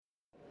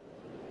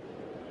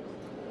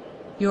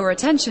Your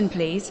attention,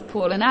 please.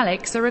 Paul and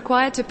Alex are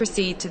required to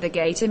proceed to the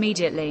gate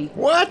immediately.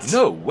 What?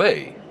 No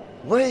way.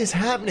 What is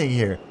happening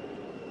here?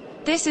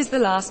 This is the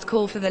last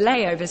call for the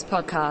Layovers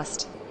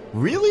podcast.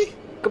 Really?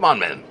 Come on,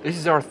 man. This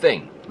is our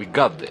thing. We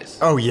got this.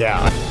 Oh,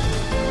 yeah.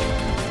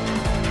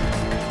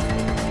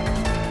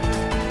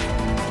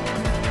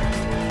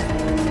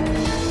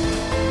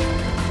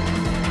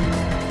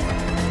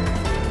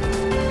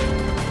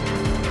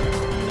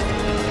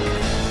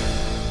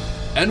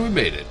 And we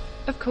made it.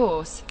 Of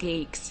course,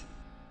 geeks.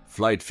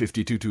 Flight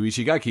 52 to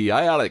Ishigaki.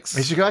 Hi, Alex.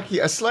 Ishigaki,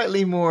 a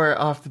slightly more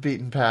off the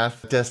beaten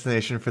path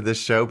destination for this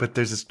show, but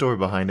there's a story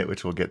behind it,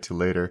 which we'll get to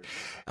later.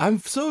 I'm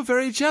so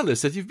very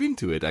jealous that you've been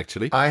to it,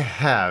 actually. I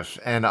have,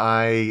 and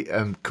I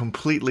am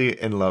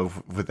completely in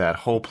love with that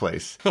whole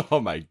place. Oh,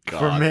 my God.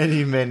 For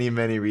many, many,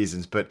 many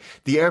reasons. But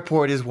the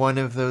airport is one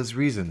of those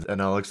reasons,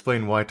 and I'll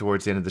explain why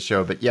towards the end of the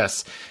show. But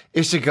yes,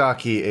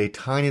 Ishigaki, a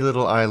tiny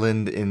little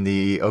island in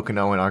the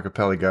Okinawan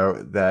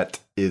archipelago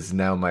that is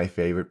now my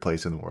favorite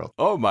place in the world.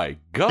 Oh, my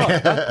God.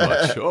 That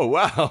much. Oh,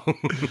 wow.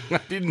 I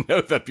didn't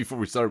know that before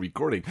we started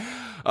recording.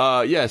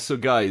 So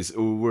guys,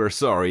 we're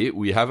sorry.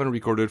 We haven't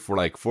recorded for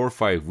like 4 or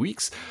 5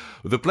 weeks.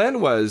 The plan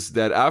was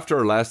that after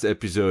our last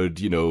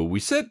episode, we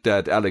said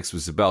that Alex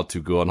was about to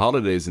go on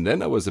holidays and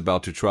then I was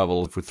about to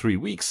travel for 3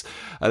 weeks.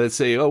 And I'd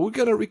say, we're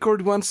going to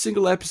record one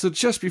single episode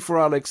just before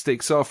Alex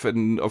takes off.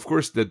 And of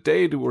course, the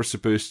day that we're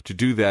supposed to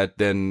do that,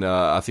 then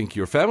I think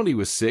your family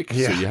was sick,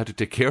 so you had to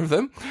take care of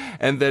them.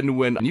 And then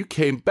when you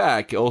came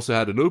back, I also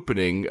had an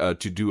opening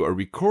to do a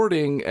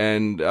recording,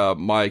 and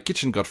my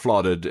kitchen got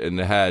flooded and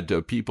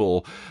had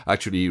people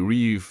actually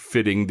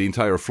refitting the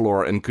entire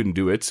floor and couldn't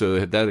do it.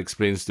 So that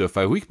explains the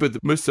 5 weeks. But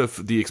most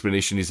of the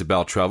explanation is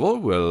about travel.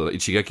 Well,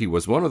 Ishigaki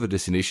was one of the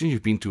destinations.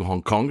 You've been to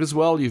Hong Kong as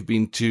well. You've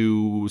been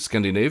to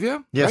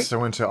Scandinavia. Yes, right?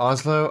 I went to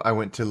Oslo. I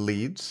went to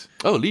Leeds.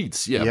 Oh,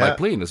 Leeds. Yeah, by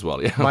plane as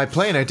well. Yeah, my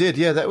plane. I did.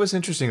 Yeah, that was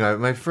interesting.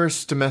 My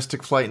first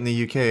domestic flight in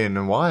the UK in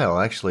a while,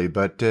 actually,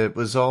 but it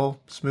was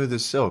all smooth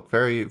as silk.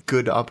 Very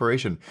good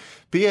operation.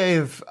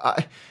 BA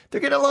they're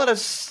getting a lot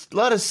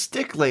of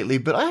stick lately,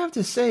 but I have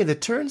to say the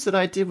turns that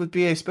I did with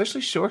BA,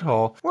 especially short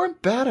haul,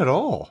 weren't bad at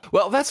all.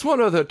 Well, that's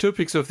one of the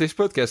topics of this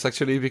podcast,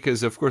 actually,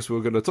 because of course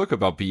we're going to talk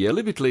about BA a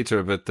little bit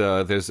later, but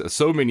there's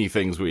so many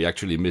things we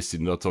actually missed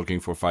in not talking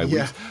for 5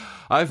 weeks.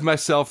 I've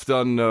myself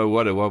done,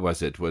 what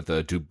was it, with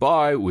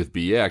Dubai, with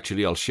BA,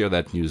 actually. I'll share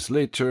that news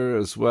later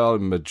as well.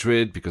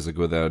 Madrid, because I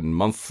go there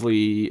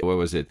monthly. What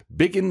was it?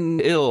 Big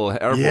and Ill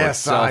Airport.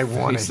 Yes, I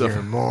want to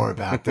hear more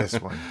about this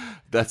one.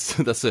 That's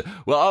it.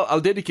 Well,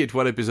 I'll dedicate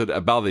one episode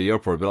about the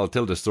airport, but I'll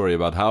tell the story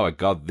about how I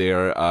got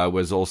there. I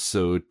was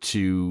also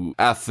to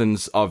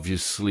Athens,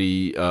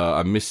 obviously.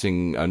 I'm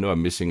missing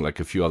like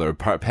a few other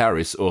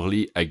Paris,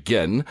 Orly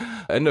again,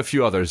 and a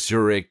few others,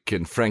 Zurich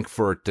and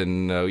Frankfurt,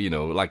 and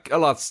like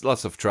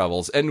lots of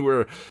travels. And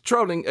we're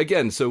traveling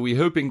again, so we're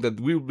hoping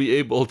that we'll be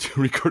able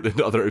to record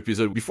another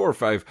episode before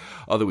 5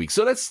 other weeks.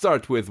 So let's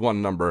start with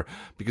one number,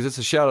 because it's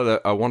a shout out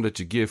that I wanted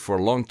to give for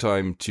a long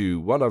time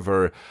to one of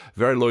our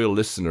very loyal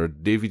listeners.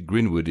 David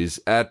Greenwood is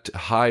at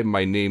Hi,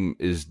 My Name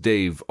is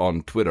Dave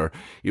on Twitter.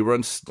 He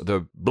runs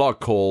the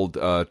blog called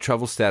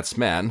Travel Stats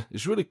Man.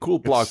 It's a really cool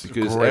blog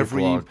because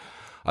blog.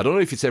 I don't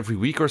know if it's every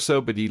week or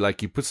so, but he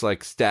puts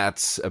like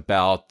stats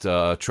about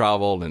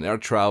travel and air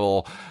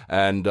travel.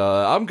 And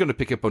I'm going to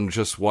pick up on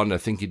just one I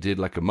think he did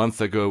like a month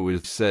ago,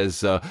 which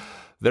says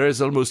there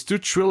is almost $2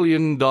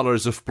 trillion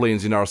of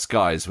planes in our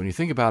skies. When you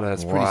think about it,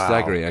 that's pretty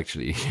staggering,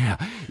 actually. Yeah,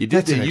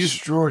 that's an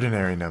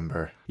extraordinary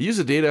number. He used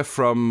the data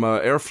from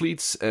air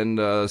fleets and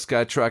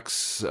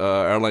Skytrax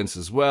airlines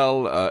as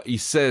well. He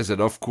says that,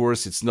 of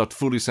course, it's not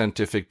fully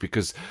scientific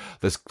because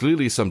there's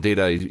clearly some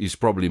data he's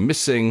probably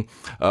missing.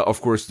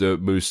 Of course, the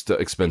most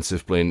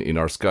expensive plane in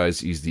our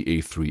skies is the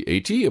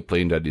A380, a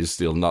plane that is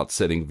still not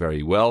selling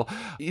very well.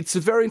 It's a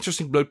very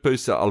interesting blog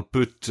post. I'll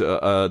put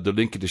the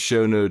link in the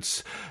show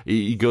notes.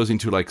 He goes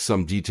into like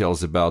some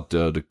details about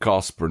the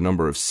cost per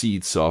number of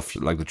seats of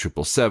like the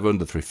 777,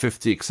 the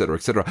 350, etc.,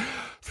 etc.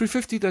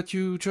 350 that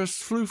you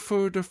just flew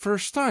for the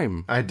first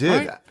time. I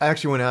did. Right? I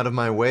actually went out of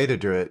my way to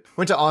do it.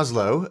 Went to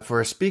Oslo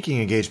for a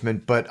speaking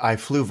engagement, but I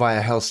flew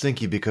via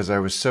Helsinki because I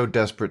was so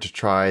desperate to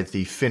try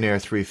the Finnair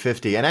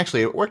 350. And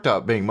actually, it worked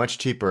out being much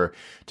cheaper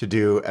to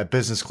do a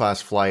business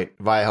class flight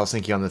via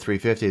Helsinki on the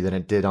 350 than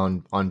it did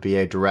on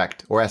BA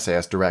Direct or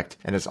SAS Direct.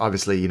 And it's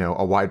obviously,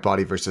 a wide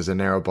body versus a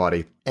narrow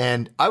body.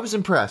 And I was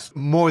impressed,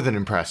 more than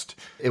impressed.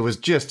 It was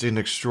just an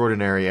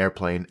extraordinary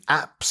airplane,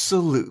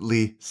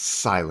 absolutely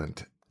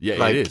silent.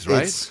 Yeah, it is,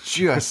 right? It's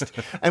just,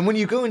 and when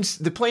you go in,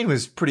 the plane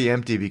was pretty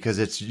empty because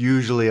it's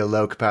usually a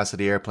low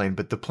capacity airplane,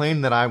 but the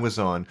plane that I was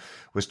on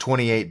was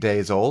 28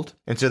 days old.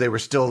 And so they were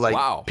still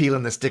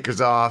peeling the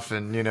stickers off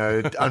and,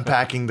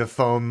 unpacking the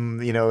foam,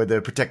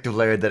 the protective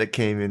layer that it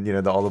came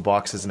in, all the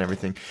boxes and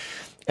everything.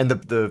 And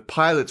the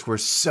pilots were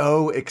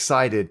so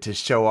excited to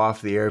show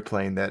off the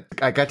airplane that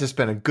I got to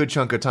spend a good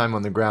chunk of time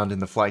on the ground in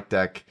the flight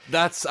deck.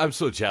 I'm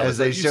so jealous. As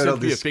they you showed sent all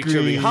me the a picture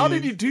of me. How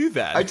did you screen. do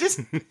that? I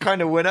just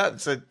kind of went up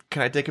and said,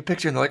 "Can I take a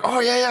picture?" And they're like, "Oh,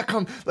 yeah,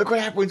 come. Look what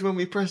happens when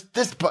we press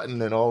this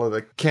button." And all of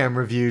the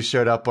camera views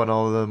showed up on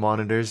all of the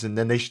monitors. And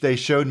then they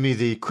showed me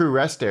the crew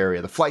rest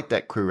area, the flight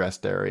deck crew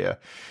rest area,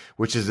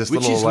 which is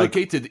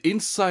located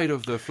inside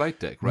of the flight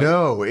deck, right?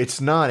 No,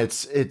 it's not.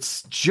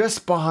 It's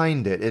just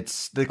behind it.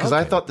 It's because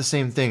I thought the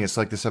same thing. It's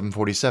like the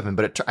 747,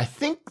 but I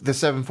think the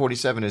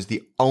 747 is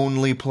the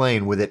only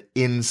plane with it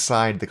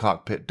inside the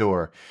cockpit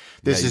door.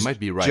 This is might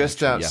be right,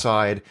 just actually,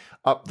 outside,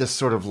 up this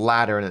sort of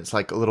ladder, and it's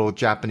like a little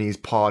Japanese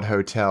pod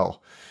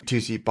hotel,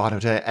 2-seat pod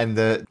hotel. And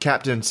the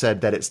captain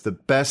said that it's the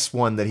best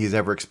one that he's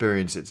ever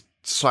experienced. It's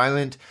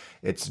silent,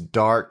 it's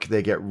dark,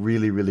 they get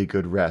really, really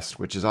good rest,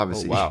 which is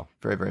obviously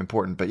very, very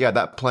important. But yeah,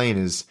 that plane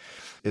is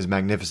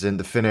magnificent.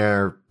 The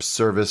Finnair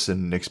service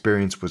and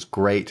experience was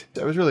great.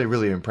 I was really,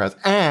 really impressed.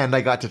 And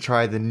I got to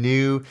try the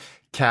new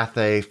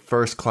Cathay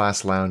first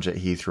class lounge at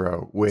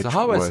Heathrow, which so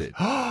how was it?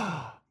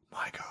 Oh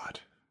my God.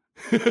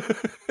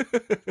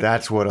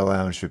 That's what a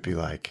lounge should be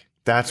like.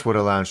 That's what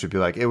a lounge should be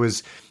like. It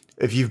was,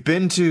 if you've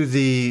been to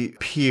the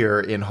pier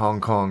in Hong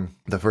Kong,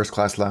 the first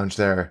class lounge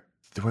there,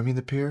 do I mean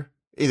the pier?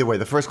 Either way,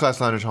 the first class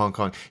lounge in Hong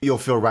Kong, you'll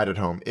feel right at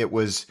home.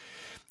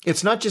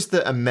 It's not just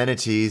the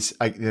amenities.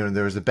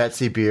 There was a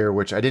Betsy beer,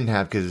 which I didn't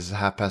have because it's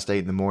 8:30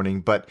 in the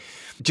morning, but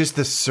just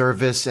the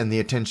service and the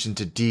attention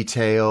to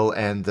detail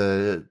and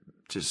the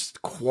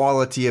just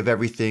quality of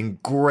everything.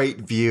 Great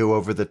view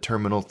over the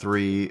Terminal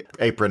 3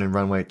 apron and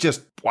runway.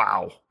 Just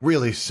wow.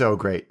 Really so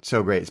great.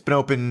 So great. It's been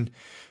open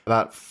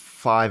about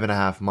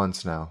 5.5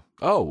 months now.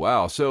 Oh,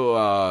 wow. So,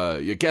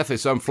 Cathay,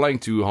 so I'm flying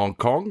to Hong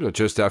Kong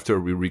just after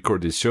we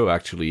record this show,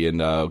 actually.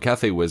 And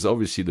Cathay was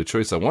obviously the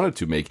choice I wanted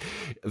to make.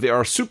 They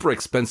are super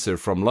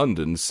expensive from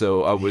London.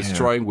 So I was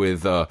trying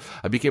with, I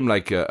became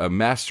like a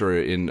master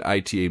in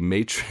ITA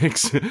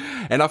Matrix.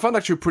 And I found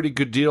actually pretty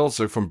good deals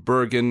from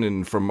Bergen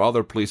and from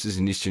other places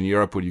in Eastern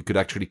Europe where you could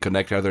actually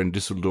connect either in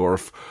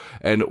Düsseldorf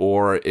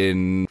or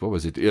in, what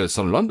was it? Yeah,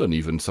 Sun London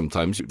even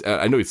sometimes.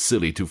 I know it's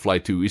silly to fly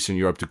to Eastern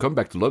Europe to come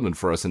back to London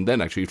for us and then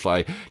actually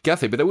fly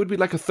Cathay, but that would be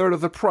like a third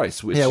of the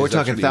price. Which we're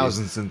talking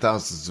thousands and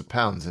thousands of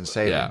pounds in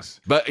savings.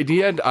 Yeah. But in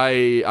the end,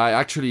 I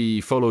actually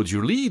followed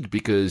your lead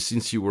because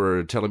since you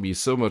were telling me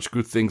so much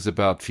good things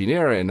about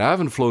Finnair, and I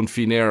haven't flown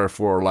Finnair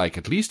for like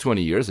at least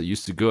 20 years. I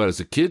used to go as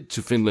a kid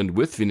to Finland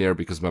with Finnair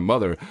because my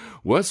mother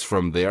was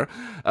from there.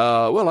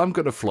 Well, I'm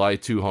going to fly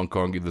to Hong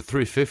Kong in the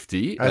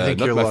 350. I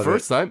think not my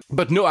first time,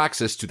 but no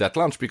access to that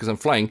lounge because I'm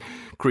flying,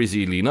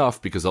 crazily enough,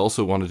 because I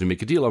also wanted to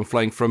make a deal. I'm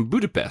flying from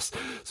Budapest.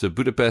 So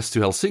Budapest to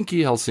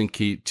Helsinki,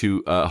 Helsinki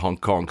to Hong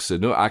Kong. So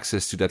no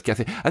access to that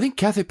Cathay. I think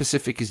Cathay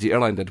Pacific is the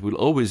airline that will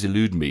always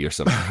elude me or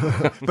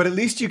something. But at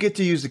least you get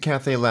to use the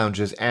Cathay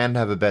lounges and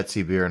have a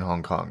Betsy beer in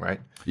Hong Kong, right?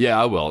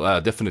 Yeah, I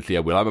will. Definitely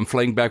I will. I'm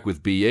flying back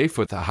with BA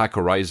for the Hack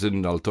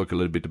Horizon. I'll talk a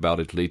little bit about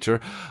it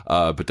later.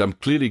 But I'm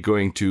clearly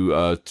going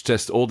to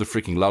test all the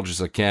freaking lounges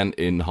I can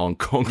in Hong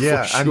Kong.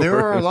 Yeah, for sure. And there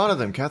are a lot of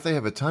them. Cathay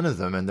have a ton of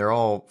them, and they're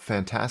all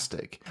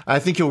fantastic. I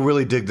think you'll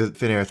really dig the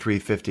Finnair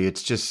 350.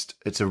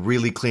 It's a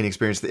really clean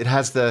experience. It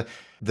has the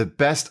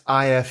best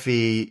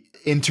IFE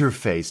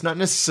interface, not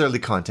necessarily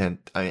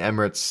content.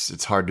 Emirates,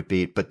 it's hard to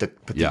beat, but the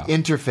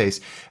interface.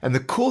 And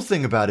the cool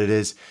thing about it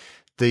is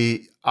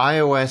the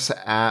iOS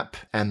app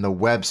and the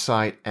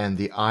website and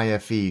the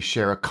IFE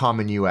share a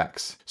common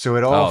UX. So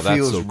it all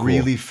feels so cool.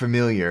 Really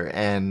familiar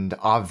and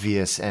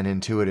obvious and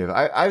intuitive.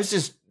 I was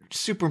just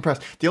super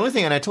impressed. The only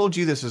thing, and I told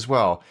you this as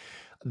well,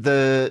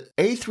 the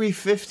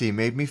A350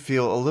 made me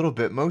feel a little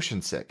bit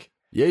motion sick.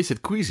 Yeah, you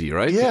said queasy,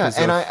 right? Yeah,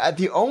 and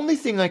the only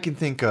thing I can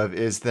think of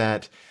is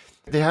that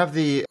they have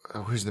the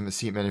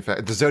seat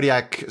manufacturer? The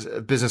Zodiac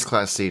business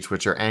class seats,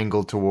 which are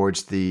angled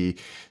towards the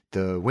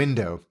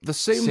window. The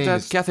same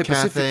that Cathay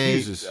Pacific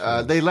uses.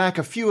 They lack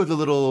a few of the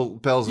little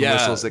bells and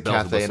whistles that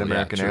Cathay and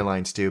American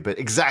Airlines do, but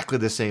exactly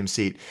the same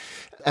seat.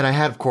 And I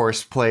had, of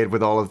course, played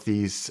with all of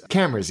these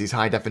cameras, these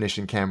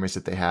high-definition cameras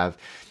that they have.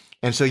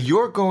 And so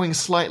you're going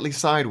slightly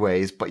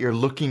sideways, but you're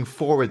looking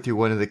forward through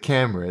one of the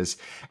cameras.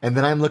 And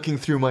then I'm looking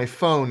through my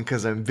phone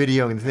because I'm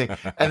videoing the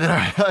thing. And then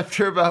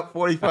after about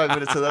 45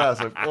 minutes of that, I was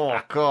like,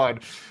 oh,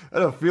 God, I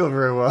don't feel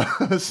very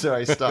well. So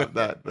I stopped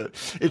that. But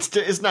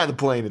it's not the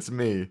plane, it's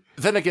me.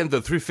 Then again,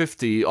 the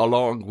 350,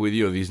 along with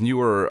these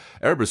newer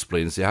Airbus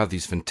planes, they have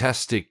these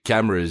fantastic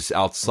cameras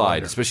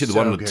outside, especially the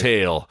one on the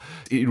tail.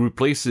 It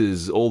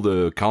replaces all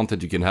the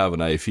content you can have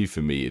on IFE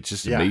for me. It's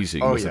just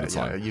amazing most of the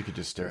time. Yeah. You could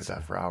just stare at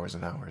that for hours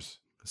and hours.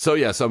 So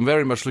I'm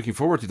very much looking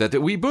forward to that.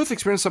 We both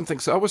experienced something.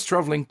 So I was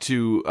traveling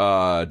to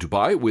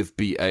Dubai with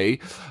BA.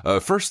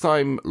 First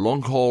time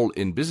long haul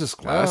in business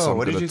class. Oh,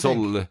 what did you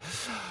think?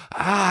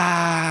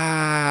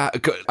 I'm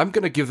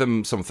going to give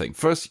them something.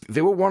 First,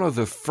 they were one of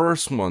the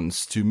first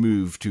ones to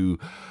move to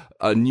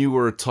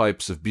newer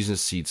types of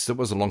business seats. That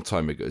was a long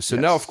time ago. So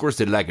now, of course,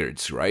 they're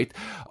laggards, right?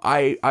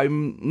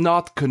 I'm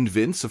not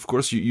convinced. Of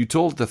course, you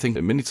told, I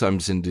think, many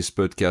times in this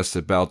podcast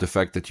about the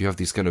fact that you have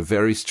these kind of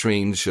very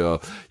strange, you're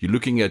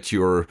looking at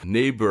your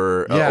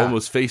neighbor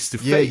almost face to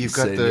face. Yeah, you've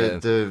got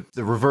the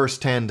reverse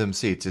tandem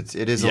seats.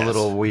 It is a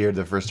little weird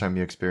the first time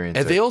you experience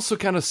it. And they also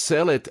kind of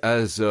sell it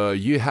as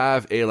you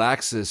have aisle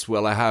access.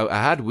 Well, I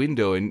had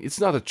window, and it's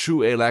not a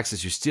true aisle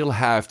access. You still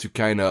have to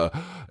kind of,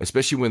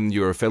 especially when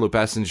your fellow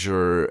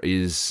passenger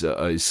is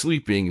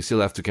sleeping, you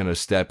still have to kind of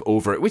step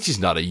over it, which is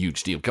not a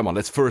huge deal. Come on,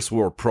 that's first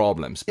world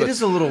problems. But it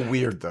is a little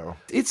weird, though.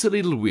 It's a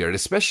little weird,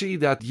 especially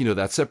that,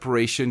 that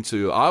separation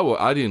to,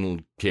 I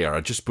didn't care.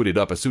 I just put it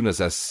up as soon as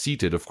I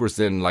seated. Of course,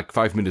 then like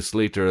 5 minutes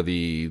later,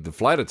 the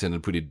flight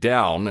attendant put it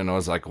down, and I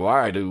was like,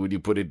 why would you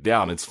put it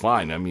down? It's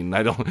fine. I mean,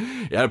 I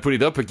put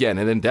it up again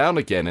and then down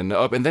again and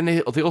up. And then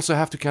they also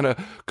have to kind of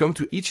come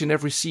to each and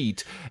every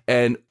seat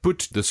and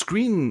put the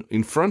screen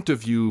in front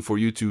of you for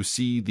you to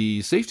see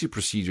the safety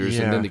procedures,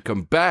 and then they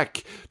come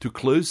back to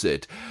close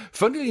it.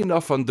 Funnily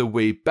enough, on the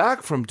way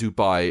back from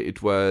Dubai,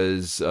 it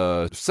was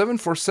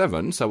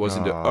 747, so I was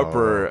in the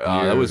upper,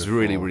 that was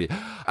really, really,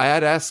 I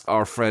had asked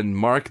our friend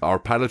Mark, our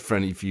pilot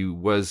friend, if he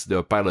was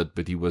the pilot,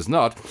 but he was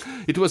not.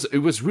 It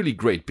was really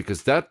great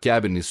because that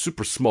cabin is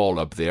super small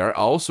up there.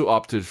 I also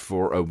opted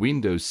for a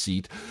window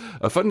seat.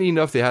 Funnily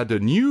enough, they had the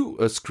new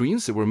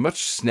screens that were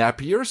much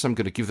snappier, so I'm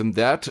going to give them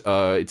that.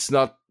 It's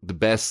not the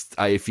best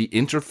IFE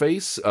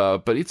interface,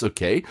 but it's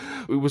okay.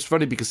 It was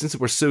funny because since they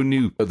were so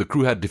new, the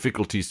crew had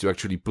difficulties to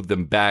actually put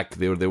them back.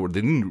 They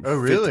didn't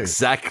fit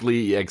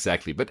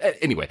exactly. But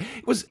anyway,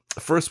 it was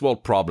first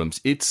world problems.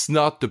 It's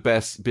not the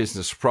best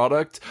business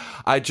product.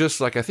 I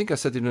think I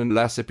said in the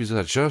last episode,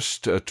 I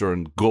just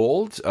turned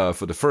gold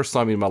for the first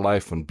time in my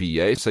life on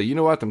BA. So you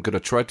know what? I'm going to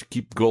try to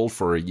keep gold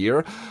for a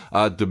year.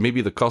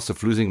 Maybe the cost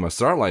of losing my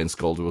Star Alliance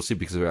gold, we'll see,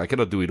 because I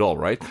cannot do it all,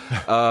 right?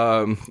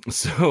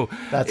 So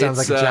that sounds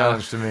like a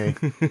challenge to me.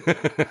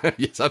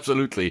 Yes,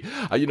 absolutely.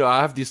 I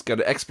have this kind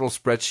of Excel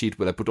spreadsheet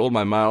where I put all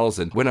my miles,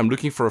 and when I'm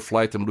looking for a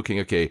flight, I'm looking,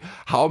 okay,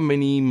 how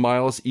many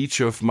miles each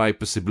of my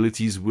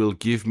possibilities will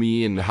give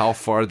me, and how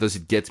far does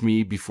it get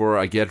me before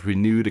I get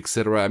renewed,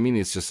 etc. I mean,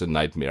 it's just a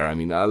nightmare. I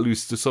mean, I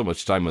lose so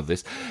much time on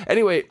this.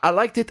 Anyway, I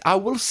liked it. I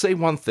will say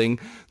one thing.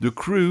 The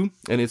crew,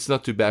 and it's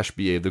not to bash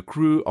BA, the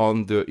crew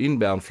on the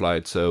inbound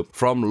flight, so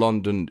from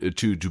London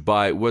to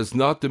Dubai, was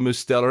not the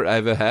most stellar I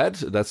ever had.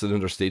 That's an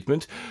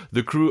understatement.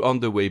 The crew on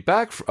the way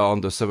back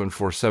on the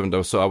 747,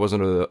 though, so I was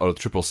on a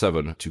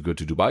 777 to go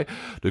to Dubai.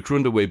 The crew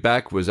on the way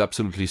back was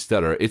absolutely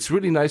stellar. It's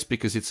really nice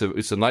because it's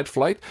a night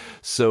flight,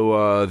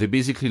 so they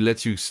basically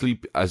let you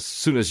sleep as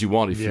soon as you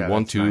want if you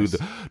want to. Nice.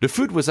 The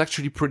food was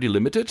actually pretty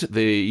limited.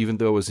 Even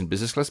though I was in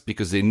business class,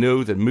 because they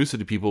know that most of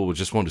the people will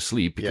just want to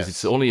sleep because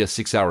it's only a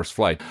 6 hours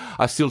flight.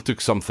 I still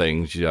took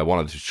something I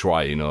wanted to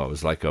try. I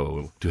was like,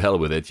 oh, to hell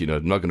with it.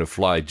 I'm not going to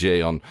fly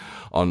J on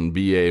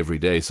BA every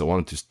day, so I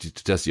wanted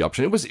to test the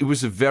option. It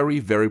was a very,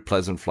 very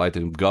pleasant flight.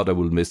 And God, I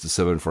will miss the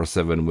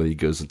 747 when he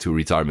goes into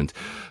retirement,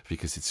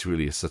 because it's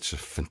really such a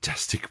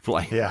fantastic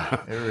plane.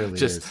 Yeah, it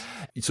really is.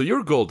 So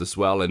you're gold as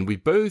well, and we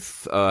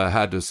both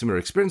had a similar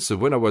experience. So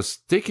when I was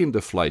taking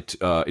the flight,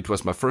 it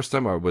was my first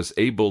time I was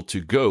able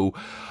to go.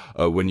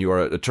 When you are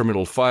at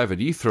Terminal 5 at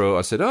Heathrow,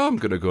 I said, I'm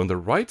going to go on the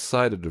right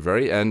side at the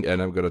very end,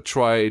 and I'm going to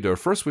try the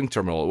first wing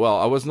terminal. Well,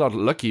 I was not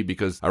lucky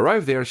because I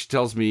arrived there. She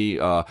tells me,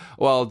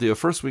 the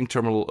first wing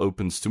terminal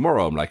opens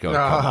tomorrow. I'm like, oh,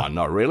 come on,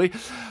 not really.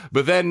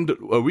 But then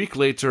a week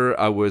later,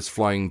 I was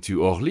flying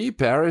to Orly,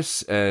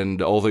 Paris,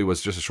 and although it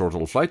was just a short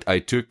little flight, I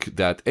took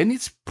that, and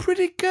it's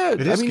pretty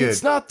good. It is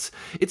good.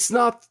 It's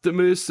not the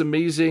most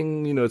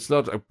amazing, it's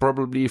not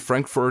probably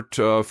Frankfurt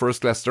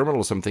first class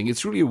terminal or something.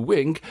 It's really a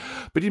wing,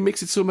 but it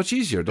makes it so much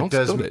easier.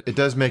 It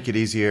does make it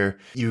easier.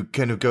 You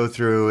kind of go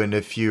through, and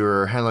if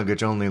you're hand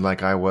luggage only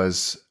like I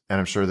was, and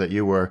I'm sure that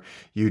you were,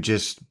 you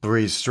just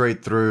breeze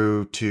straight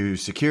through to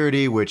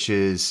security, which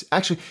is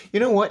actually, you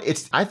know what?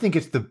 I think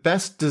it's the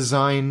best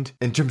designed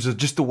in terms of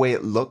just the way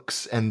it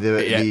looks and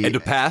the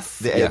path,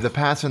 the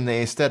paths and the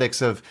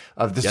aesthetics of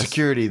the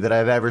security that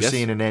I've ever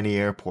seen in any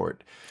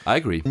airport. I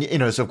agree.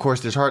 So of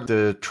course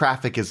the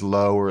traffic is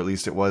low, or at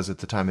least it was at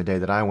the time of day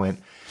that I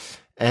went.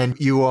 And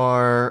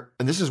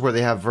and this is where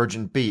they have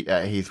Virgin Beat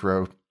at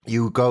Heathrow.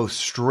 You go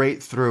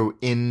straight through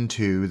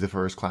into the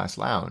first class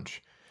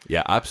lounge.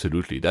 Yeah,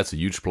 absolutely. That's a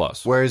huge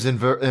plus. Whereas in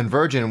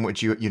Virgin,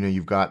 which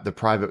you've got the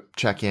private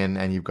check-in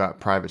and you've got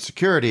private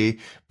security,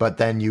 but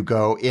then you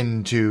go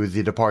into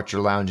the departure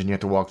lounge and you have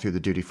to walk through the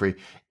duty-free,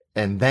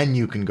 and then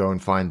you can go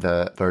and find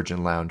the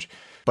Virgin lounge.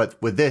 But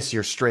with this,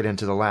 you're straight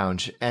into the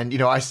lounge. And,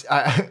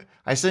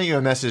 I sent you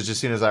a message as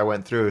soon as I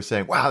went through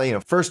saying, wow,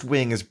 first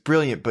wing is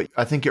brilliant, but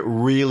I think it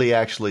really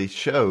actually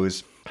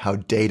shows how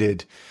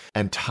dated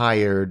and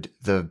tired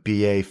the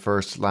BA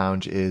first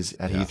lounge is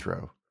at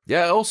Heathrow.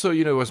 Yeah, also,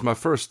 it was my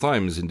first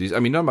times in these. I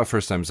mean, not my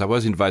first times. I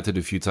was invited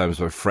a few times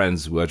by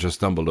friends who I just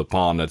stumbled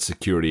upon at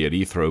security at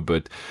Heathrow,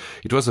 but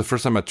it was the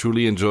first time I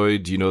truly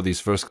enjoyed, this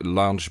first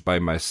lounge by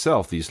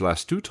myself these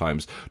last 2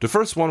 times. The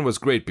first one was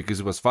great because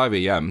it was 5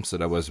 a.m., so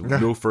that was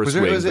no first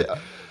wait.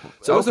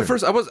 So I was the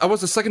first. I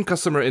was the second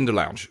customer in the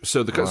lounge.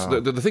 So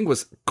the thing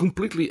was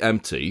completely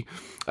empty,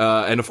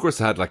 and of course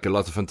I had like a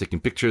lot of fun taking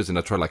pictures, and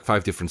I tried like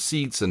 5 different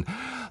seats, and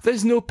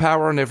there's no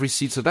power on every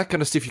seat, so that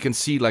kind of stuff you can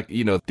see. Like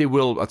they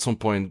will at some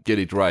point get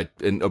it right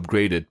and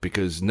upgrade it,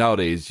 because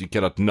nowadays you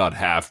cannot not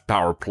have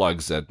power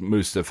plugs at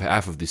most of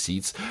half of the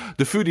seats.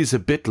 The food is a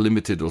bit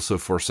limited also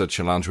for such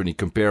a lounge when you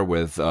compare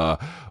with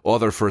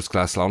other first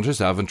class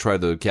lounges. I haven't tried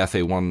the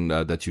Cathay one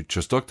that you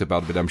just talked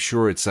about, but I'm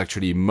sure it's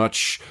actually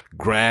much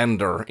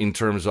grander in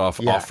terms of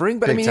offering.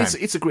 But I mean,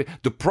 it's a great.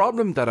 The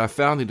problem that I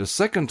found in the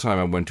second time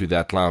I went to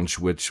that lounge,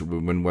 which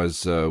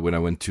when I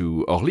went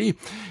to Orly,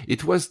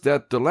 it was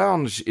that the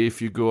lounge,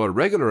 if you go at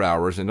regular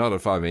hours and not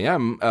at 5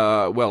 a.m.,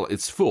 well,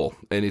 it's full.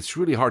 And it's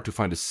really hard to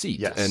find a seat.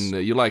 Yes.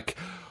 And you're like,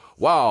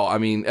 wow, I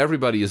mean,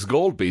 everybody is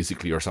gold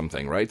basically or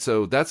something, right?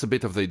 So that's a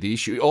bit of the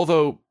issue.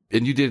 Although,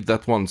 and you did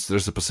that once,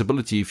 there's a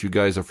possibility if you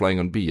guys are flying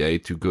on BA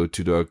to go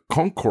to the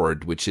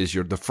Concorde, which is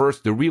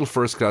the real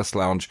first class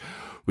lounge,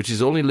 which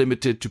is only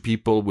limited to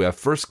people who have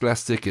first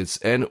class tickets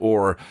and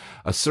or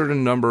a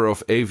certain number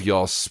of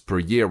Avios per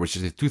year, which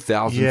is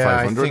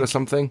 2,500 or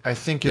something. I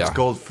think it's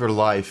gold for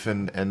life,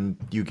 and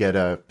you get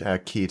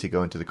a key to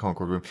go into the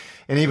Concorde room.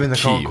 And even the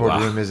Concorde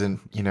room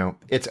isn't,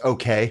 it's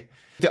okay.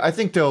 I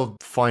think they'll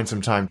find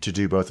some time to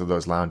do both of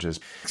those lounges.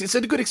 It's a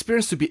good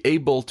experience to be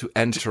able to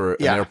enter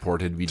an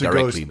airport and be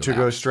directly to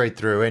go straight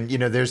through. And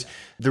there's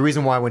the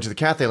reason why I went to the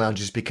Cathay lounge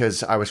is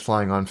because I was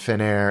flying on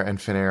Finnair and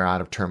Finnair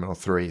out of Terminal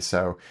 3.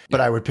 So, but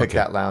I would pick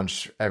that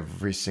lounge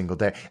every single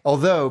day.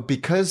 Although,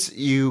 because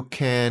you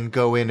can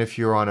go in if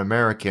you're on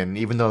American,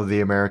 even though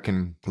the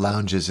American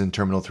lounge is in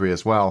Terminal 3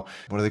 as well.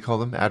 What do they call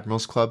them?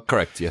 Admirals Club?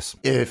 Correct. Yes.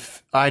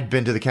 If I'd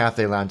been to the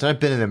Cathay lounge, and I've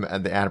been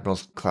in the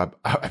Admirals Club.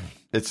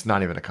 It's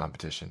not even a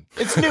competition.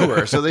 It's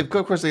newer, so they've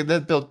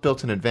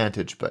built an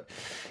advantage, but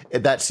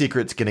that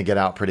secret's going to get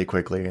out pretty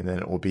quickly, and then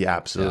it will be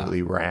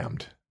absolutely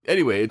rammed.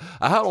 Anyway,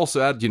 I had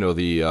also had,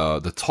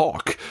 the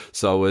talk.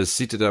 So I was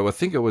seated. I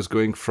think I was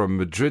going from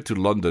Madrid to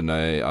London.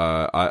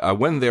 I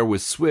went there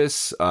with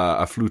Swiss.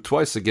 I flew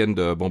twice again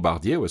the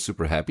Bombardier. I was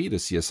super happy, the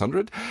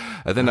CS100.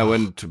 And then I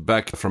went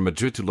back from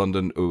Madrid to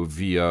London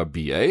via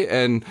BA.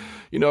 And,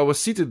 I was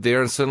seated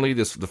there, and suddenly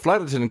the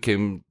flight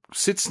attendant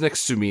sits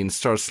next to me and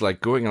starts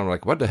like going on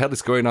like, what the hell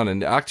is going on?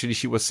 And actually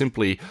she was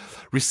simply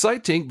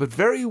reciting, but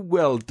very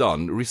well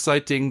done,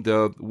 reciting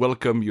the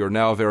welcome, you're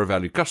now a very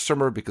valued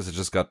customer because I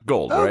just got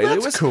gold. Oh, right?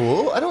 That's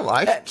cool.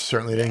 I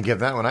certainly didn't give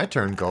that when I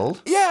turned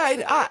gold.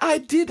 Yeah, I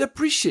did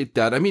appreciate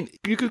that. I mean,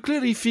 you could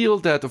clearly feel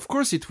that, of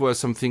course, it was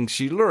something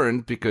she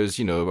learned because,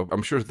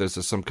 I'm sure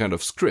there's some kind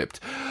of script,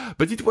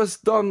 but it was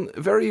done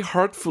very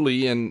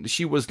heartfully, and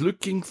she was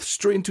looking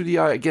straight into the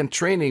eye, again,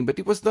 training, but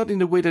it was not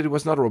in a way that it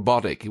was not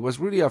robotic. It was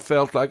really, I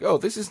felt like, oh,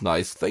 this is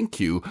nice, thank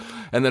you.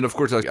 And then, of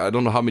course, I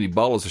don't know how many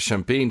bottles of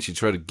champagne she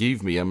tried to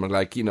give me. I'm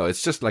like,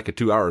 it's just like a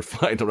 2-hour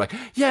flight. I'm like,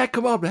 yeah,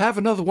 come on, have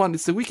another one.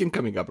 It's the weekend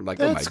coming up. I'm like,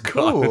 that's oh my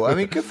cool. God. I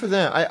mean, good for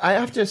them. I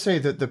have to say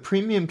that the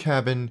premium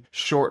cabin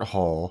short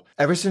haul,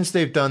 ever since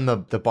they've done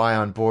the buy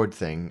on board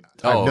thing,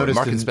 I've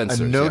noticed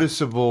a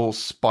noticeable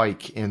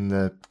spike in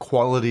the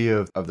quality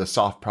of the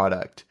soft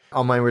product.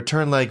 On my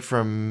return leg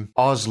from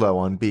Oslo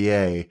on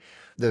BA,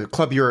 the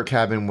Club Europe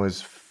cabin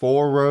was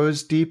 4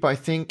 rows deep, I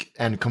think,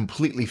 and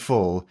completely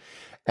full.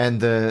 And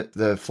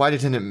the flight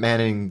attendant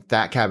manning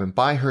that cabin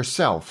by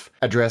herself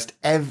addressed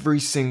every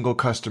single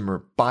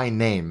customer by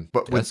name,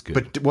 but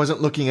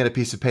wasn't looking at a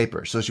piece of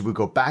paper. So she would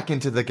go back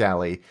into the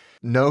galley,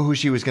 know who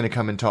she was going to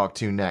come and talk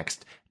to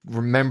next,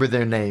 remember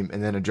their name,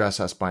 and then address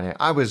us by name.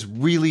 I was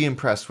really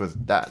impressed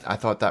with that. I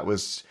thought that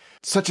was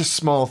such a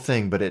small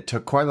thing, but it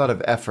took quite a lot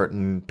of effort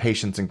and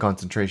patience and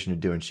concentration to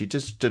do. And she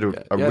just did a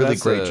really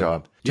great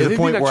job. To the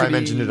point where I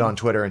mentioned it on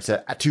Twitter and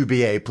said, to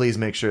BA, please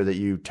make sure that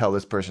you tell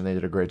this person they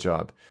did a great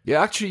job.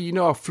 Yeah, actually,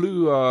 I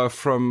flew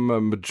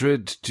from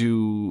Madrid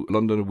to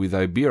London with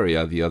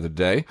Iberia the other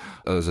day.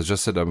 As I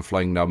just said, I'm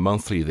flying now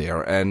monthly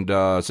there. And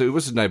so it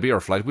was an Iberia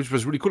flight, which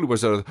was really cool. It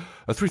was a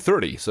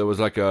 330. So it was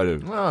like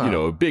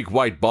a big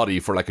white body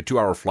for like a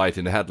 2-hour flight.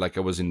 And it had I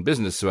was in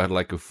business, so I had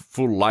like a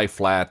full lie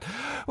flat,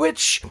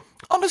 which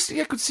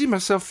honestly, I could see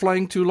myself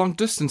flying to long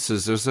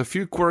distances. There's a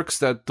few quirks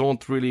that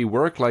don't really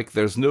work. Like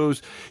there's no,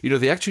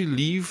 they actually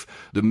leave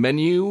the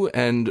menu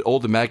and all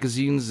the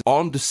magazines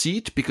on the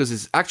seat because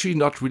it's actually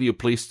not really a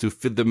place to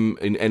fit them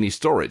in any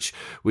storage,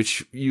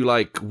 which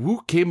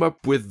who came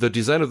up with the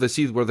design of the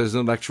seat where there's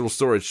no actual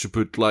storage to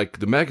put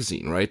the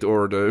magazine, right?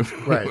 Or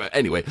right.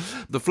 Anyway,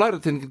 the flight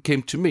attendant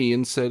came to me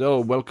and said, oh,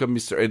 welcome,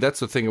 Mr. And that's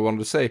the thing I wanted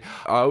to say.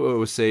 I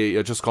always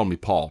say, just call me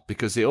Paul,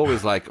 because they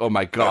always oh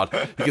my God.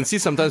 You can see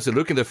sometimes the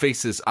look in their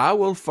faces, I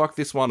will fuck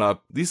this one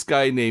up. This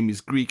guy name is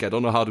Greek. I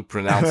don't know how to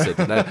pronounce it.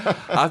 And I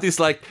have this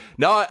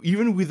now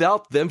even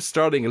without them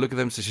starting, I look at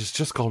them and say,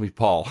 just call me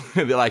Paul.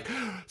 And they're like,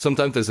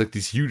 sometimes there's like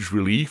this huge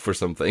relief or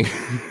something.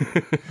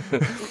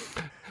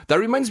 That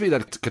reminds me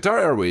that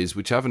Qatar Airways,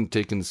 which I haven't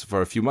taken for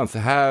a few months,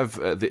 have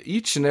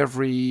each and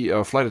every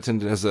flight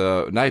attendant has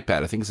an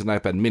iPad. I think it's an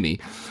iPad mini,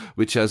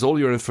 which has all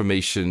your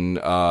information,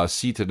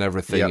 seat and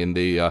everything. Yep.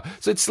 And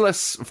so it's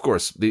less, of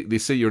course, they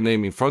say your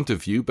name in front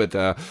of you. But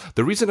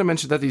the reason I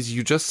mentioned that is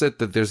you just said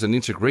that there's an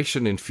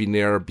integration in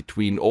Finnair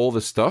between all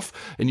the stuff.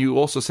 And you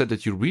also said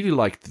that you really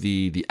liked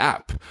the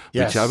app,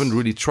 Yes. which I haven't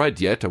really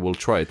tried yet. I will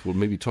try it. We'll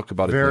maybe talk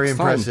about it Very next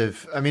time.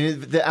 impressive. I mean,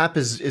 the app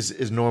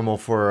is normal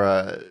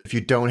for if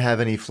you don't have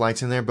any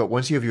flights in there, but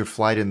once you have your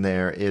flight in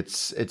there,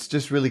 it's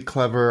just really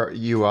clever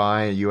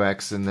UI,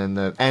 UX, and then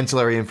the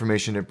ancillary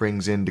information it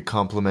brings in to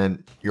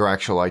complement your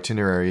actual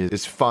itinerary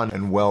is fun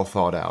and well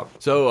thought out.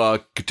 So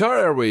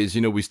Qatar Airways,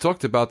 we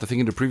talked about, I think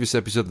in the previous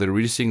episode, they're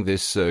releasing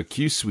this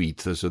Q Suite,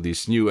 so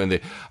this new,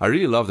 and I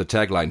really love the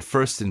tagline,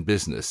 first in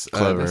business.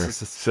 Clever.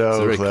 It's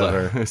Very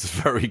clever. It's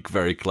very,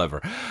 very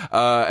clever.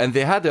 And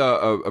they had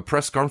a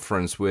press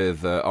conference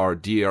with our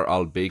dear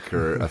Al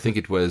Baker, I think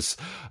it was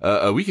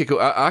a week ago.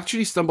 I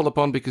actually stumbled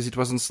upon because it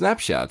was on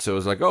Snapchat. So I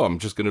was like, I'm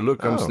just going to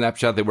look on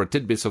Snapchat. There were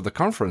tidbits of the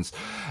conference.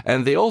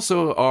 And they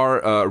also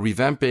are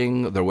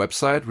revamping their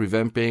website,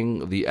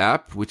 revamping the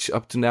app, which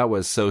up to now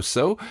was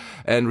so-so,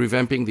 and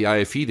revamping the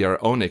IFE,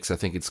 their Onyx, I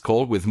think it's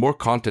called, with more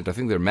content. I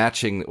think they're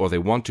matching, or they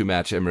want to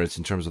match Emirates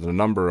in terms of the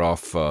number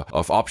of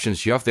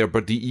options you have there.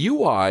 But the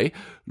UI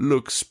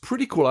looks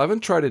pretty cool. I haven't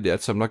tried it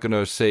yet, so I'm not going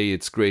to say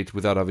it's great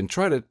without having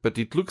tried it, but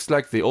it looks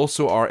like they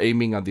also are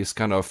aiming at this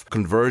kind of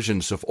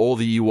convergence of all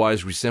the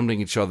UIs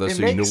resembling each other,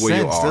 so you know where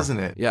you are. Doesn't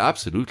it? Yeah,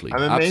 absolutely.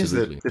 I'm amazed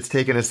that it's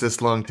taken us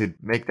this long to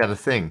make that a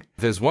thing.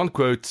 There's one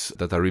quote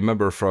that I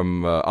remember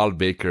from Al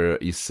Baker.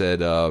 He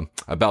said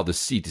about the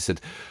seat, he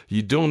said,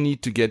 "You don't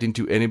need to get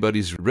into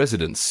anybody's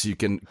residence. You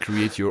can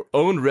create your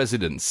own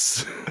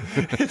residence."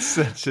 It's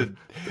such a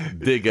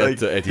dig at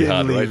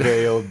Etihad, thinly right?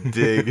 veiled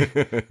dig.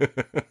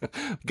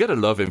 Gotta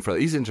love him for that.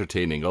 He's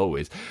entertaining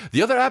always.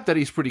 The other app that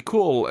is pretty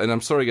cool, and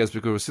I'm sorry guys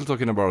because we're still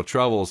talking about our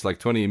travels like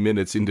 20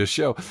 minutes in the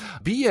show.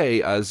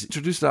 BA has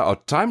introduced now a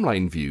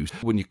timeline view.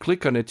 When you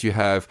click on it, you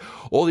have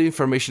all the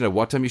information at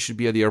what time you should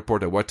be at the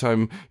airport, at what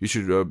time you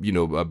should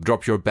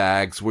drop your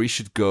bags, where you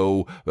should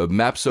go,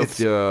 maps of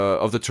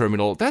the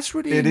terminal. That's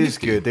really It is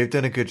nifty. good. They've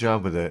done a good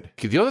job with it.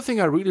 The other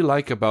thing I really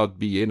like about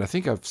BA, and I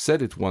think I've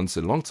said it once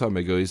a long time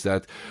ago, is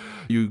that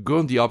you go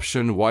on the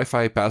option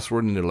Wi-Fi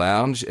password in the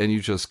lounge and you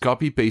just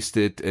copy paste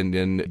it and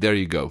then there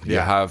you go. You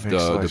have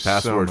the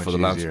password so for the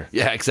much lounge. easier.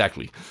 Yeah,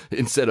 exactly.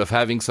 Instead of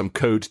having some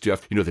code to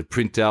have, they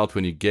print out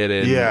when you get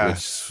in, which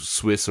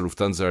Swiss or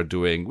Lufthansa are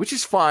doing, which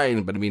is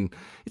fine. But I mean,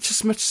 it's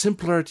just much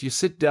simpler. You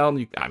sit down,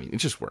 it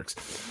just works.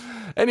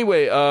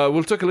 Anyway,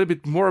 we'll talk a little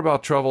bit more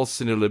about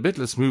travels in a little bit.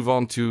 Let's move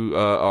on to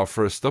our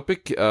first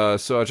topic.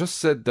 So I just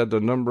said that the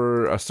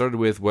number I started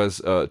with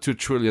was $2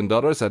 trillion.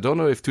 I don't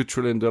know if $2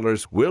 trillion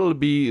will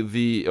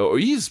be or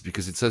is,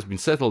 because it has been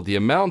settled, the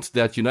amount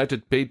that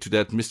United paid to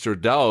that Mr.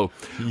 Dow,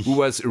 who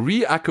was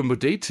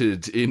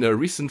re-accommodated in a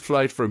recent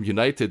flight from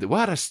United.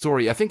 What a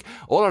story. I think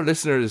all our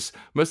listeners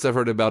must have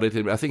heard about it.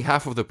 And I think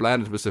half of the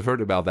planet must have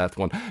heard about that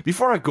one.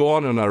 Before I go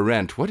on our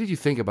rant, what did you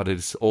think about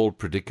this old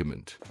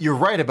predicament? You're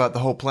right about the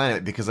whole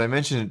planet, because I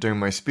mentioned it during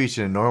my speech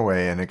in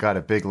Norway and it got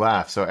a big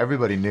laugh. So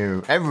everybody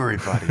knew.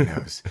 Everybody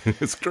knows.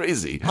 It's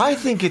crazy. I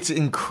think it's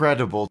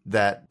incredible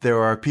that there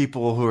are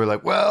people who are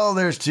like, well,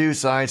 there's two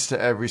sides to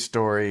every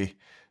story.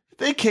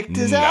 They kicked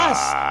his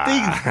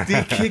ass.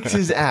 They kicked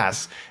his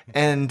ass.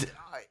 And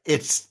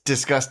it's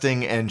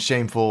disgusting and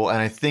shameful. And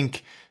I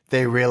think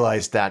they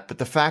realized that. But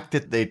the fact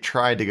that they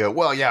tried to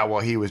go,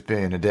 he was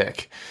being a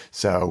dick,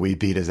 so we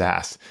beat his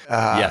ass.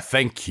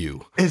 Thank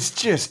you. It's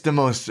just the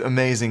most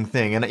amazing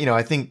thing. And,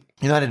 I think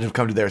United have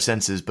come to their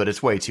senses, but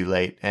it's way too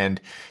late. And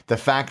the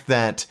fact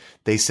that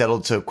they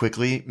settled so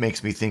quickly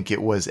makes me think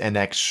it was an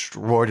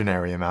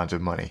extraordinary amount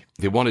of money.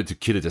 They wanted to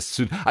kill it as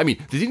soon. I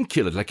mean, they didn't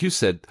kill it. Like you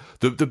said,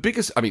 the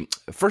biggest,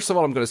 first of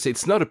all, I'm going to say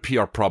it's not a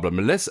PR problem.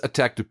 Let's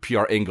attack the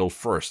PR angle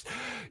first.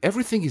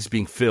 Everything is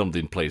being filmed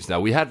in place now.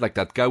 We had like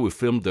that guy who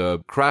filmed the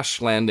crash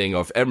landing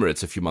of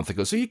Emirates a few months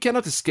ago. So you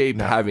cannot escape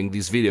having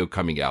this video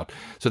coming out.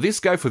 So this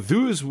guy, for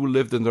those who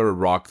lived under a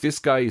rock, this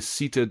guy is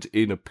seated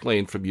in a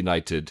plane from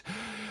United.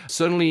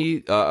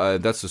 Suddenly,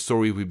 that's the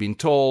story we've been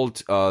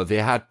told.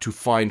 They had to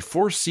find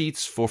 4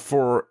 seats for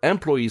 4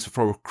 employees,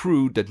 for a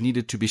crew that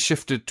needed to be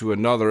shifted to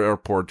another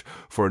airport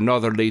for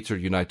another later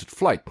United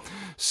flight.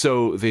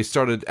 So they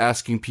started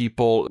asking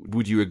people,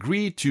 would you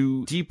agree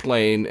to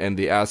deplane? And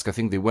they asked, I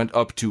think they went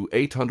up to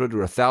 $800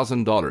 or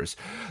 $1,000.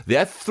 They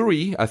had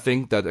 3, I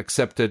think, that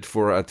accepted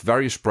at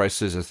various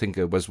prices. I think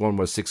one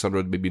was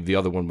 $600, maybe the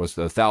other one was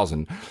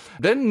 $1,000.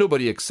 Then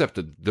nobody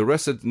accepted. The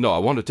rest said, no, I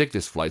want to take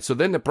this flight. So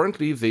then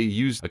apparently they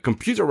used a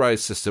computerized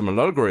system, an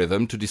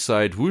algorithm to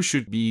decide who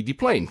should be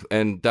deplaned.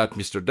 And that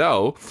Mr.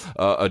 Dow,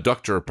 a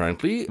doctor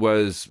apparently,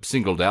 was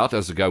singled out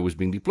as the guy who was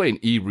being deplaned.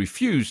 He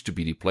refused to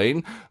be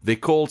deplaned. They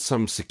called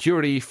some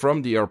security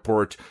from the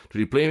airport to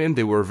deplane him.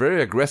 They were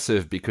very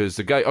aggressive because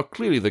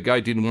clearly the guy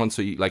didn't want,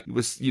 so he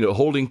was,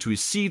 holding to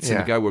his seats, and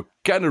the guy were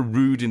kind of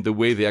rude in the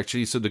way they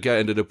actually, so the guy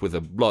ended up with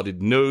a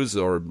blooded nose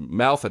or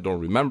mouth, I don't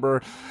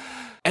remember.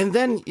 And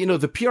then,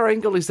 the PR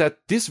angle is that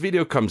this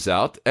video comes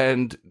out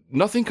and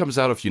nothing comes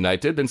out of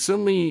United. And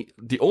suddenly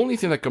the only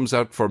thing that comes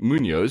out for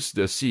Munoz,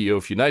 the CEO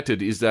of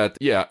United, is that,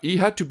 he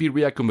had to be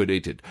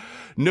reaccommodated.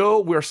 No,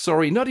 we're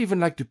sorry. Not even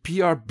like the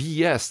PR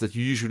BS that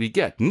you usually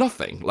get.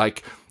 Nothing.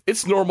 Like,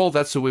 it's normal.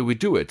 That's the way we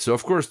do it. So,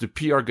 of course, the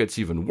PR gets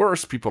even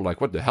worse. People are like,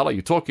 what the hell are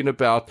you talking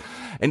about?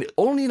 And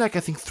only I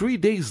think 3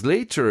 days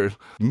later,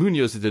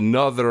 Munoz did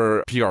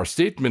another PR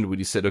statement where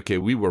he said, okay,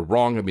 we were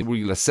wrong. I mean,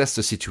 we'll assess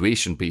the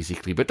situation,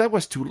 basically. But that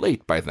was too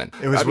late by then.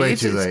 It was way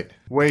too late.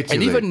 Way too late.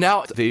 And even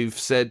now, they've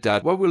said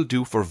that what we'll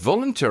do for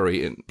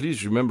voluntary, and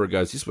please remember,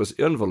 guys, this was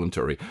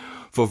involuntary.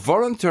 For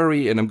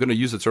voluntary, and I'm going to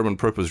use the term on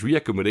purpose,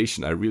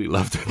 reaccommodation, I really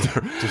loved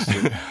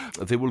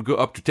it. They will go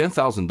up to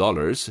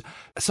 $10,000.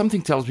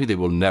 Something tells me they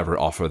will never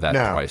offer that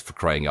price, for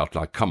crying out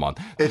loud. Come on.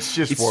 It's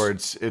just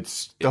words.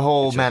 It's the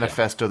whole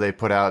manifesto they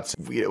put out.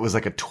 It was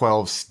like a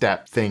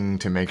 12-step thing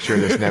to make sure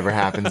this never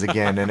happens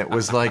again. And it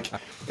was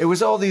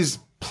all these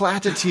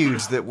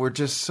platitudes that were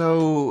just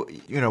so,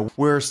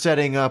 we're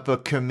setting up a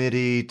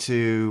committee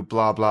to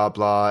blah, blah,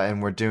 blah,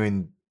 and we're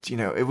doing,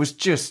 it was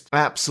just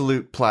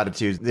absolute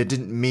platitudes. They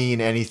didn't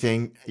mean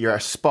anything. You're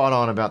spot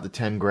on about the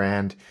 10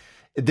 grand.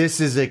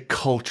 This is a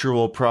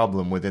cultural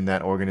problem within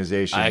that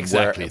organization.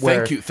 Exactly.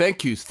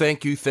 Thank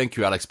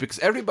you, Alex, because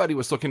everybody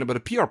was talking about a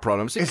PR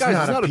problem. It's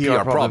not a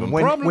PR problem.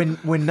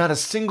 When not a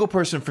single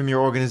person from your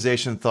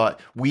organization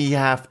thought, we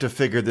have to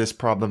figure this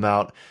problem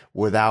out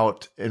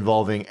without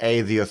involving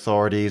A, the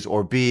authorities,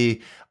 or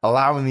B,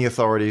 allowing the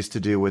authorities to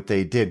do what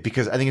they did.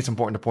 Because I think it's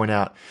important to point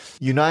out,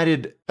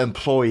 United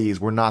employees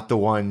were not the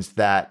ones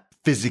that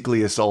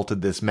physically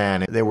assaulted this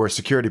man. They were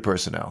security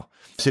personnel.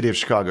 City of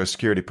Chicago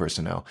security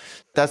personnel.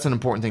 That's an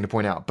important thing to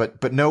point out.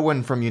 But no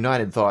one from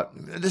United thought,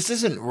 this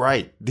isn't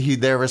right.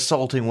 They're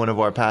assaulting one of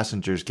our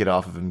passengers. Get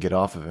off of him, get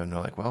off of him. And they're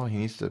like, well, he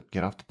needs to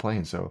get off the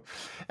plane. So,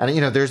 and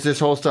there's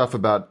this whole stuff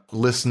about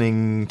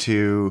listening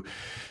to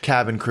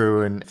cabin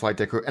crew and flight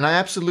deck crew. And I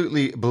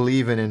absolutely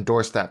believe and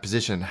endorse that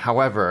position.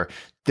 However,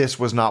 this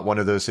was not one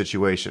of those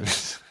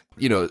situations.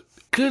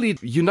 Clearly,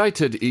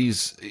 United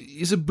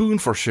is a boon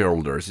for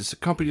shareholders. It's a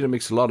company that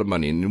makes a lot of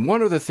money. And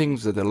one of the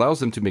things that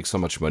allows them to make so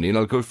much money, and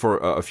I'll go for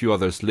a few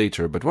others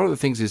later, but one of the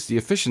things is the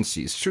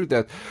efficiency. It's true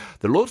that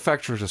the load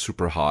factors are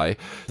super high.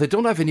 They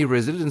don't have any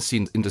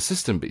redundancy in the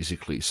system,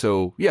 basically.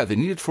 So, they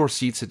needed 4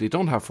 seats, and they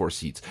don't have 4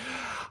 seats.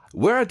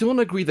 Where I don't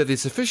agree that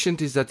it's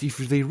efficient is that if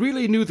they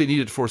really knew they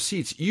needed 4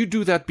 seats, you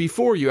do that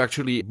before you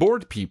actually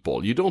board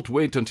people. You don't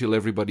wait until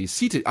everybody's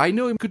seated. I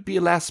know it could be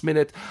a last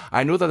minute.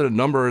 I know that the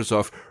numbers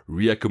of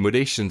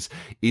reaccommodations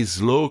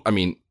is low. I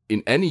mean,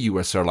 in any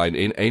U.S. airline,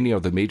 in any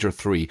of the major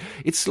 3,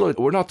 it's low.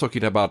 We're not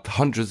talking about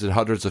hundreds and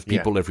hundreds of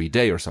people every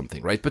day or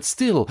something, right? But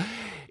still,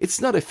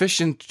 it's not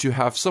efficient to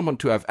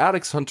have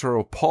Alex Hunter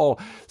or Paul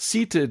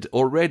seated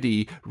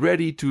already,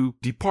 ready to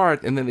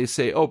depart, and then they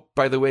say, oh,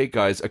 by the way,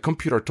 guys, a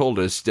computer told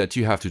us that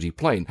you have to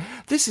deplane.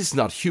 This is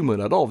not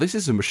human at all. This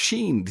is a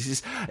machine.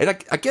 And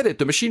I get it.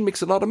 The machine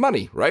makes a lot of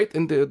money, right?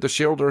 And the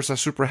shareholders are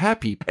super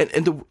happy.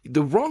 And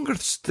the wrong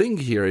thing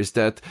here is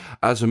that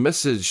as a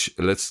message,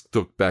 let's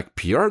talk back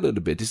PR a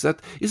little bit, is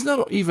that it's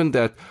not even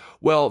that,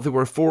 well, there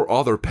were 4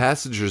 other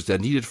passengers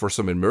that needed for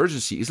some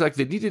emergency. It's like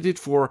they needed it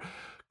for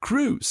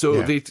crew.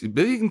 So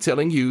they're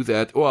telling you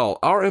that, well,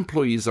 our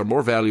employees are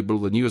more valuable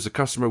than you as a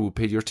customer who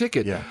paid your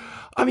ticket. Yeah.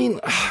 I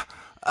mean,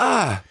 duh.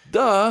 I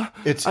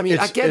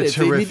get it. It's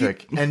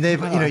horrific. And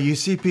they've, you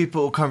see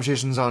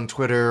conversations on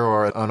Twitter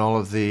or on all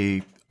of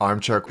the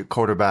armchair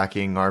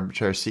quarterbacking,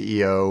 armchair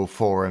CEO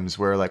forums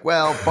where like,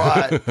 well,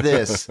 but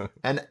this,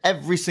 and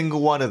every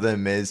single one of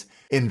them is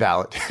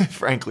invalid,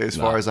 frankly, as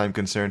far as I'm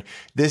concerned.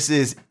 This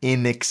is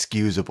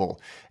inexcusable.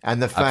 And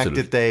the fact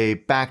that they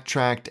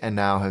backtracked and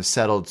now have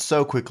settled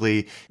so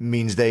quickly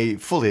means they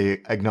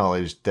fully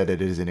acknowledge that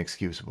it is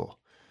inexcusable.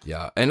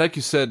 Yeah, and like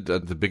you said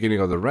at the beginning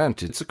of the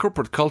rant, it's a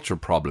corporate culture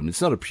problem.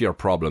 It's not a PR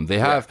problem. They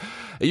have,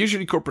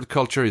 usually corporate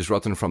culture is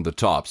rotten from the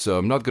top. So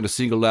I'm not going to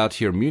single out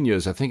here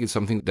Munoz. I think it's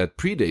something that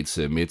predates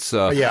him. It's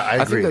I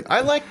agree.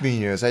 I like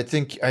Munoz. I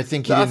think he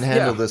didn't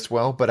handle this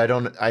well, but I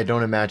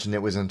don't imagine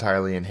it was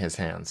entirely in his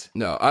hands.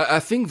 No, I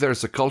think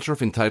there's a culture of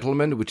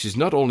entitlement, which is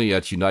not only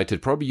at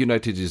United. Probably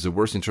United is the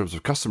worst in terms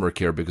of customer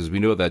care because we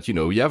know that,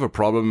 you have a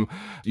problem,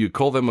 you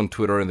call them on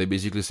Twitter and they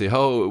basically say,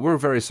 oh, we're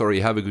very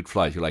sorry, have a good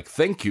flight. You're like,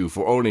 thank you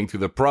for owning to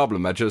the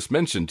problem I just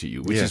mentioned to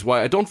you, which is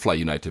why I don't fly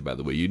United, by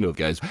the way, you know,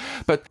 guys.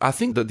 But I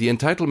think that the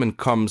entitlement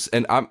comes,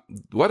 and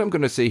what I'm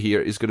going to say here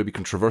is going to be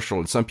controversial,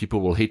 and some people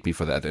will hate me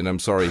for that, and I'm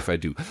sorry if I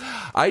do.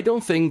 I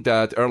don't think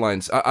that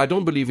airlines, I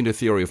don't believe in the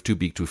theory of too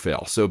big to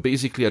fail. So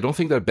basically, I don't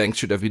think that banks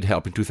should have been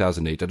helped in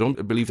 2008. I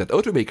don't believe that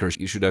automakers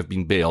should have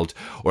been bailed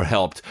or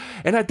helped.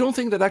 And I don't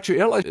think that actually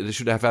airlines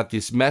should have had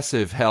this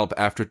massive help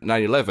after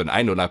 9/11.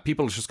 I know now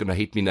people are just going to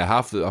hate me. Now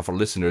half of our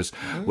listeners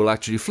will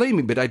actually flame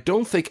me, but I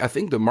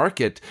think the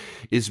market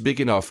is big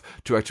enough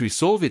to actually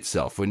solve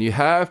itself. When you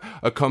have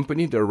a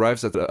company that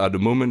arrives at a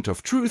moment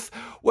of truth,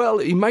 well,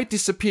 it might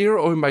disappear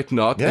or it might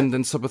not, and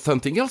then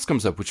something else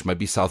comes up, which might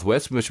be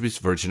Southwest, which might be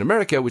Virgin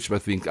America, which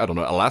might be, I don't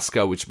know,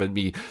 Alaska, which might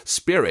be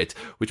Spirit,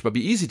 which might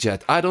be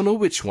EasyJet. I don't know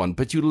which one,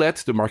 but you let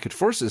the market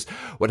forces.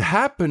 What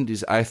happened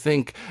is, I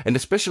think, and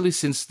especially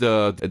since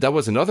that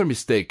was another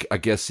mistake, I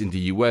guess, in the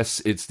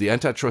US, it's the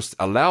antitrust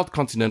allowed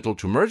Continental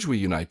to merge with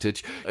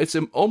United. It's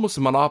almost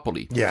a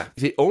monopoly. Yeah.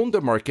 They own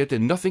the market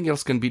and nothing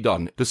else can be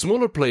done. The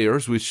smaller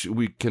players, which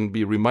we can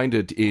be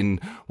reminded in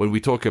when we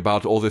talk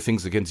about all the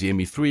things against the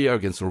ME3,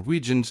 against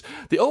Norwegians,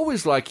 they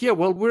always like, yeah,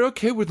 well, we're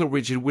okay with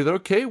Norwegian, we're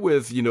okay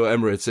with, you know,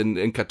 Emirates and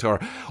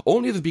Qatar.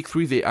 Only the big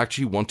three, they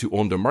actually want to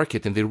own the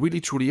market, and they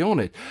really truly own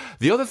it.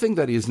 The other thing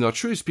that is not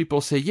true is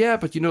people say, yeah,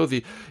 but you know,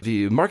 the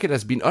market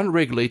has been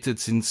unregulated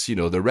since, you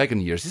know, the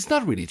Reagan years. It's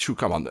not really true.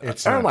 Come on.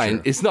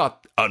 Airline is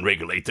not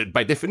unregulated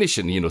by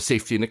definition, you know,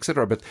 safety and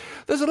etc. But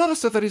there's a lot of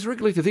stuff that is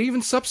regulated. There are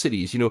even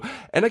subsidies, you know,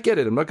 and I get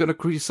it. I'm not going to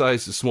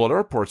criticize the small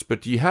airports,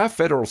 but you have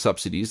federal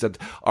subsidies that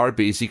are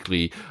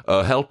basically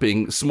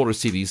helping smaller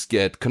cities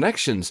get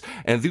connections.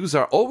 And those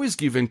are always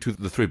given to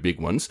the three big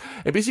ones.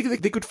 And basically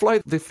they could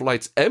fly the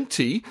flights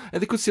empty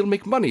and they could still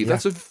make money. Yeah.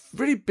 That's a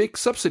very big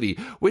subsidy,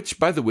 which,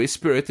 by the way,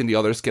 Spirit and the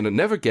others can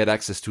never get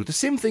access to. The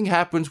same thing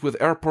happens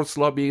with airports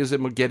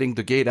lobbyism or getting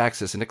the gate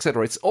access and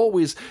etc. It's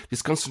always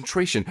this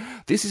concentration.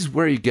 This is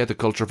where you get the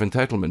culture of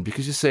entitlement,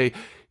 because you say,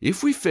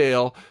 if we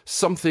fail,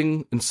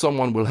 something and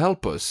someone will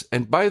help us.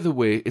 And by the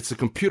way, it's a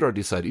computer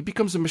decided. It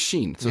becomes a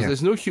machine. So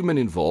there's no human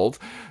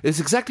involved. It's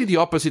exactly the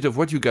opposite of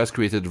what you guys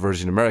created at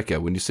Virgin America.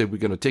 When you said we're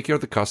going to take care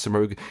of the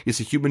customer, it's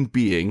a human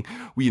being.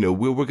 We're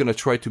going to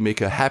try to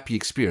make a happy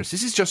experience.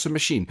 This is just a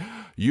machine.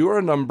 You're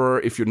a number.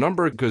 If your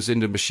number goes in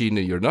the machine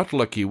and you're not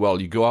lucky, well,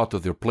 you go out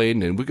of your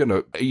plane and we're going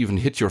to even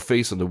hit your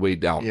face on the way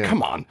down. Yeah.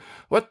 Come on.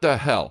 What the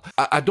hell?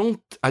 I don't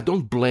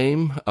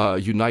blame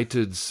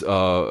United's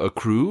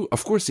crew.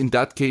 Of course, in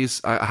that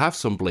case, I have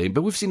some blame,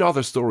 but we've seen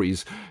other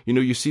stories. You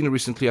know, you've seen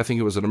recently, I think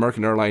it was an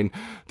American airline,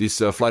 this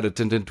flight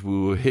attendant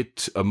who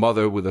hit a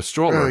mother with a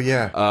stroller. Oh,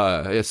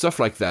 yeah. Stuff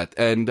like that.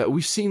 And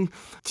we've seen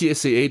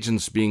TSA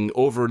agents being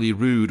overly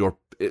rude, or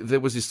there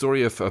was this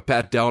story of a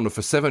pat down of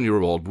a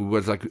 7-year-old who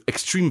was like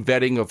extreme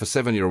vetting of a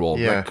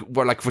 7-year-old,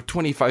 like for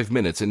 25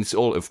 minutes. And it's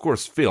all, of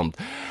course, filmed.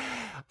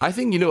 I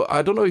think, you know,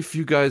 I don't know if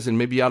you guys, and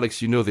maybe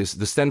Alex, you know this,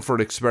 the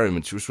Stanford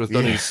experiment, which was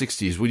done in the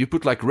 60s, where you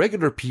put like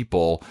regular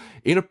people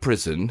in a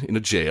prison, in a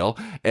jail,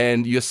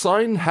 and you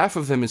assign half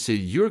of them and say,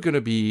 you're going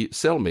to be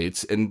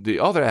cellmates, and the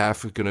other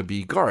half are going to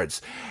be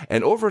guards.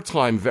 And over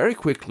time, very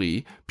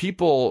quickly,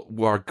 people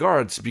who are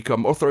guards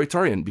become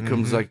authoritarian,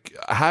 becomes like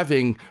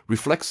having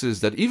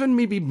reflexes that even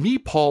maybe me,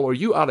 Paul, or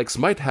you, Alex,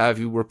 might have if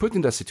you were put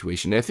in that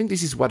situation. And I think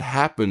this is what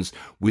happens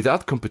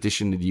without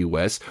competition in the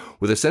US,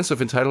 with a sense of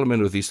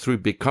entitlement of these three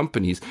big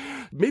companies.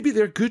 Maybe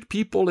they're good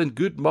people and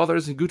good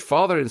mothers and good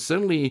father, and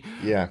suddenly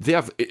they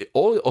have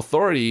all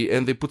authority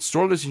and they put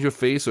strollers in your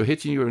face or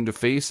hitting you in the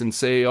face and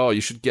say, oh,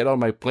 you should get on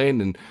my plane.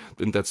 And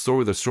in that story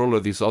with the stroller,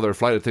 this other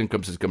flight attendant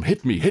comes and come,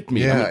 hit me.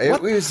 Yeah, I mean,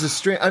 it was a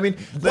strange. I mean,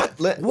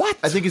 what?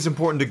 I think it's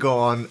important to go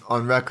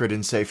on record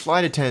and say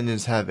flight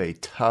attendants have a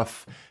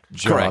tough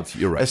job. Correct,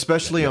 you're right.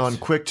 Especially on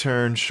quick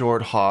turn,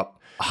 short hop,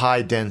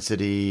 high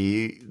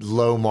density,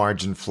 low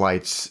margin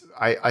flights.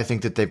 I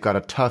think that they've got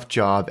a tough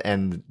job,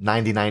 and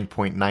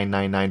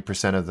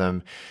 99.999% of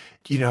them,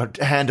 you know,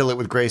 handle it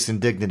with grace and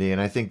dignity. And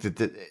I think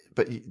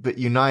but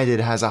United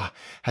has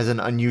an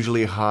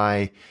unusually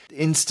high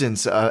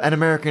instance, and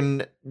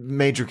American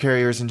major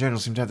carriers in general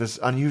seem to have this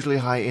unusually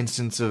high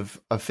instance of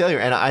failure.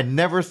 And I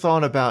never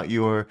thought about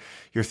your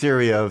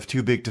theory of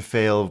too big to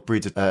fail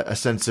breeds a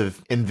sense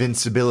of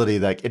invincibility.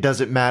 Like, it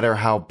doesn't matter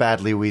how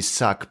badly we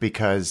suck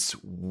because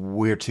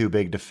we're too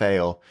big to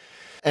fail.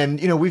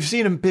 And, you know, we've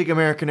seen big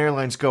American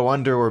airlines go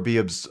under or be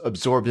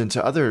absorbed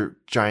into other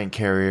giant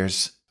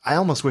carriers. I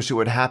almost wish it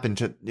would happen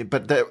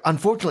but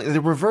unfortunately,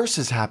 the reverse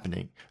is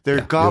happening.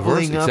 They're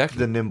gobbling up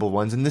the nimble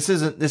ones. And this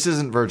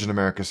isn't Virgin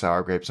America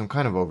sour grapes. I'm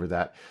kind of over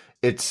that.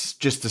 It's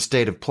just a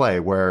state of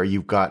play where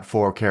you've got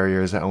four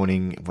carriers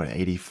owning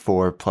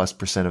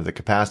 84+% of the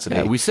capacity.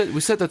 Yeah, we said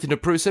that in a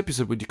previous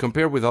episode. When you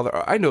compare with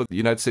other, I know the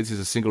United States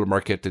is a single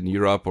market, and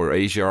Europe or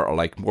Asia are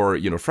like more,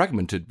 you know,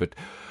 fragmented, but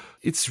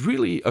it's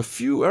really a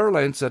few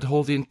airlines that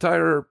hold the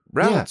entire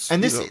routes. Yeah.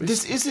 And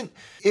this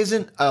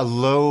isn't a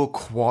low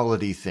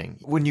quality thing.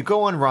 When you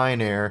go on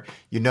Ryanair,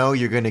 you know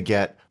you're going to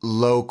get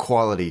low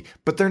quality,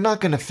 but they're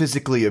not going to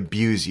physically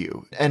abuse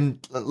you.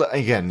 And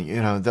again,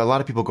 a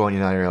lot of people go on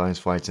United Airlines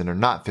flights and are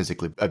not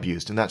physically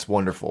abused, and that's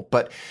wonderful.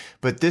 But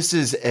this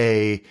is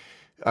a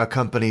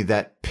company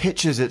that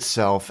pitches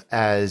itself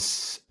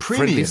as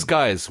premium. Friendly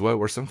skies,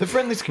 or something. The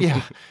friendly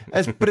skies,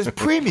 but it's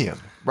premium,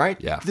 right?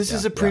 This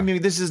is a premium.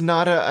 Yeah. This is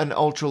not an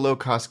ultra low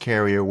cost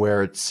carrier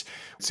where it's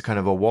kind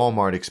of a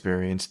Walmart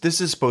experience. This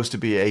is supposed to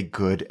be a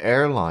good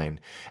airline.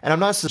 And I'm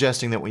not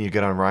suggesting that when you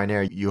get on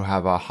Ryanair, you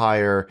have a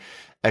higher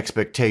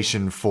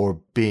expectation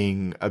for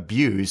being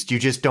abused. You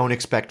just don't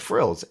expect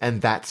frills,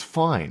 and that's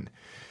fine.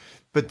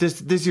 But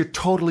these are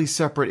totally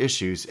separate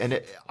issues,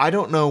 and I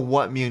don't know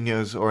what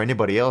Munoz or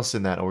anybody else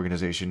in that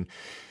organization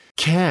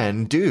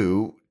can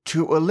do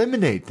to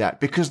eliminate that,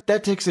 because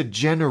that takes a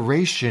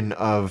generation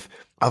of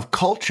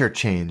culture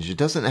change. It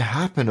doesn't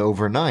happen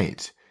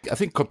overnight. I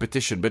think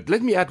competition, but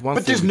let me add one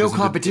thing. But there's no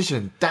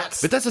competition.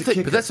 That's the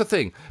thing. But that's the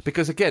thing,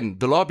 because again,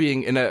 the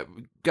lobbying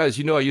guys,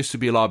 I used to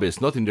be a lobbyist,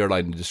 not in the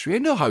airline industry. I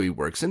know how it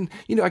works, and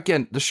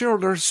again, the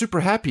shareholders are super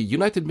happy.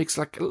 United makes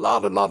like a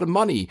lot of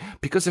money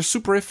because they're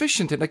super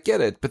efficient, and I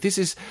get it. But this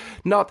is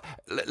not.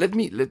 Let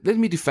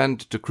me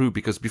defend the crew,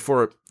 because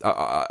before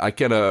I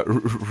kind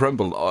of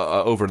rumble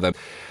over them.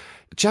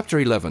 Chapter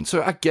 11.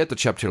 So I get the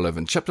Chapter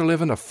 11. Chapter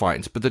 11 are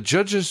fines, but the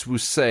judges will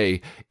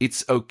say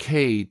it's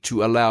okay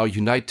to allow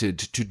United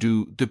to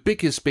do the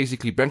biggest,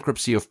 basically,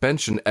 bankruptcy of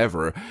pension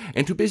ever,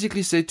 and to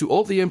basically say to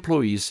all the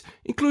employees,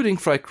 including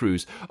flight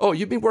crews, oh,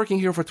 you've been working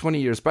here for 20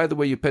 years. By the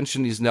way, your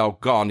pension is now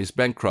gone, is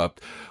bankrupt.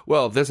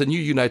 Well, there's a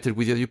new United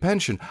with your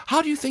pension.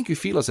 How do you think you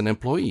feel as an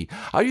employee?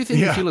 How do you think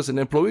you feel as an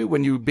employee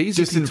when you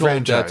basically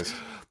told that...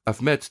 I've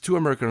met 2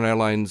 American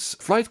Airlines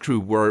flight crew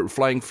who were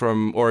flying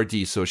from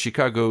ORD, so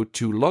Chicago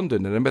to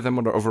London, and I met them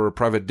over a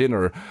private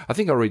dinner. I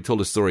think I already told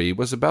the story. It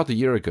was about a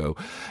year ago.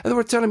 And they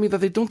were telling me that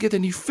they don't get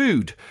any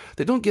food.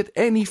 They don't get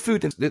any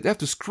food, and they have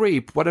to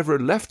scrape whatever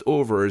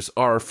leftovers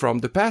are from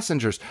the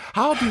passengers.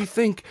 How do you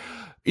think...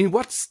 in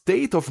what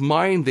state of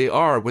mind they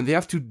are when they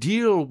have to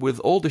deal with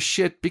all the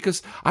shit?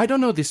 Because I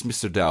don't know this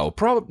Mr. Dow.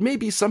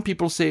 Maybe some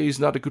people say he's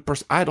not a good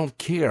person. I don't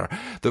care.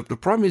 The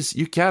problem is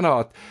you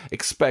cannot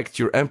expect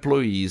your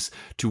employees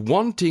to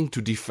wanting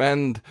to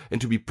defend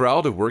and to be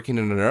proud of working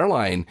in an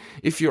airline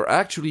if you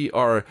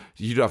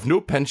have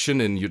no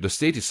pension and the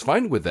state is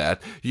fine with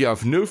that. You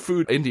have no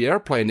food in the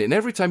airplane, and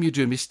every time you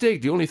do a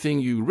mistake, the only thing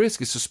you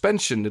risk is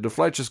suspension, and the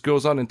flight just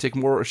goes on and take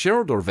more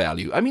shareholder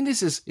value. I mean,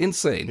 this is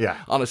insane. Yeah.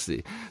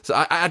 Honestly. So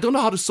I don't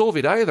know how to solve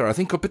it either. I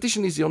think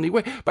competition is the only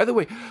way. By the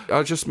way,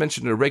 I just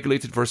mentioned a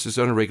regulated versus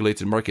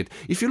unregulated market.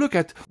 If you look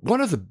at one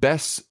of the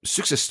best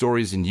success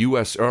stories in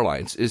U.S.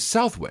 airlines is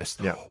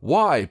Southwest. Yeah.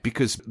 Why?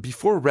 Because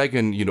before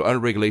Reagan,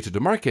 unregulated the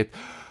market,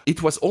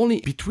 it was only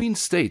between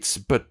states,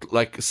 but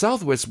like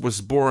Southwest was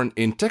born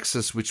in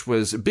Texas, which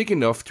was big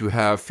enough to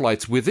have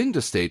flights within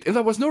the state, and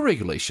there was no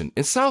regulation.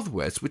 And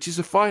Southwest, which is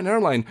a fine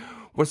airline,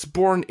 was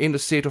born in a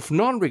state of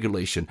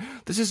non-regulation.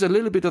 This is a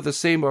little bit of the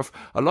same of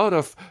a lot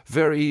of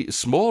very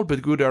small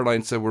but good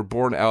airlines that were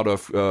born out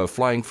of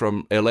flying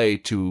from LA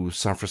to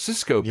San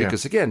Francisco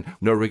because, again,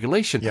 no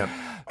regulation. Yeah.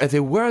 And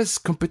there was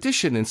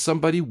competition, and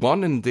somebody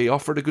won, and they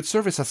offered a good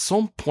service. At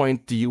some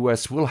point, the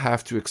U.S. will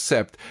have to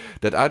accept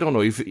that, I don't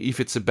know, if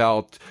it's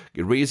about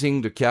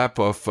raising the cap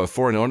of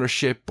foreign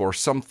ownership or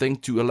something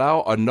to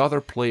allow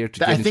another player to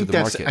get into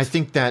the market. I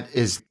think that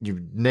is,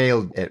 you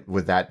nailed it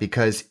with that,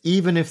 because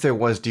even if there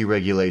was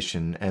deregulation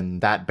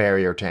and that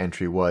barrier to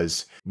entry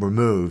was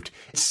removed,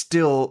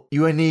 still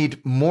you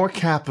need more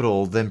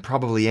capital than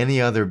probably any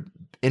other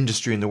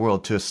industry in the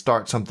world to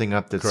start something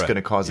up that's going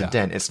to cause a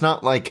dent. It's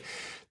not like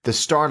the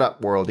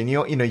startup world, and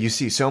you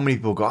see so many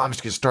people go, I'm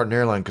just going to start an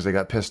airline because I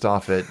got pissed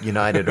off at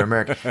United or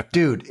American.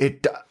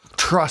 Dude,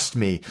 trust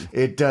me,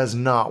 it does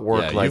not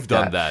work like you've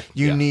done that.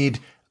 You need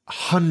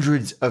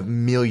hundreds of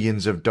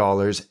millions of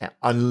dollars,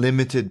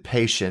 unlimited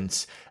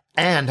patience,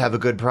 and have a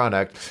good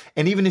product.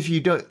 And even if you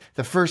don't,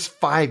 the first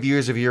 5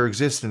 years of your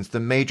existence, the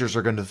majors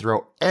are going to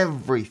throw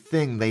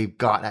everything they've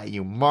got at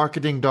you.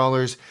 Marketing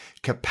dollars,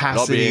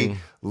 capacity,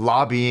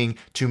 lobbying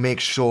to make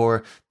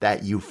sure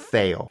that you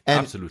fail.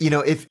 And,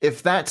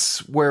 if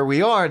that's where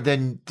we are,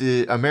 then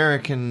the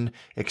American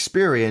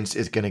experience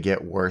is going to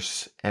get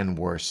worse and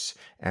worse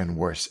and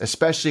worse,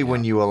 especially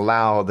when you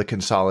allow the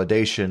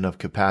consolidation of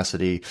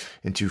capacity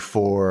into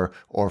 4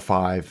 or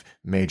 5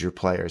 major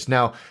players.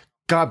 Now,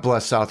 God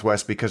bless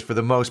Southwest, because for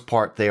the most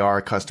part, they are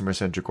a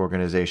customer-centric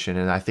organization,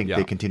 and I think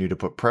they continue to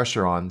put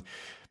pressure on.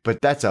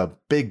 But that's a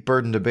big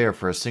burden to bear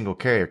for a single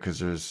carrier, because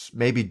there's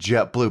maybe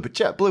JetBlue, but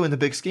JetBlue in the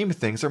big scheme of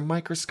things are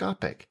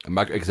microscopic.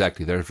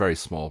 Exactly. They're very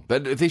small,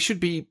 but they should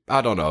be,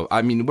 I don't know.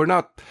 I mean, we're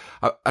not,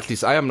 at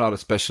least I am not a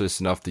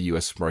specialist enough the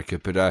U.S.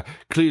 market, but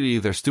clearly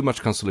there's too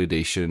much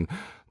consolidation.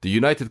 The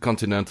United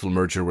Continental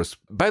merger was,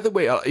 by the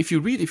way, if you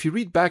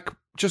read back,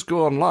 just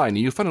go online, and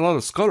you'll find a lot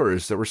of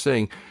scholars that were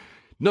saying,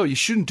 no, you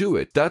shouldn't do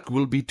it. That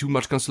will be too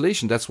much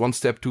cancellation. That's one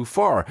step too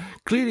far.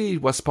 Clearly,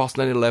 it was past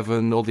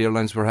 9/11. All the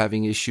airlines were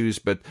having issues,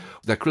 but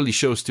that clearly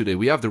shows today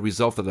we have the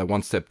result that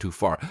one step too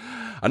far.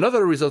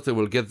 Another result that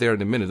we'll get there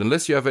in a minute,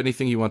 unless you have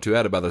anything you want to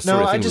add about the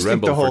story. No, I just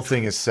think the whole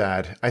thing is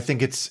sad. I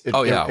think it's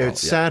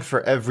sad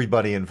for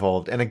everybody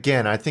involved. And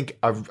again, I think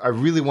I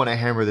really want to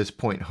hammer this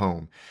point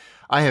home.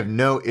 I have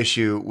no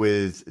issue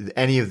with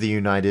any of the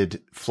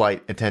United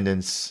flight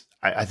attendants.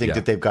 I think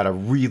that they've got a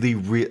really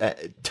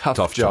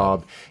tough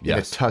job in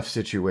a tough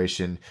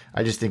situation.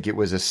 I just think it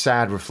was a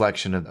sad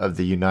reflection of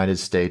the United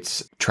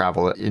States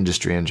travel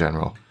industry in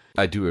general.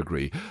 I do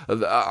agree.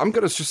 I'm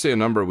going to just say a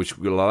number which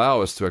will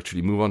allow us to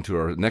actually move on to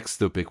our next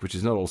topic, which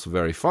is not also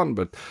very fun,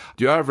 but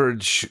the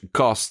average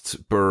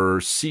cost per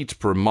seat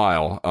per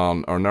mile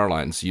on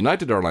airlines.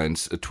 United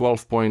Airlines,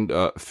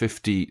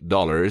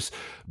 $12.50.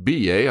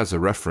 BA, as a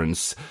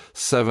reference,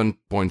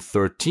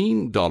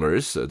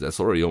 $7.13. That's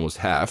already almost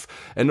half.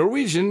 And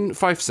Norwegian,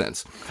 5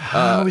 cents.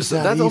 How is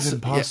that even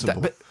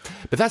possible?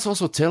 But that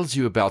also tells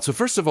you about, so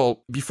first of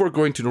all, before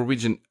going to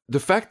Norwegian,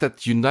 the fact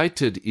that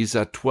United is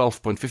at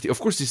 12.50, of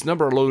course, this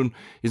number alone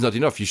is not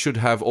enough. You should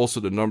have also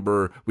the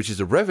number, which is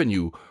the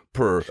revenue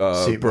per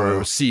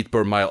seat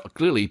per mile,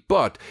 clearly.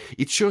 But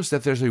it shows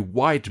that there's a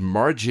wide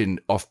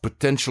margin of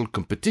potential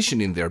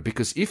competition in there,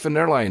 because if an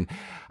airline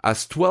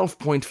has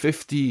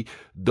 $12.50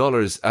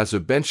 as a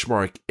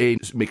benchmark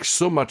and makes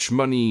so much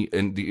money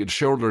and the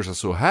shareholders are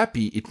so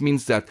happy, it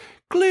means that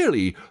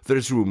clearly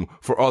there's room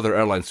for other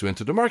airlines to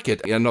enter the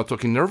market. I'm not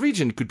talking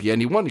Norwegian. It could be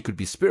anyone. It could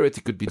be Spirit.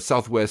 It could be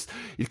Southwest.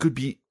 It could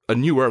be a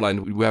new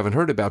airline we haven't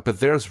heard about, but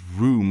there's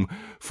room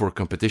for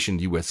competition in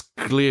the US,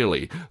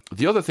 clearly.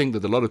 The other thing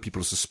that a lot of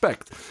people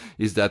suspect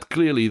is that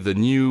clearly the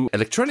new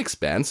electronics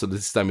ban, so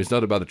this time it's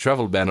not about the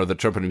travel ban or the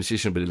Trump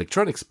administration, but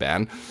electronics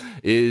ban,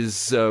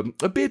 is a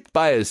bit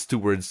biased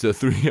towards the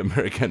 3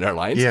 American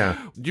airlines. Yeah.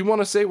 Do you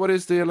want to say what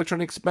is the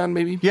electronics ban,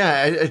 maybe?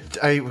 Yeah,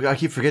 I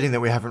keep forgetting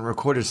that we haven't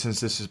recorded since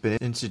this has been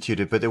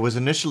instituted, but there was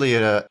initially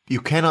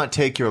you cannot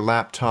take your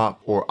laptop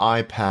or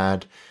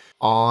iPad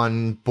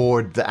on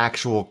board the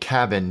actual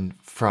cabin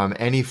from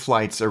any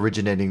flights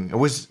originating. It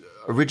was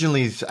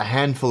originally a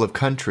handful of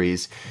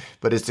countries,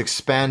 but it's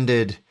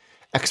expanded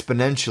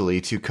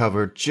exponentially to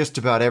cover just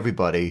about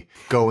everybody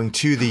going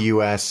to the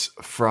US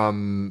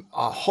from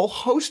a whole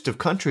host of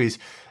countries.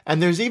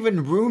 And there's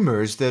even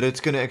rumors that it's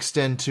going to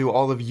extend to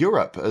all of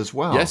Europe as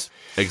well. Yes,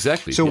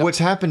 exactly. So what's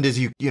happened is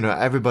you know,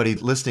 everybody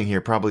listening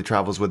here probably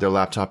travels with their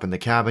laptop in the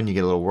cabin. You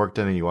get a little work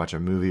done and you watch a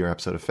movie or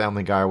episode of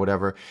Family Guy or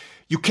whatever.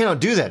 You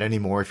cannot do that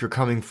anymore if you're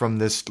coming from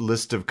this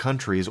list of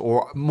countries,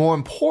 or more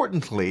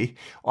importantly,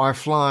 are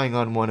flying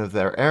on one of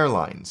their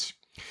airlines.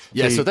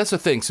 Yeah, so that's the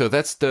thing.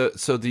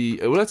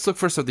 Let's look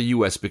first at the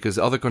US, because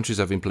other countries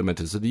have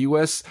implemented. So the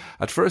US,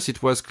 at first,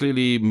 it was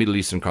clearly Middle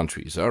Eastern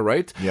countries, all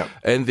right? Yeah.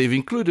 And they've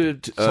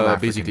included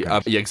basically,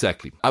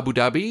 exactly, Abu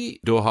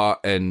Dhabi, Doha,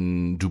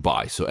 and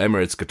Dubai. So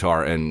Emirates,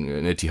 Qatar,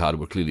 and Etihad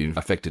were clearly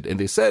affected. And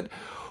they said,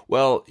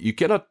 well, you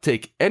cannot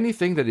take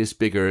anything that is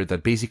bigger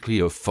than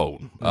basically a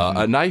phone.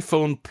 An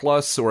iPhone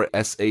Plus or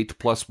S8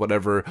 Plus,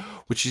 whatever,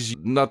 which is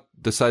not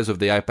the size of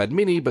the iPad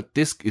mini, but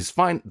this is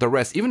fine. The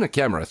rest, even a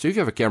camera. So if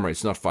you have a camera,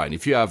 it's not fine.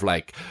 If you have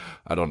like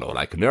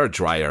an air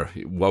dryer,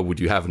 what would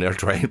you have an air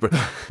dryer? But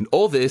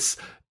all this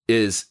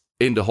is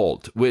in the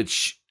hold,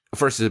 which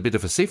first is a bit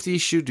of a safety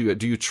issue.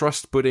 Do you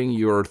trust putting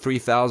your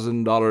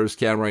 $3,000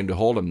 camera in the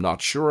hold? I'm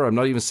not sure. I'm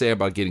not even saying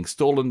about getting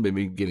stolen,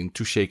 maybe getting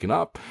too shaken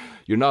up.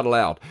 You're not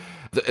allowed.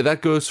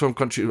 That goes from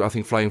countries, I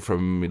think, flying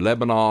from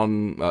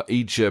Lebanon,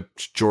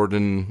 Egypt,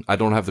 Jordan. I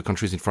don't have the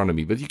countries in front of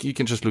me, but you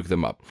can just look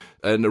them up.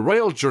 And the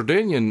Royal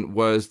Jordanian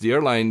was the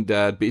airline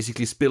that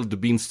basically spilled the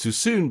beans too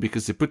soon,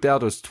 because they put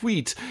out a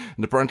tweet,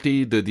 and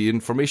apparently the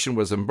information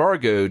was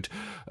embargoed,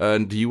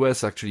 and the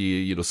US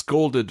actually,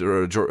 scolded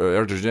Air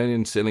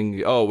Jordanian,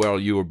 saying, oh, well,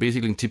 you were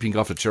basically tipping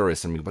off the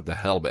terrorists. I mean, what the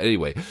hell? But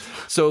anyway,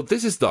 so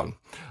this is done.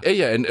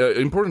 And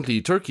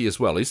importantly, Turkey as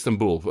well,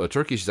 Istanbul.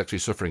 Turkey is actually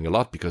suffering a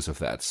lot because of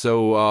that.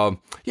 So,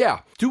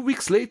 2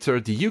 weeks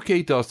later, the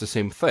UK does the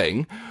same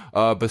thing,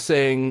 by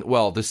saying,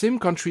 well, the same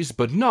countries,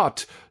 but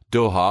not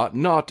Doha,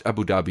 not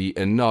Abu Dhabi,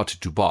 and not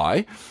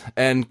Dubai.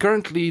 And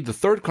currently, the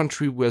third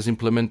country who has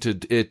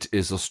implemented it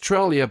is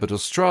Australia, but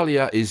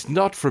Australia is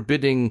not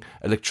forbidding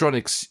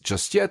electronics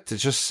just yet. They're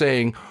just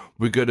saying,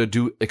 we're going to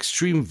do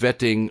extreme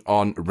vetting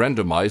on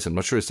randomized. I'm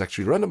not sure it's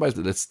actually randomized,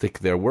 but let's take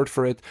their word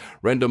for it.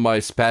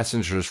 Randomized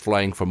passengers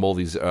flying from all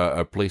these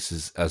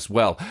places as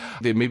well.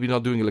 They may be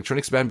not doing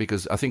electronics ban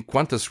because I think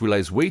Qantas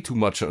relies way too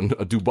much on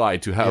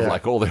Dubai to have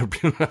like all their...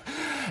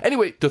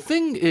 Anyway, the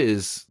thing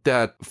is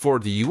that for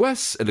the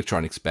US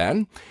electronics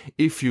ban,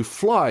 if you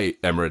fly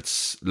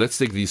Emirates, let's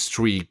take these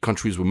 3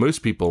 countries where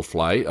most people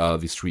fly,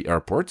 these 3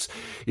 airports.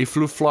 If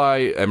you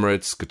fly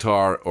Emirates,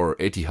 Qatar, or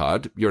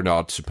Etihad, you're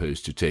not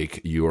supposed to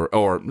take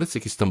or let's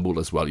take Istanbul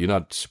as well. You're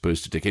not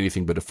supposed to take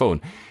anything but a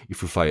phone.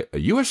 If you fly a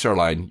US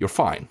airline, you're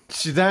fine.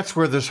 See, that's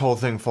where this whole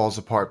thing falls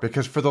apart,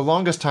 because for the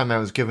longest time I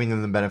was giving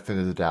them the benefit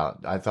of the doubt.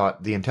 I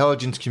thought the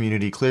intelligence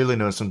community clearly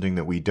knows something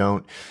that we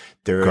don't.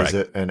 there is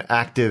Correct. an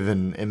active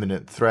and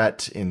imminent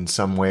threat in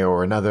some way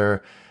or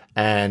another.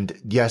 And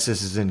yes,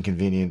 this is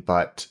inconvenient,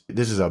 but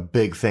this is a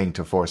big thing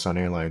to force on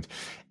airlines.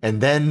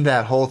 And then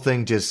that whole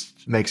thing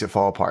just makes it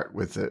fall apart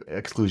with the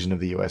exclusion of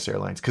the U.S.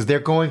 airlines, because they're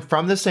going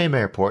from the same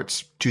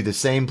airports to the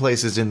same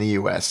places in the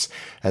U.S.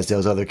 as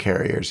those other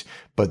carriers,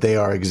 but they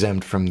are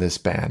exempt from this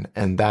ban.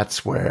 And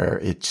that's where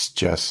it's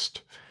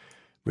just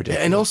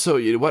ridiculous. And also,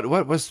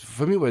 what was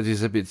for me, what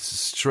is a bit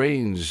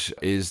strange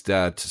is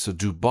that so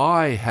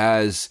Dubai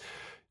has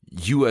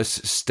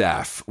U.S.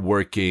 staff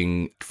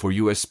working for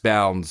U.S.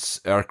 bound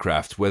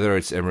aircraft, whether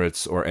it's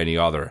Emirates or any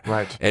other.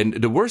 Right. And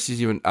the worst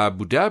is even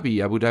Abu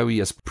Dhabi. Abu Dhabi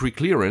has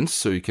pre-clearance,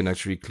 so you can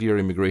actually clear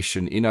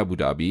immigration in Abu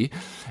Dhabi.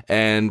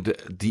 And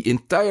the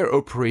entire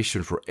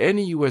operation for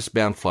any U.S.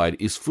 bound flight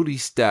is fully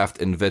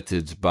staffed and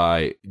vetted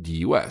by the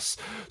U.S.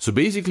 So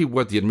basically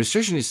what the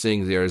administration is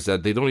saying there is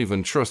that they don't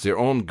even trust their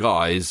own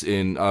guys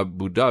in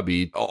Abu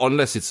Dhabi,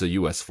 unless it's a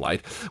U.S.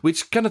 flight,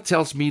 which kind of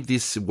tells me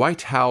these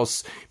White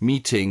House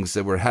meetings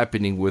that were happening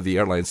with the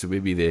airlines, so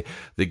maybe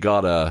they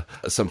got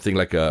something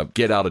like a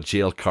get out of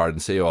jail card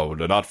and say, oh,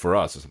 they're not for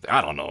us or something.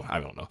 I don't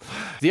know.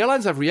 The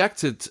airlines have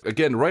reacted.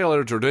 Again, Royal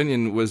Air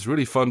Jordanian was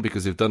really fun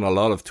because they've done a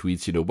lot of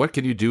tweets. What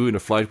can you do in a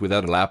flight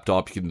without a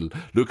laptop? You can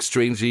look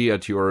strangely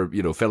at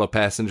your fellow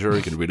passenger.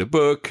 You can read a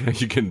book.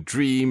 You can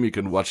dream. You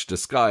can watch the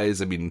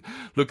skies. I mean,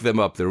 look them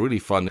up. They're really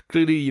fun.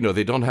 Clearly,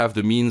 they don't have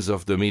the means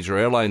of the major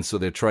airlines, so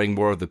they're trying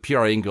more of the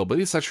PR angle, but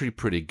it's actually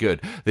pretty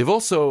good. They've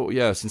also,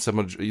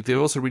 they've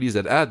also released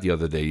that ad the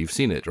other day. You've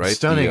seen it, right?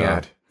 Stunning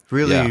ad.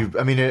 Really, yeah.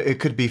 I mean, it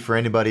could be for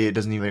anybody. It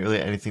doesn't even really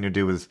have anything to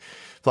do with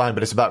flying,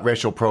 but it's about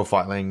racial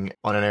profiling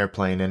on an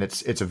airplane, and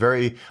it's a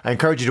very. I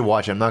encourage you to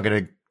watch it. I'm not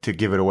going to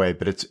give it away,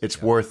 but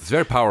it's worth. It's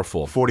very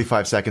powerful.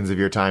 45 seconds of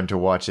your time to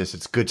watch this.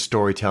 It's good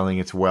storytelling.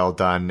 It's well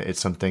done. It's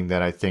something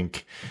that I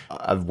think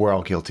we're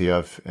all guilty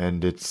of,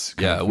 and it's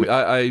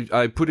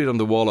I put it on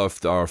the wall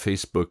of our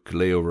Facebook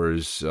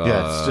layovers.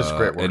 It's just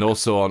great work, and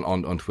also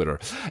on Twitter.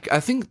 I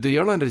think the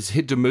airline that is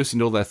hit the most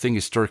in all that thing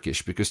is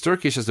Turkish, because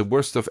Turkish has the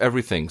worst of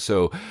everything.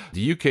 So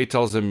the UK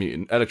tells them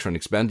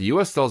electronics ban, the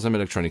US tells them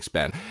electronics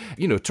ban.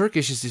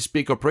 Turkish is this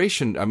big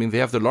operation. I mean, they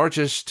have the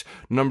largest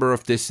number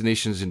of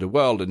destinations in the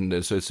world,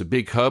 and so it's a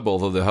big hub,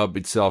 although the hub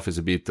itself is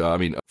a bit,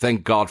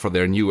 thank God for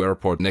their new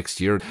airport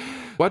next year.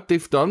 What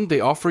they've done, they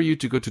offer you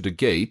to go to the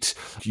gate.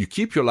 You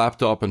keep your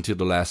laptop until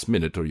the last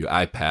minute, or your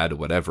iPad or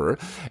whatever,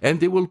 and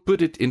they will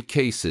put it in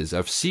cases.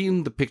 I've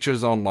seen the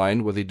pictures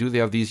online where they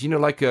have these,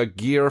 like a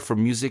gear for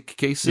music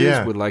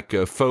cases with like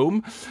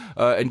foam,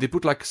 and they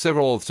put like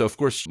several. So of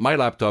course, my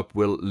laptop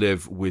will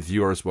live with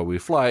yours while we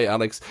fly,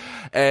 Alex.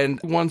 And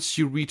once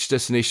you reach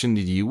destination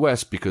in the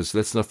US, because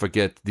let's not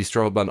forget, this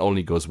travel ban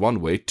only goes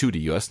one way, to the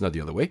US, not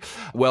the other way.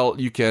 Well,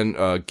 you can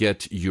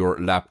get your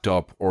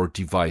laptop or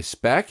device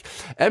back.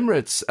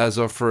 Emirates has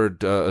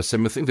offered a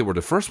similar thing. They were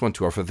the first one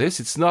to offer this.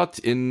 It's not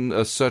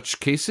in such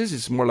cases.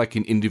 It's more like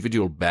in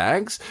individual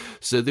bags.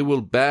 So they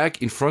will bag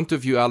in front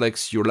of you,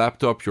 Alex, your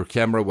laptop, your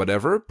camera,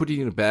 whatever, put it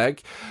in a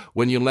bag.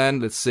 When you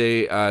land, let's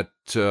say at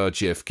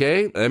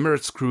JFK,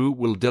 Emirates crew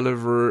will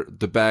deliver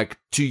the bag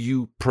to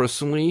you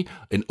personally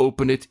and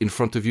open it in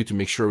front of you to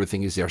make sure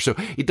everything is there. So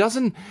it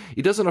doesn't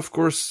of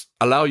course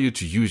allow you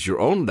to use your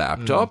own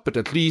laptop, but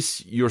at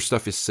least your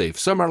stuff is safe.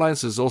 Some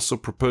airlines has also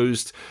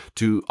proposed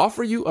to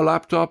offer you a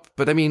laptop,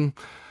 but I mean,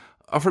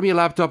 offer me a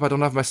laptop, I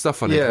don't have my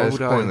stuff on it. Yeah, it's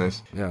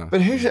pointless. Yeah.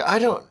 But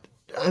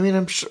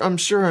I'm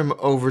sure I'm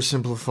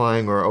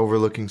oversimplifying or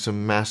overlooking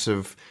some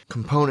massive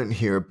component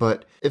here,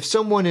 but if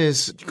someone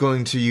is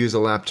going to use a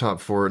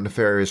laptop for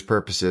nefarious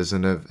purposes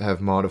and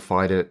have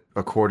modified it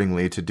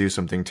accordingly to do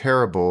something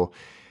terrible,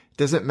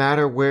 does it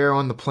matter where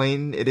on the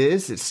plane it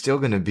is? It's still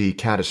going to be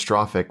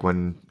catastrophic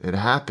when it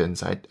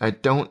happens. I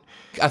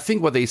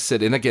think what they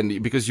said, and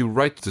again, because you're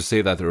right to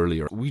say that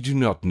earlier, we do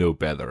not know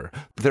better.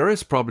 There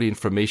is probably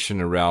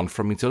information around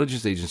from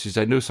intelligence agencies.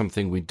 I know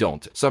something we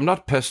don't. So I'm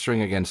not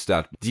pestering against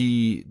that.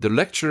 The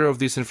lecture of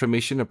this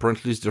information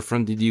apparently is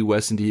different in the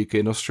US, in the UK,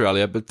 and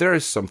Australia, but there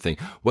is something.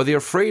 What they're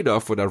afraid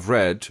of, what I've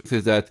read,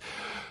 is that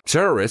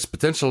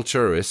potential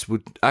terrorists,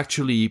 would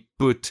actually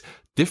put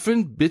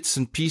different bits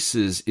and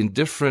pieces in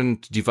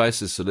different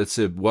devices. So let's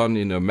say one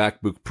in a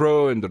MacBook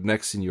Pro and the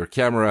next in your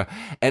camera,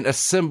 and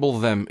assemble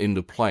them in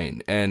the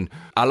plane. And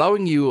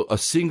allowing you a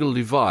single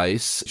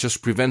device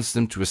just prevents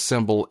them to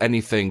assemble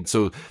anything.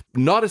 So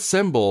not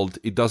assembled,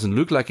 it doesn't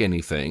look like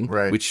anything,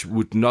 right, which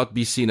would not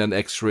be seen on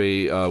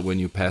X-ray when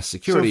you pass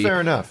security. So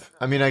fair enough.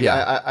 I mean, I get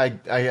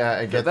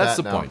that. That's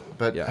the now, point.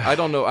 But yeah, I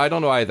don't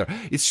know either.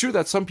 It's true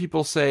that some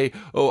people say,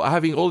 "Oh,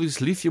 having all these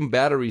lithium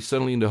batteries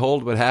suddenly in the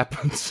hold, what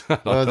happens?"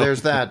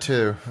 There's that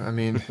too. I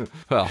mean,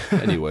 well,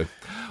 anyway.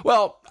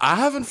 Well, I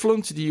haven't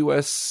flown to the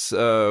US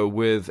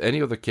with any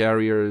of the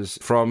carriers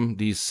from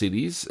these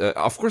cities.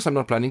 Of course, I'm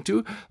not planning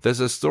to.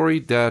 There's a story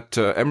that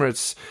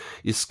Emirates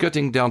is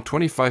cutting down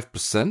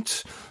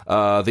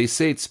 25%. They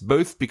say it's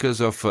both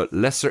because of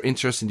lesser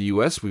interest in the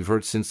US. We've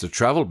heard since the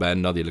travel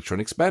ban, not the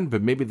electronics ban,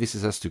 but maybe this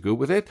has to go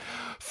with it.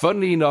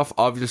 Funnily enough,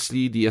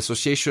 obviously, the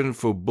Association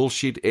for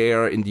Bullshit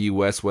Air in the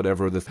US,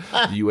 whatever, the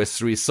US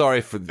 3,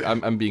 sorry for,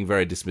 I'm being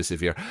very dismissive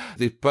here.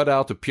 They put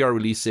out a PR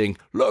release saying,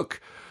 look,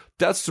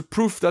 that's the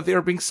proof that they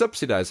are being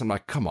subsidized. I'm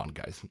like, come on,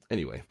 guys.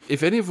 Anyway,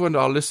 if any of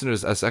our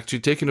listeners has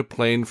actually taken a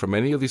plane from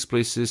any of these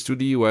places to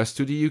the US,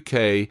 to the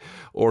UK,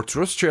 or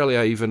to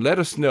Australia even, let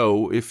us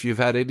know if you've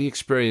had any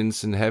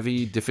experience in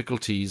heavy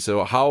difficulties,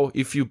 or how,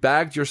 if you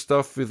bagged your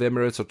stuff with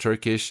Emirates or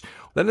Turkish,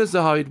 let us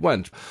know how it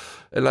went.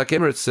 Like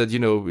Emirates said,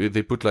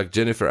 they put like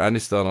Jennifer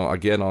Aniston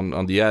again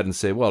on the ad and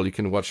say, well, you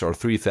can watch our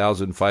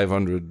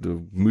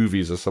 3,500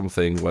 movies or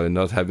something while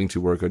not having to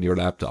work on your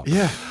laptop.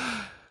 Yeah.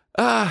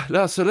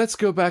 Now, so let's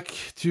go back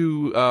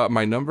to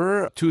my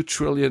number, $2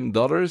 trillion.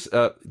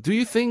 Do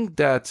you think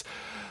that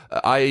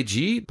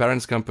IAG,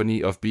 parent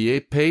company of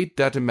BA, paid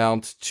that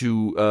amount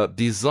to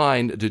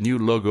design the new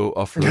logo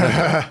of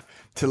Level?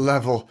 To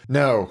Level?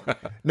 No.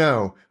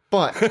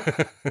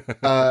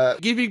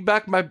 But giving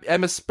back my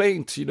MS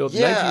Paint, the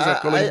 90s are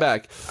coming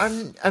back.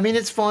 I mean,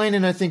 it's fine,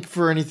 and I think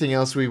for anything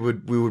else, we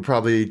would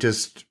probably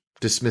just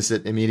dismiss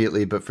it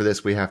immediately, but for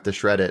this we have to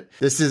shred it.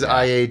 This is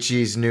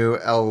IAG's new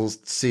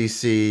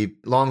LCC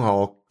long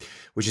haul,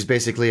 which is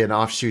basically an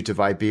offshoot of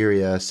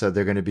Iberia. So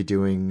they're going to be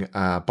doing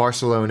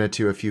Barcelona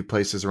to a few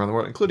places around the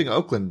world, including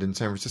Oakland and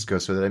San Francisco.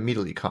 So that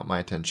immediately caught my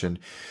attention.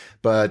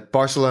 But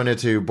Barcelona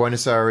to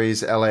Buenos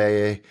Aires,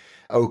 LA,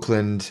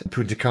 Oakland,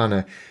 Punta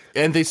Cana.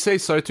 And they say,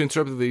 sorry to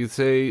interrupt, they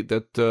say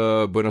that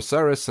Buenos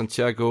Aires,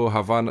 Santiago,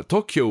 Havana,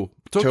 Tokyo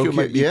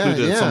might be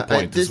included at some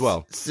point as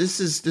well. This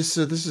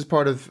is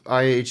part of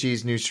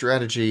IAG's new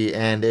strategy,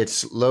 and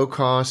it's low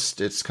cost.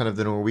 It's kind of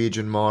the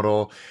Norwegian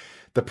model.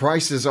 The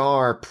prices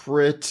are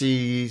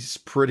pretty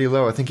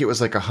low. I think it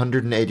was like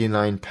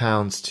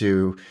 £189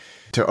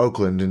 to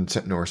Oakland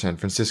and North San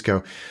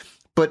Francisco.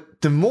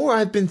 But the more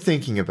I've been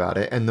thinking about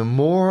it, and the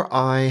more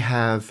I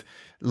have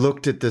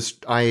looked at this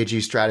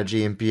IAG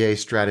strategy and BA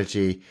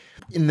strategy,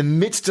 in the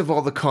midst of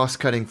all the cost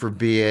cutting for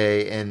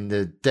BA and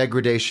the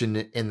degradation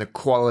in the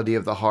quality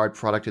of the hard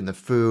product and the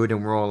food,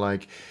 and we're all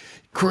like,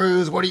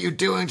 Cruise, what are you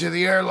doing to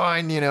the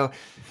airline?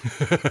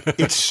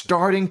 It's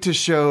starting to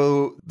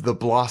show the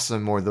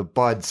blossom or the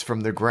buds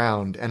from the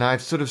ground. And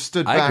I've sort of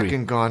stood back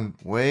and gone,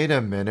 wait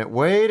a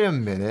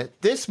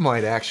minute. This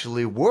might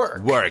actually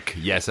work.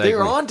 Yes, I agree.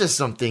 They're agree. onto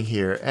something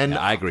here. And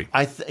I agree.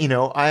 I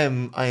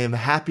am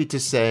happy to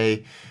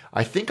say,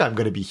 I think I'm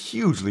going to be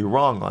hugely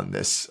wrong on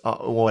this,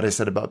 what I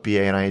said about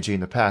BA and IAG in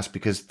the past,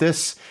 because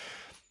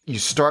you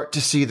start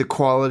to see the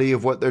quality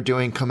of what they're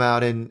doing come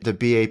out in the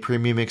BA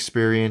premium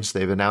experience.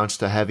 They've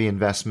announced a heavy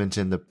investment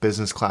in the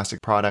business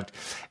classic product.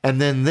 And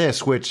then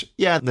this, which,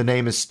 the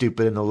name is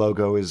stupid and the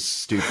logo is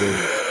stupid,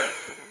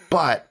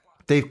 but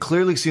they've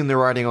clearly seen the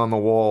writing on the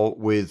wall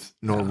with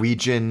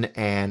Norwegian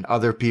and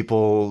other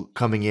people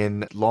coming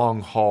in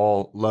long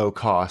haul, low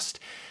cost.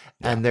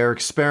 And they're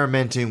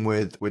experimenting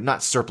with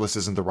not surplus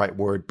isn't the right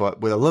word,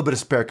 but with a little bit of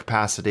spare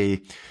capacity,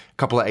 a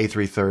couple of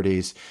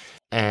A330s.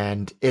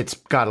 And it's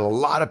got a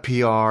lot of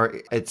PR.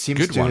 It seems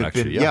good to one, have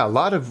actually, been, a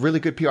lot of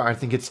really good PR. I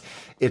think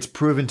it's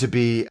proven to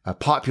be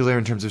popular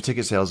in terms of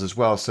ticket sales as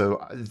well.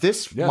 So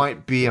this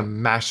might be a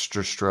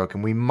masterstroke,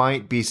 and we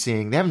might be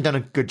seeing, they haven't done a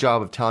good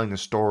job of telling the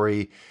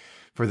story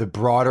for the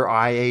broader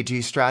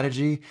IAG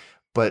strategy,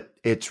 but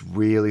it's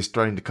really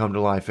starting to come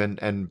to life,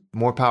 and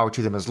more power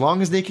to them, as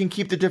long as they can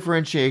keep the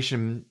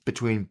differentiation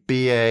between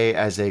BA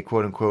as a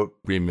quote unquote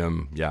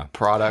premium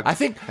product, I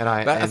think,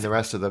 and the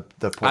rest of the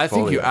portfolio. I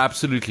think you're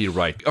absolutely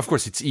right. Of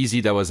course, it's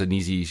easy. That was an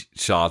easy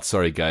shot.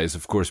 Sorry, guys.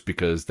 Of course,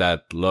 because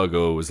that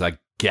logo was like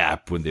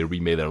Gap when they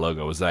remade their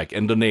logo. It was like,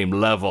 and the name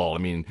Level. I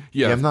mean,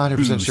 I'm not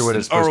 100% sure what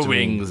it's supposed to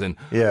mean. Wings and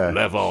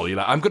Level.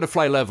 I'm going to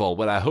fly Level.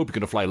 Well, I hope you're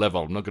going to fly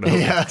Level. I'm not going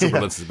to hope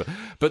turbulences.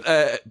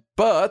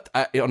 But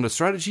on the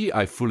strategy,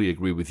 I fully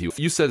agree with you.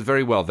 You said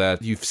very well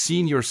that you've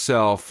seen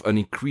yourself an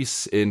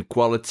increase in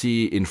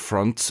quality in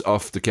front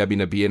of the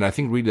cabin BA, and I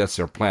think really that's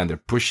their plan.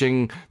 They're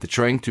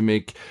trying to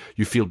make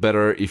you feel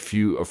better if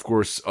you, of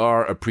course,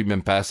 are a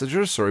premium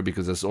passenger. Sorry,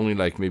 because that's only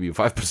like maybe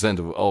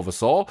 5% of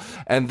us all.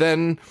 And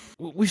then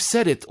we've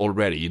said it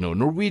already,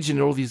 Norwegian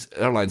and all these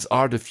airlines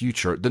are the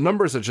future. The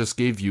numbers I just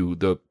gave you,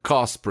 the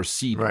cost per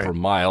seat per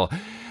mile,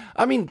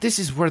 I mean, this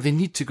is where they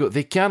need to go.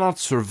 They cannot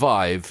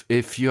survive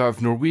if you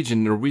have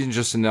Norwegian. Norwegian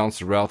just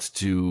announced a route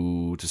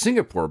to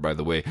Singapore, by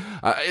the way.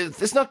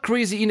 It's not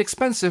crazy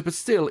inexpensive, but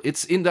still,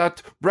 it's in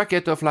that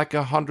bracket of like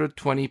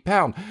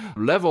 £120.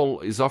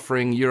 Level is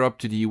offering Europe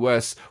to the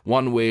US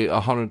one way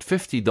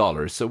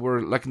 $150. So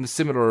we're like in a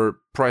similar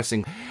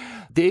pricing.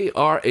 They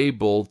are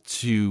able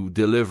to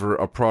deliver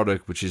a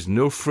product which is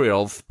no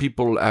frills.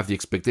 People have the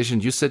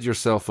expectation. You said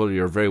yourself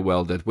earlier very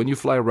well that when you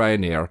fly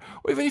Ryanair,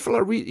 or even if you fly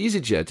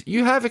EasyJet,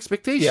 you have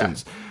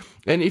expectations.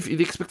 And if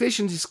the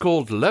expectation is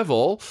called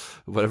level,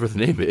 whatever the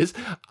name is,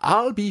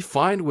 I'll be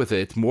fine with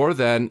it more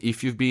than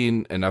if you've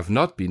been, and I've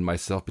not been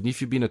myself, but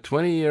if you've been a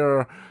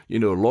 20-year,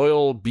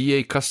 loyal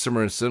BA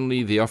customer and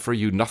suddenly they offer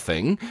you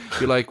nothing,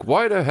 you're like,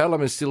 why the hell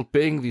am I still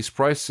paying these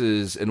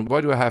prices? And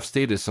why do I have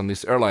status on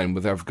this airline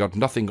where I've got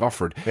nothing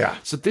offered? Yeah.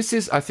 So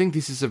I think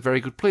this is a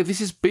very good play.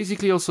 This is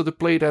basically also the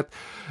play that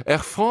Air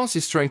France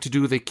is trying to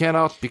do. They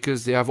cannot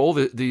because they have all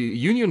the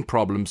union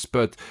problems,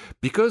 but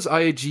because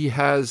IAG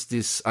has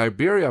this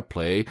Iberia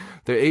play,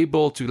 they're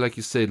able to, like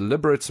you said,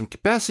 liberate some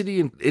capacity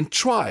and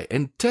try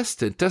and test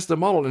the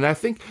model. And I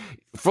think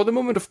for the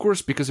moment, of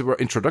course, because they were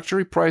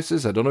introductory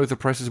prices, I don't know if the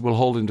prices will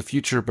hold in the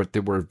future, but they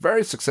were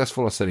very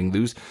successful at setting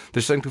loose.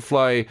 They're starting to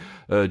fly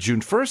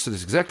June 1st, so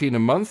it's exactly in a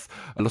month.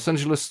 Los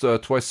Angeles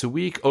twice a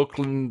week,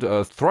 Oakland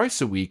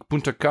thrice a week,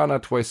 Punta Cana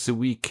twice a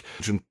week,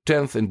 June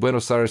 10th, and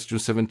Buenos Aires June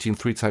 17th,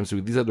 3 times a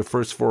week. These are the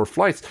first 4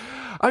 flights.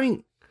 I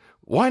mean,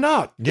 why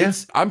not?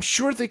 Yes. I'm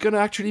sure they're going to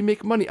actually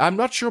make money. I'm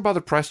not sure about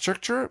the price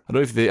structure. I don't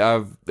know if they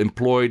have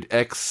employed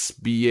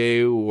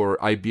ex-BA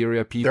or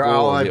Iberia people. They're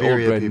all or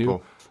Iberia brand people.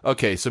 New.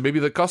 Okay, so maybe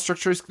the cost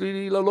structure is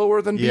clearly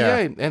lower than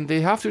BA, and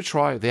they have to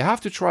try.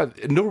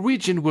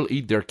 Norwegian will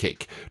eat their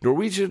cake.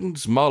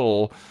 Norwegian's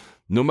model,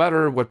 no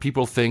matter what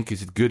people think,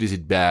 is it good, is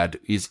it bad,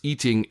 is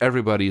eating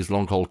everybody's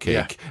long-haul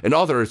cake. Yeah. And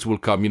others will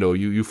come,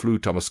 you flew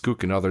Thomas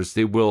Cook and others,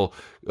 they will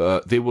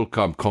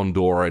come,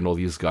 Condor and all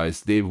these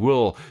guys, they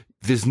will.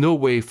 There's no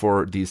way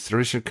for these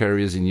traditional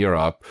carriers in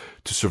Europe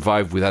to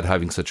survive without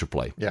having such a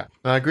play. Yeah,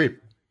 I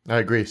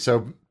agree.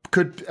 So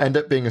could end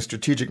up being a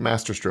strategic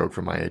masterstroke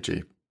from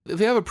IAG.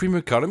 They have a premium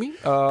economy,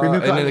 and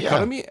an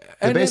economy.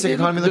 The basic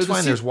economy looks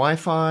fine. There's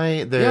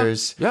Wi-Fi.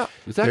 There's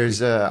exactly.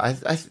 There's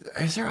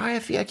is there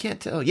IFE? I can't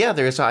tell. Yeah,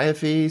 there's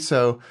IFE.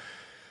 So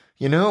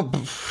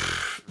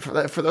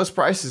for those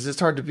prices, it's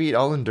hard to beat.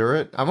 I'll endure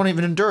it. I won't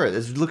even endure it.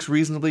 It looks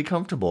reasonably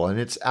comfortable, and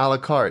it's a la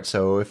carte.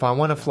 So if I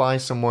want to fly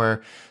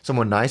somewhere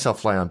nice, I'll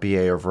fly on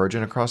BA or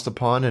Virgin across the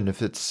pond. And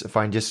if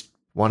I just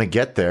want to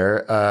get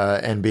there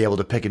and be able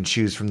to pick and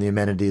choose from the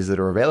amenities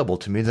that are available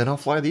to me, then I'll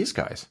fly these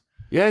guys.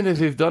 Yeah, and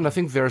they've done, I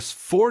think there's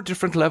 4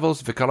 different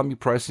levels of economy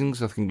pricings.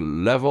 I think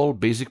level,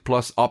 basic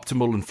plus,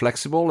 optimal, and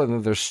flexible. And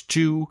then there's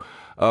 2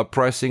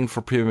 pricing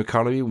for premium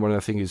economy. One I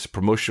think is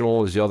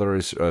promotional, the other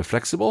is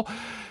flexible.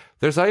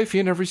 There's IFE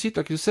in every seat,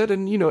 like you said,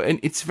 and and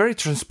it's very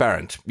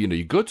transparent.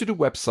 You go to the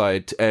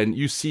website and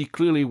you see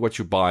clearly what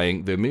you're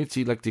buying. The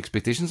amenity, like the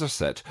expectations are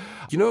set.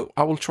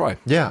 I will try.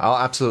 Yeah,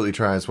 I'll absolutely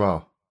try as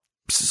well.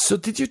 So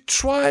did you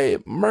try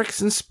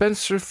Marks and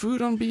Spencer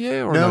food on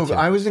BA or no? Not yet?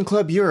 I was in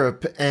Club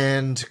Europe,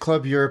 and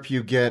Club Europe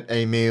you get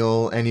a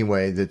meal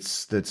anyway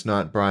that's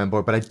not Brian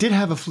Boyd. But I did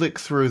have a flick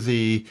through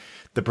the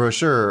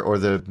brochure or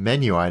the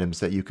menu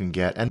items that you can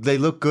get, and they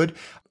look good.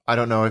 I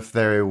don't know if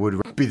they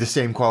would be the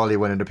same quality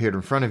when it appeared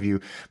in front of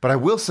you, but I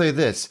will say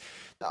this.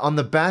 On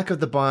the back of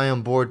the buy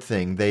on board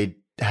thing, they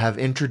have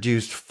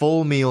introduced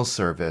full meal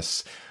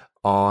service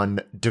on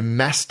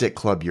domestic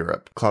Club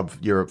Europe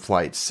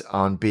flights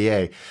on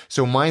BA.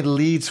 So my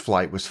Leeds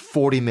flight was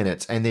 40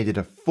 minutes and they did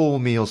a full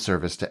meal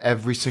service to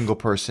every single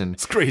person.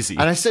 It's crazy.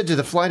 And I said to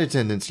the flight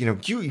attendants, you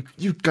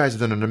guys have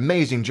done an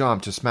amazing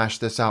job to smash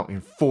this out in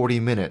 40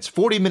 minutes.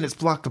 40 minutes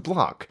block to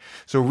block.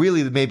 So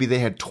really maybe they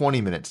had 20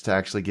 minutes to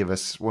actually give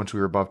us once we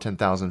were above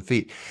 10,000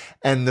 feet.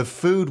 And the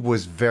food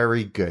was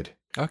very good.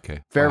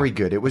 Okay. Very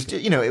good. It was,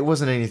 it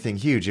wasn't anything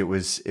huge. It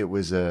was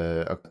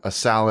a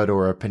salad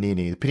or a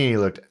panini. The panini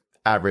looked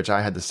average.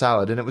 I had the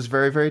salad and it was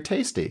very, very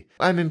tasty.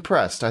 I'm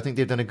impressed. I think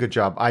they've done a good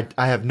job.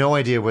 I have no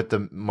idea what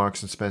the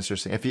Marks and Spencer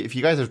thing. If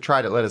you guys have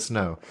tried it, let us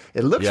know.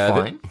 It looks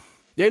fine.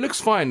 Yeah, it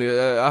looks fine.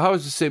 How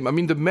is the same? I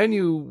mean, the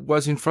menu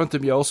was in front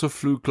of me. I also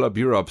flew Club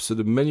Europe, so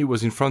the menu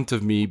was in front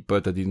of me,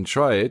 but I didn't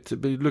try it.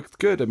 But it looked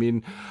good. I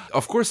mean,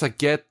 of course, I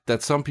get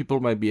that some people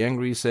might be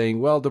angry saying,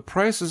 well, the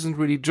price hasn't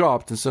really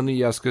dropped, and suddenly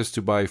you ask us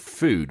to buy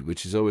food,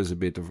 which is always a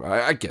bit of...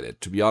 I get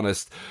it, to be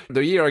honest.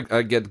 The year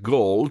I get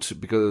gold,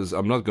 because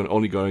I'm not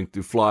only going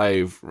to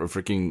fly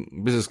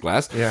freaking business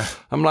class,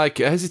 I'm like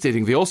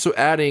hesitating. They're also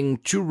adding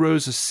 2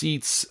 rows of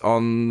seats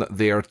on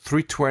their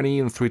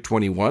 320 and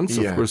 321,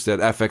 so of course that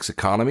FX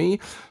economy,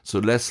 so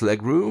less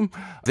leg room.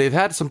 They've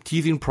had some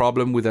teething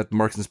problem with that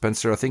Marks and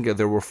Spencer. I think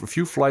there were a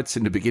few flights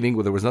in the beginning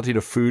where there was not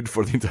enough food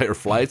for the entire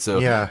flight. So,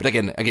 but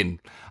again,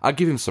 I'll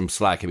give him some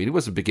slack. I mean, it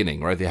was the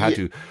beginning, right? They had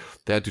to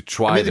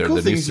try the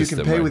cool thing is you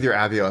system, can pay with your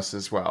Avios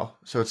as well.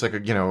 So it's like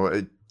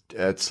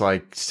it's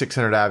like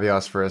 600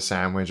 Avios for a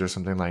sandwich or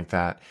something like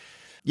that.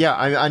 Yeah,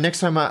 I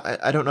next time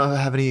I don't know if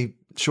I have any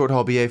short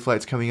haul BA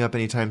flights coming up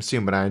anytime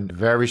soon, but I'm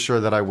very sure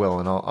that I will,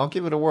 and I'll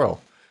give it a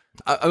whirl.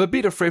 I'm a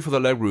bit afraid for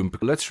the legroom.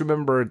 Let's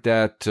remember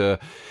that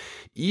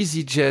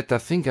EasyJet, I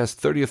think, has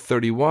 30 or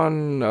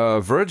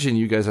 31. Virgin,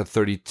 you guys have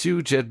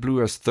 32.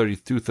 JetBlue has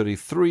 32,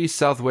 33.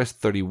 Southwest,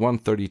 31,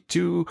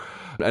 32.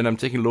 And I'm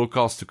taking low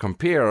cost to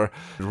compare.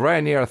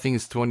 Ryanair, I think,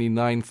 is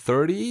 29,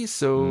 30.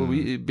 So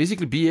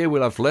basically, BA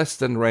will have less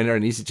than Ryanair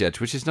and EasyJet,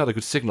 which is not a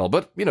good signal.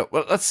 But,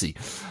 well, let's see.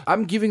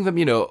 I'm giving them,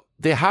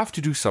 they have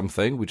to do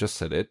something. We just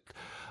said it.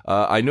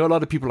 I know a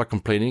lot of people are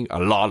complaining. A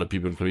lot of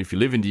people are complaining. If you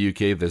live in the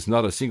UK, there's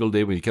not a single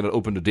day when you cannot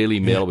open the Daily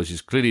Mail, which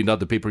is clearly not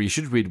the paper you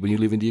should read when you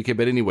live in the UK.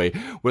 But anyway,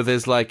 where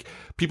there's like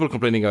people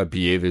complaining about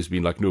BA, there's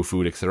been like no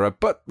food, etc.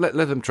 But let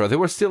them try. There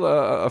was still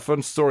a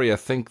fun story. I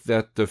think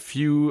that a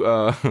few...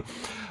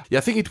 Yeah,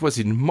 I think it was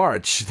in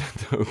March.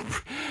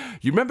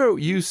 You remember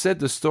you said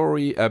the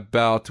story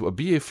about a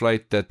BA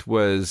flight that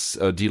was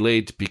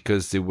delayed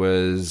because there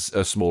was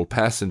a small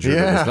passenger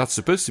that was not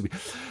supposed to be.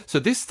 So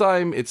this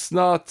time it's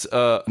not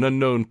an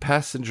unknown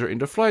passenger in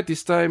the flight.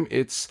 This time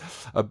it's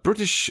a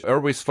British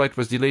Airways flight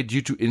was delayed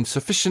due to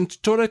insufficient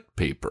toilet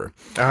paper.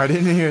 Oh, I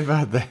didn't hear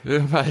about that.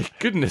 My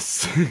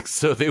goodness.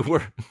 So they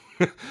were...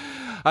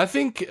 I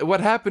think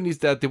what happened is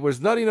that there was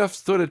not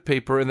enough toilet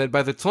paper, and then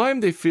by the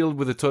time they filled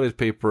with the toilet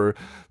paper,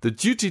 the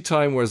duty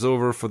time was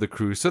over for the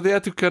crew. So they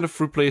had to kind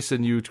of replace a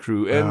new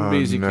crew, and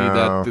basically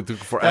that took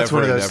forever. That's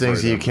one of those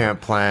things that you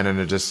can't plan, and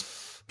it just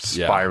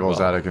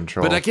spirals out of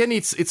control. But again,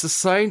 it's a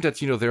sign that,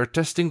 they're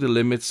testing the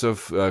limits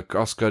of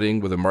cost cutting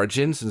with the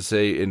margins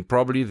and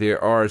probably they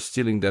are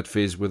still in that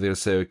phase where they'll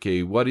say,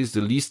 okay, what is the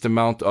least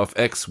amount of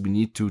X we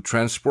need to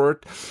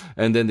transport?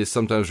 And then they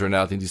sometimes run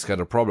out in these kind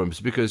of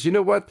problems because you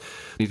know what?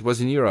 It was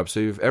in Europe.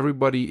 So if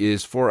everybody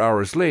is 4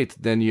 hours late,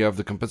 then you have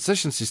the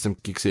compensation system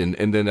kicks in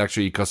and then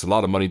actually it costs a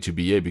lot of money to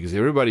BA because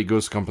everybody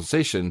goes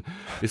compensation.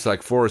 It's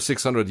like 400 or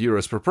 600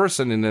 euros per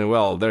person. And then,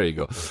 well, there you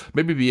go.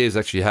 Maybe BA is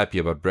actually happy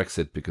about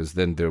Brexit because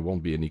then there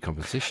won't be any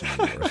compensation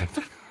anymore.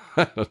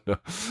 I don't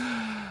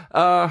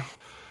know.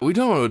 We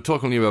don't want to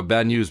talk only about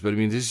bad news, but I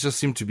mean, this just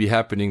seemed to be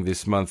happening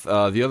this month.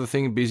 The other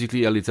thing,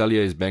 basically,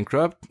 Alitalia is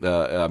bankrupt.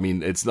 I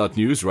mean, it's not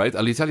news, right?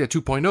 Alitalia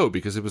 2.0,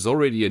 because it was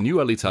already a new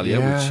Alitalia,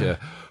 which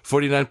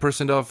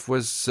 49% of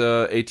was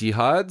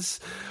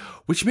Etihad's.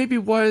 Which maybe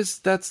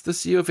that's the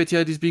CEO of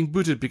Etihad is being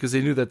booted because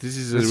they knew that this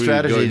is a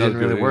strategy didn't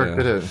really work,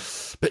 did it?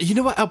 But you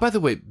know what? Oh, by the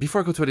way, before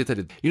I go to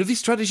Etihad, this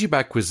strategy by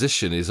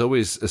acquisition is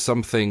always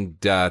something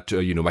that,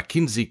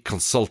 McKinsey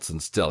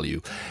consultants tell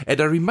you. And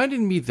it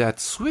reminded me that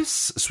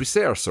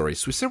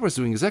Swissair was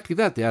doing exactly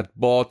that. They had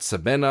bought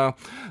Sabena,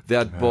 they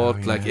had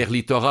bought Air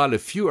Littoral, a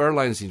few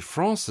airlines in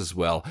France as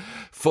well,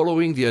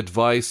 following the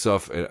advice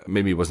of,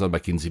 maybe it was not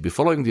McKinsey, but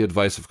following the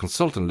advice of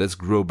consultant, let's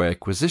grow by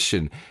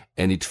acquisition.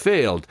 And it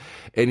failed.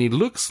 And it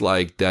looks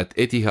like that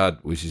Etihad,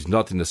 which is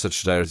not in a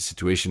such dire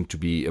situation to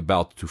be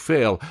about to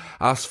fail,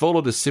 has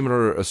followed a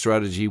similar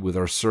strategy with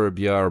our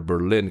Serbia, our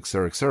Berlin,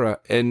 etc.,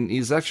 and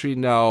is actually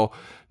now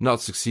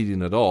not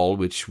succeeding at all,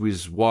 which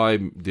is why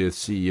the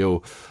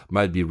CEO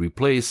might be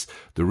replaced.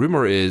 The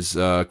rumor is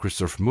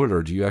Christoph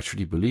Muller. Do you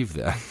actually believe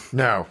that?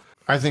 No.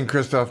 I think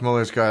Christoph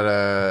Muller's got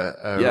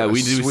a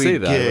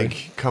sweet gig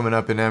coming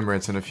up in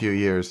Emirates in a few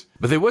years.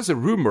 But there was a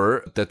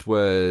rumor that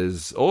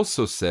was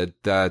also said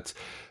that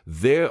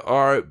there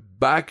are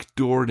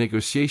backdoor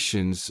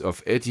negotiations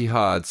of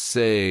Etihad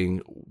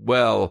saying,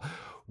 well,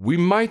 we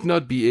might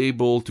not be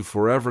able to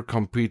forever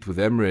compete with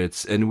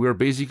Emirates, and we're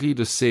basically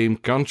the same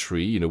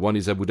country. One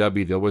is Abu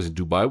Dhabi, the other is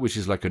Dubai, which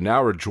is like an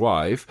hour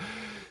drive.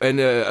 And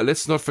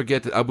let's not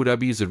forget that Abu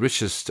Dhabi is the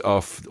richest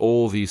of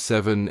all the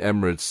 7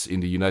 Emirates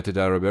in the United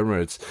Arab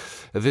Emirates.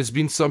 There's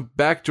been some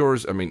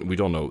backdoors. I mean, we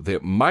don't know.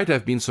 There might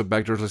have been some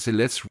backdoors. Let's say,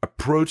 let's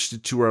approach the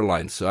two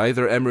airlines. So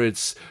either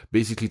Emirates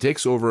basically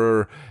takes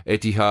over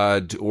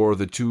Etihad or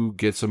the two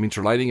get some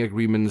interlining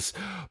agreements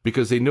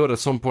because they know that at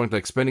some point,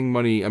 like spending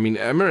money. I mean,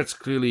 Emirates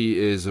clearly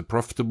is a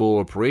profitable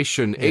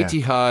operation. Yeah.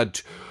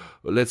 Etihad,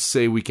 let's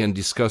say we can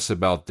discuss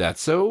about that.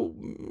 So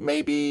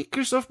maybe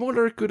Christoph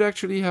Muller could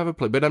actually have a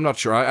play, but I'm not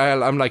sure.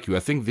 I'm like you. I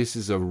think this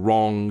is a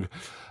wrong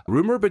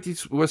rumor, but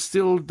it was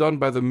still done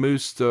by the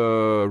most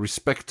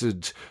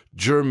respected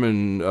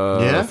German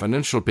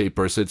financial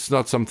papers. It's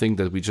not something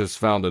that we just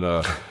found in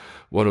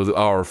one of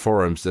our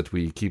forums that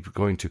we keep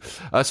going to.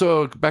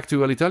 So back to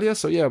Alitalia.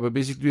 So yeah, but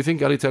basically, do you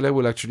think Alitalia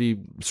will actually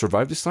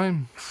survive this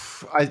time?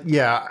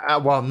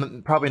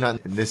 Well, probably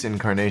not in this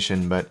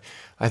incarnation, but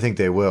I think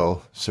they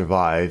will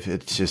survive.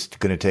 It's just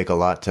going to take a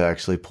lot to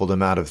actually pull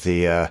them out of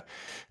the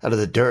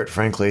dirt,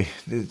 frankly.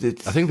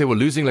 I think they were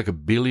losing like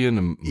 $1 billion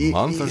a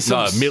month.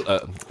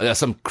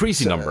 Some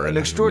crazy number. An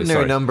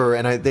extraordinary number,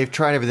 and they've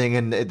tried everything,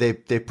 and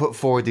they put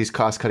forward these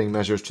cost-cutting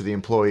measures to the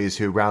employees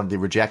who roundly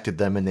rejected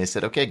them, and they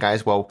said, okay,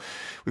 guys, well,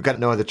 we've got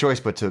no other choice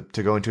but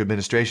to go into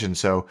administration,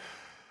 so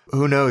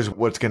who knows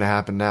what's going to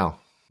happen now.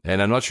 And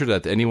I'm not sure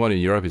that anyone in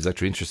Europe is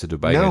actually interested to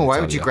buy. No,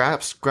 why would you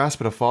grasp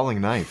at a falling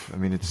knife? I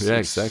mean,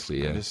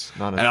 exactly. Yeah, it's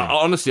not. And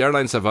honestly,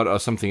 airlines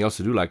have something else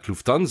to do, like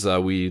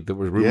Lufthansa. There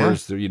were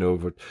rumors,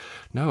 but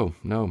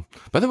no.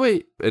 By the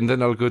way, and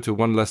then I'll go to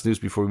one last news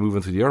before we move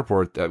into the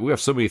airport. We have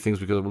so many things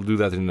because we'll do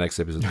that in the next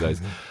episode, guys.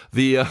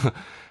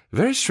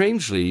 Very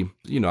strangely,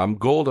 I'm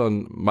gold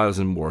on Miles &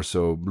 More,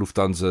 so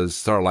Lufthansa's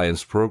Star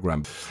Alliance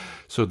program.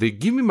 So they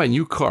give me my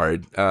new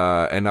card,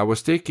 and I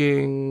was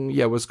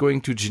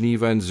going to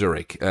Geneva and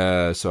Zurich.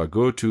 So I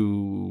go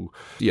to,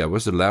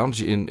 was the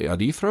lounge at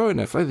Heathrow, and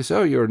I find this,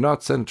 oh, you're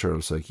not senator. I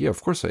was like, yeah,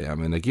 of course I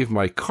am. And I give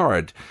my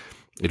card.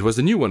 It was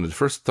the new one. The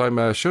first time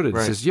I showed it,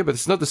 It says, yeah, but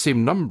it's not the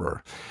same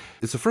number.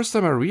 It's the first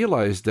time I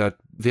realized that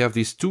they have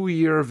these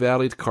 2-year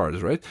valid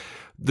cards, right?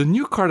 The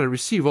new card I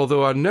received,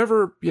 although I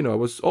never, I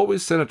was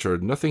always senator,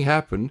 nothing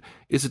happened,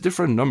 is a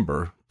different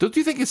number. Don't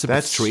you think it's a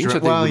bit strange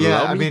that they would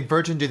allow me?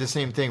 Virgin do the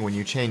same thing. When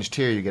you change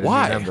tier, you get a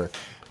Why? new number.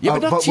 Yeah,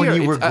 but not tier.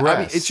 When you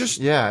regress, it's just...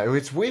 Yeah,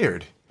 it's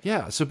weird.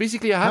 Yeah, so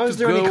basically I had to go... How is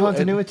there any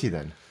continuity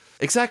then?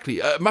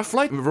 Exactly. My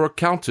flight were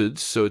counted,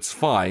 so it's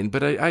fine,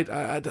 but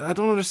I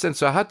don't understand.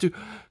 So I had to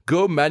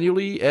go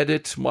manually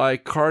edit my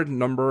card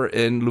number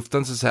in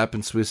Lufthansa's app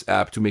and Swiss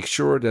app to make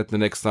sure that the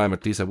next time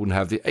at least I wouldn't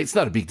have the... It's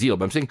not a big deal,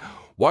 but I'm saying,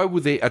 why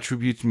would they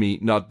attribute me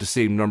not the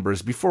same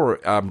numbers before?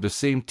 The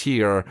same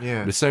tier,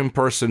 the same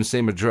person,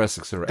 same address,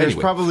 etc. There's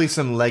probably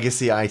some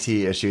legacy IT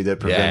issue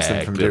that prevents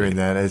them from doing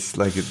that. It's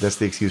like that's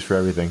the excuse for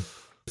everything.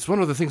 It's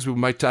one of the things we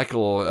might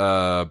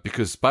tackle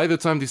because by the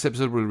time this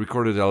episode will be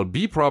recorded, I'll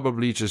be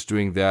probably just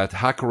doing that.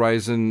 Hack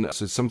Horizon,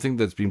 so it's something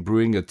that's been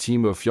brewing, a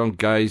team of young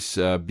guys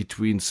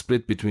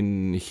split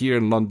between here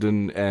in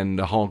London and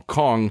Hong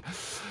Kong.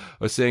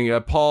 I was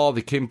saying, Paul,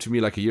 they came to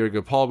me like a year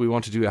ago, Paul, we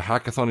want to do a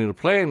hackathon in a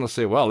plane. I'll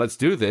say, well, let's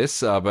do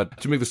this.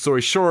 But to make the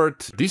story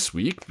short, this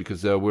week,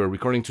 because we're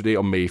recording today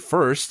on May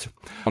 1st,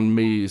 on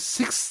May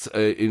 6th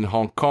in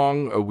Hong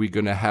Kong, we're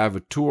going to have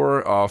a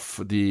tour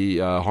of the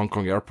Hong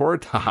Kong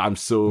airport.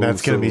 That's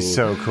going to be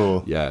so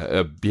cool.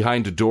 Yeah,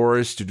 behind the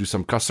doors to do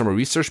some customer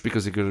research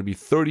because there's going to be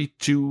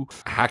 32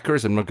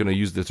 hackers. I'm not going to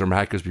use the term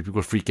hackers, but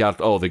people freak out.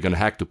 Oh, they're going to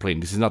hack the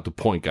plane. This is not the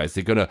point, guys.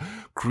 They're going to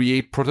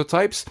create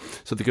prototypes.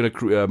 So they're going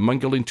to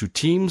mingle into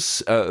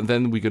teams.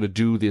 Then we're going to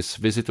do this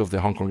visit of the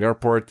Hong Kong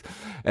airport.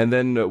 And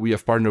then we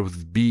have partnered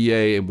with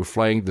BA and we're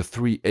flying the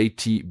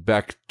 380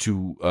 back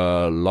to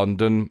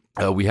London.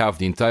 We have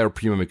the entire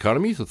premium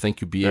economy. So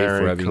thank you, BA,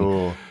 for having...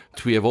 Cool.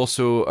 We have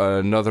also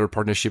another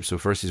partnership. So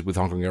first is with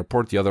Hong Kong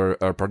Airport. The other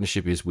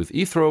partnership is with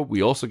Heathrow.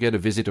 We also get a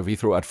visit of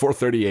Heathrow at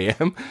 4:30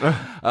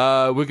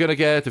 a.m. We're going to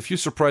get a few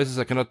surprises.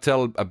 I cannot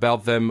tell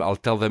about them. I'll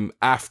tell them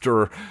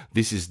after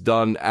this is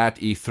done at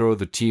Heathrow.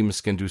 The teams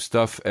can do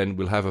stuff and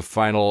we'll have a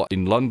final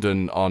in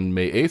London on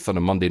May 8th on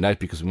a Monday night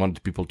because we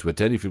wanted people to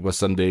attend. If it was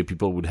Sunday,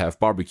 people would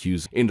have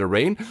barbecues in the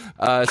rain.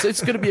 So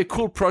it's going to be a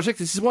cool project.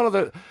 This is one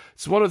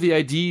of the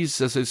ideas.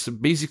 So it's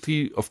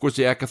basically, of course,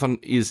 the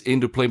hackathon is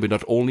in the plane, but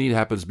not only. It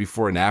happens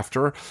before and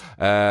after.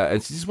 And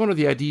this is one of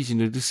the ideas,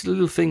 these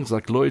little things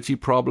like loyalty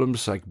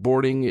problems, like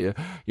boarding,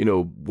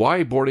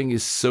 why boarding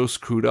is so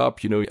screwed up.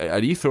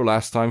 At Heathrow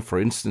last time, for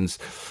instance,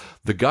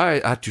 the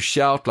guy had to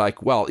shout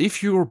like, well,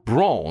 if you're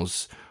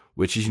bronze,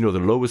 which is, the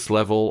lowest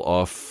level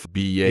of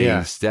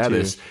BA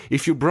status.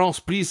 If you're bronze,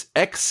 please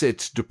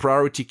exit the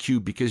priority queue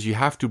because you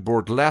have to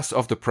board last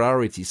of the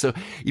priority. So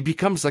it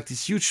becomes like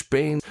this huge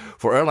pain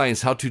for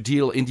airlines how to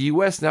deal. In the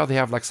US now, they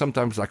have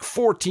sometimes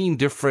 14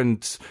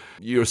 different,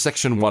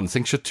 section 1,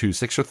 section 2,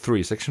 section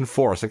 3, section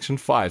 4, section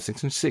 5,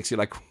 section 6. You're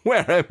like,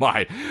 where am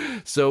I?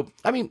 So,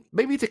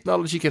 maybe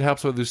technology can help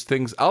some of those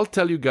things. I'll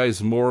tell you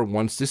guys more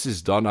once this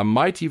is done. I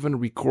might even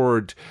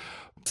record...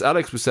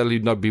 Alex will sadly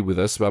not be with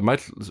us, but it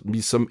might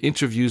be some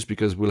interviews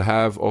because we'll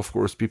have, of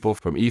course, people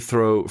from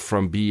Heathrow,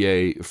 from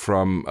BA,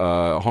 from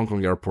Hong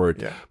Kong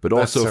Airport, but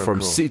also so from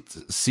cool.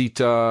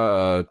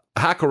 CETA,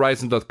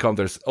 hackhorizon.com.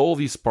 There's all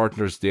these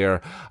partners there.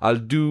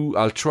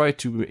 I'll try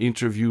to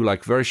interview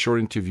very short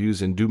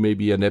interviews and do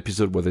maybe an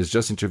episode where there's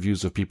just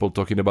interviews of people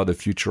talking about the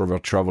future of our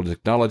travel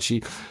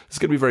technology. It's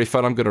going to be very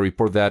fun. I'm going to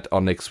report that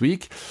on next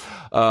week.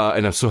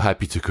 And I'm so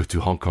happy to go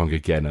to Hong Kong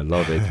again. I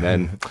love it,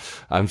 man.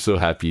 I'm so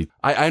happy.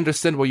 I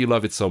understand why you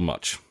love it so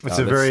much. It's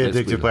a very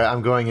addictive play.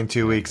 I'm going in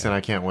 2 weeks and I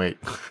can't wait.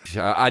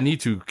 I need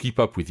to keep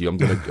up with you. I'm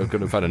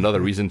gonna find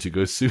another reason to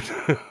go soon.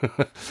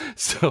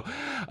 So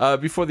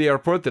before the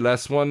airport, the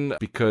last one,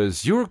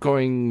 because you're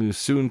going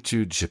soon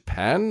to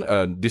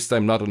Japan, this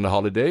time not on a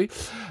holiday.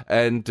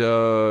 And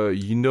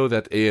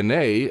that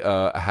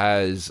ANA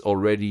has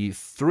already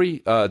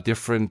 3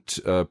 different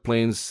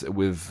planes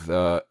with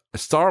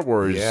Star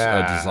Wars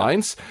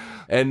designs.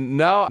 And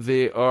now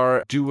they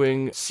are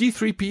doing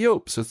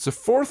C-3PO. So it's the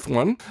 4th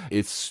one.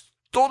 It's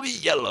totally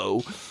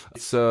yellow.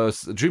 It's a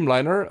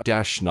Dreamliner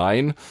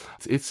 -9.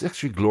 It's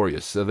actually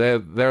glorious. So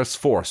there's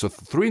 4. So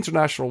 3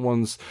 international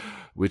ones,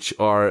 which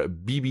are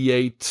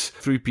BB-8,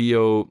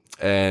 3PO,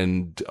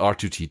 and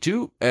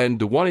R2-T2. And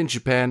the one in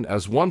Japan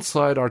has one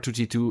side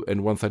R2-T2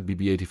 and one side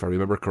BB-8, if I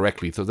remember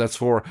correctly. So that's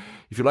 4.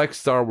 If you like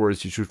Star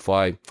Wars, you should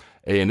fly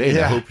ANA.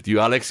 I hope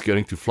you, Alex,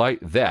 going to fly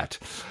that.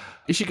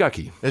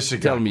 Ishigaki,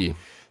 tell me.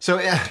 So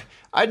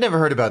I'd never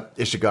heard about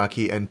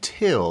Ishigaki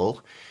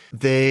until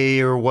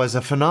there was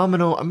a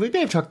phenomenal. We may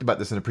have talked about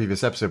this in a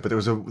previous episode, but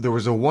there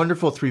was a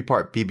wonderful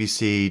 3-part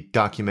BBC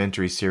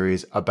documentary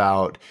series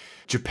about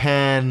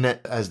Japan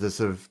as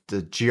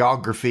the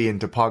geography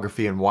and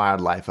topography and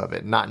wildlife of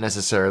it, not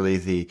necessarily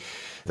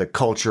the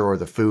culture or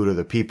the food or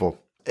the people.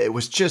 It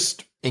was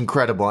just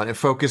incredible, and it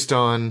focused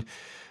on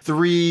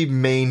 3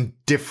 main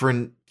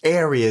different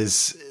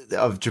areas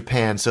of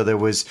Japan. So there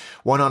was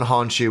one on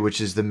Honshu, which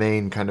is the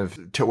main kind of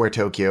where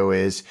Tokyo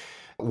is.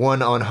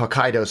 one on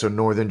Hokkaido, so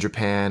northern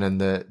Japan,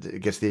 and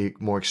it gets the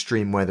more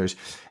extreme weathers.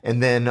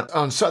 And then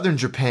on southern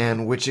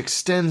Japan, which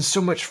extends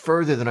so much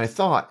further than I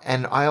thought.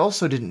 And I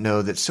also didn't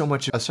know that so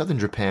much of southern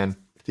Japan,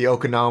 the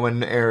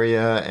Okinawan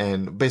area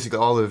and basically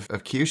all of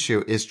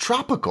Kyushu, is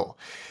tropical.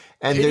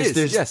 And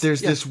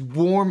there's this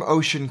warm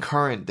ocean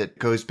current that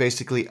goes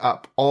basically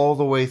up all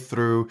the way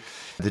through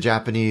the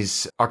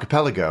Japanese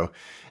archipelago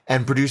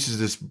and produces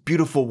this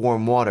beautiful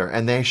warm water.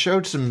 And they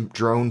showed some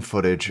drone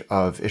footage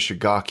of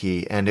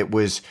Ishigaki, and it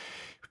was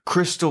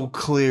crystal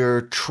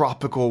clear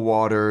tropical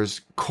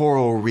waters,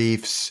 coral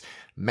reefs,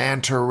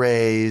 manta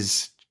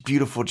rays,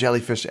 beautiful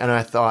jellyfish. And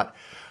I thought,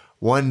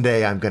 one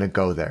day I'm going to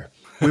go there.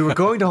 We were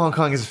going to Hong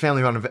Kong as a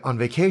family on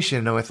vacation,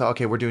 and I thought,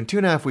 okay, we're doing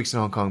 2.5 weeks in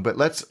Hong Kong, but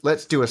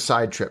let's do a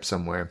side trip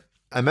somewhere.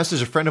 I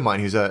messaged a friend of mine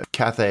who's a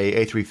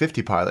Cathay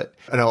A350 pilot,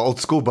 an old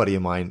school buddy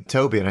of mine,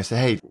 Toby, and I said,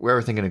 hey, where are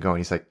we thinking of going?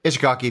 He's like,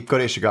 Ishigaki, go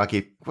to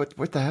Ishigaki.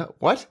 What the hell?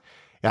 What?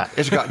 Yeah,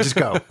 Ishigaki, just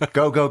go.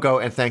 Go,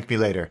 and thank me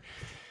later.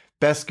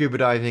 Best scuba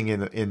diving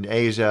in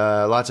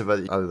Asia, lots of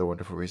other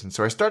wonderful reasons.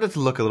 So I started to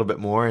look a little bit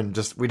more, and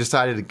we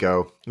decided to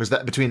go. It was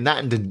that between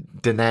that and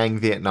Da Nang,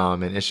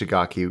 Vietnam, and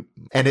Ishigaki,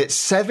 and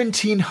it's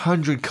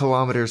 1,700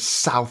 kilometers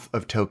south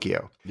of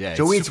Tokyo. Yeah,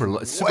 so it's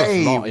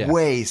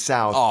way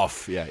south.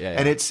 Off, yeah.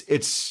 And it's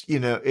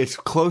it's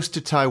close to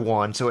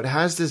Taiwan, so it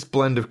has this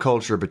blend of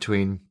culture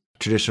between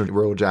traditional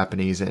rural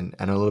Japanese and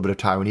a little bit of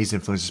Taiwanese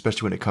influence,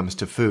 especially when it comes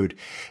to food.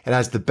 It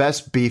has the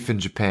best beef in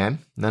Japan.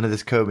 None of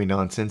this Kobe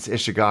nonsense.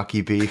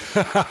 Ishigaki beef.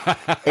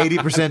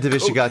 80% of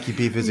Ishigaki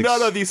beef is...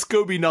 None of these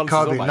Kobe nonsense.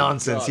 Kobe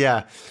nonsense,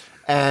 yeah.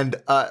 And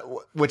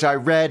which I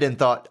read and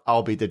thought,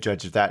 I'll be the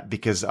judge of that,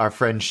 because our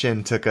friend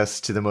Shin took us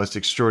to the most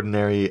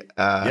extraordinary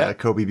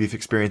Kobe beef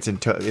experience in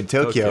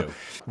Tokyo.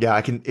 Yeah,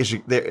 I can.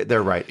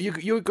 They're right.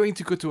 You're going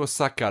to go to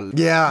Osaka.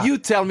 Yeah. You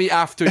tell me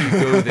after you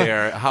go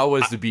there, how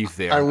was the beef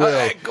there? I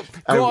will.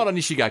 Go on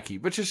Ishigaki,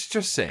 but just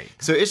say.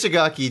 So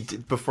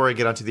Ishigaki, before I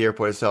get onto the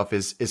airport itself,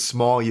 is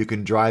small. You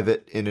can drive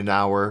it in an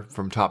hour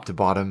from top to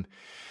bottom.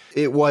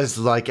 It was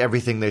like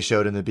everything they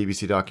showed in the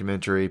BBC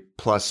documentary,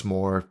 plus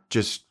more.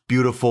 Just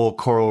beautiful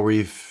coral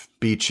reef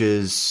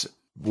beaches,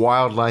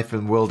 wildlife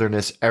and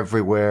wilderness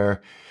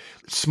everywhere.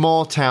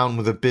 Small town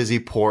with a busy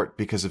port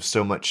because of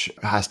so much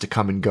has to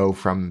come and go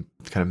from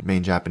kind of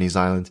main Japanese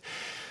islands.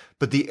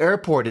 But the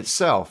airport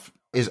itself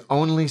is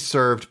only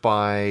served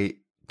by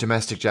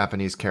domestic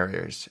Japanese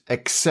carriers,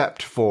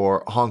 except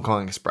for Hong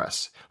Kong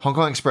Express. Hong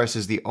Kong Express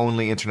is the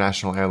only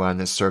international airline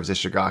that serves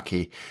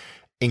Ishigaki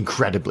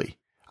incredibly.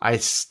 I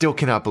still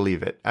cannot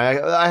believe it.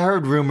 I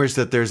heard rumors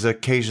that there's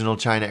occasional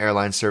China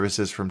Airlines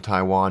services from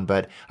Taiwan,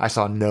 but I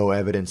saw no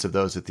evidence of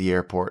those at the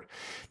airport.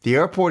 The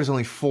airport is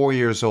only 4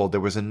 years old. There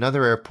was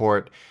another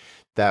airport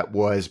that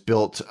was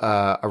built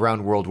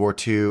around World War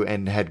II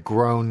and had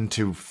grown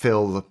to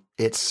fill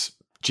its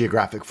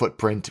geographic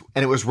footprint,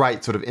 and it was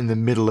right sort of in the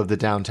middle of the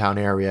downtown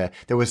area.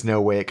 There was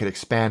no way it could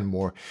expand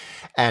more.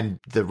 And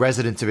the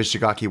residents of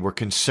Ishigaki were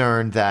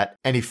concerned that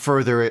any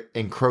further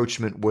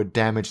encroachment would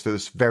damage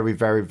those very,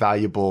 very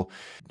valuable,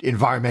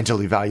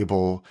 environmentally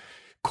valuable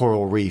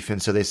coral reef.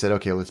 And so they said,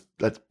 okay,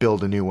 let's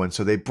build a new one.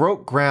 So they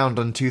broke ground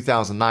in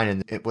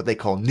 2009 in what they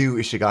call New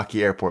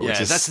Ishigaki Airport,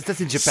 which is that's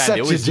in Japan.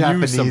 Such a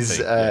Japanese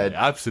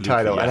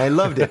title, and I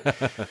loved it.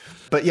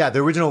 But yeah,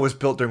 the original was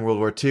built during World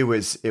War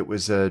II. It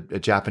was a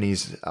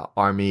Japanese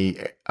army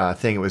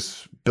thing. It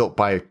was built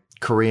by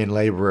Korean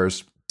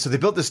laborers. So they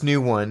built this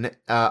new one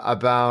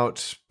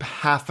about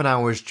half an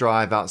hour's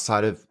drive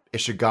outside of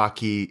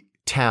Ishigaki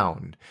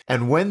town.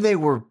 And when they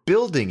were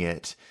building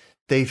it,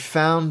 they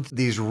found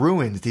these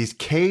ruins, these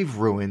cave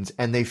ruins,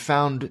 and they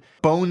found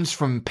bones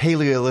from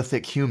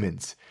Paleolithic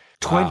humans.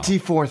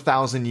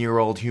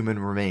 24,000-year-old human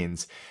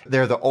remains.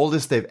 They're the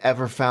oldest they've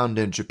ever found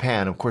in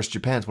Japan. Of course,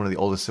 Japan's one of the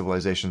oldest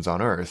civilizations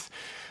on Earth.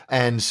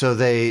 And so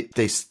they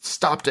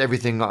stopped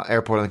everything,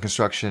 airport and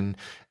construction,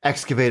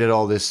 excavated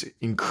all this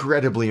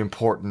incredibly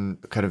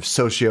important kind of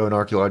socio and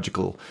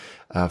archaeological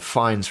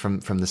finds from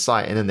the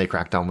site, and then they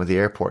cracked on with the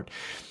airport.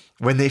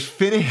 When they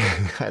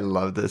finished, I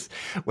love this.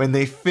 When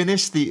they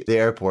finished the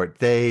airport,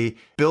 they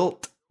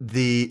built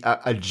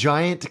a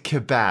giant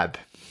kebab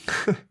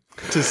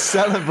to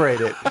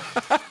celebrate it.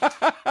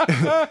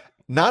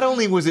 Not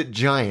only was it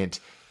giant,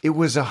 it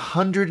was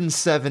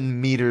 107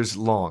 meters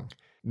long,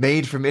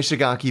 made from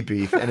Ishigaki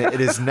beef, and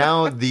it is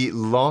now the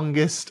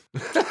longest.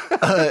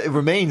 It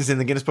remains in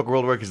the Guinness Book of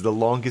World Records the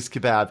longest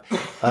kebab,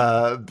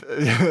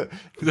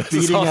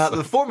 beating out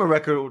the former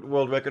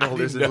world record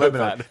holders in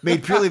Lebanon,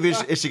 made purely of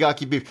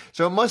Ishigaki beef.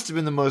 So it must have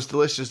been the most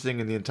delicious thing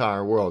in the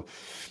entire world.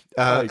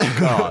 Oh,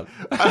 God.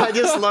 I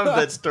just loved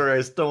that story.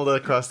 I stumbled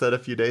across that a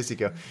few days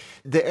ago.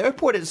 The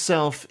airport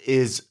itself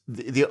is,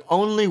 the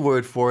only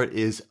word for it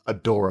is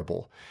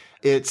adorable.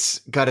 It's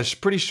got a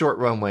pretty short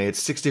runway.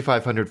 It's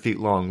 6,500 feet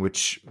long,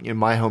 which in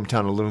my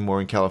hometown of Livermore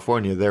in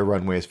California, their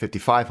runway is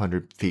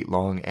 5,500 feet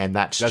long, and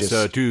that's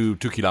just 2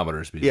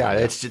 kilometers. Basically. Yeah,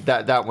 it's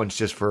that one's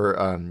just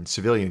for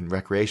civilian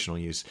recreational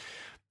use.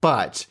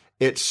 But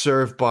it's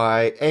served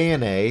by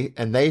ANA,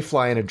 and they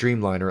fly in a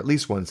Dreamliner at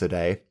least once a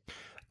day.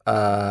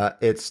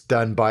 It's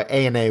done by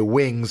ANA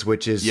Wings,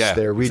 which is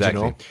their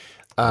regional.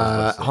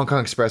 Exactly. Hong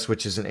Kong Express,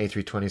 which is an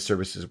A320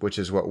 services, which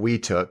is what we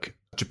took.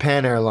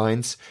 Japan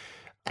Airlines,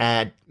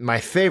 and my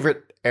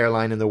favorite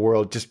airline in the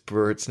world, just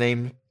for its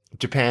name,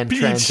 Japan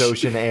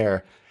Transocean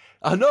Air.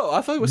 No,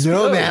 I thought it was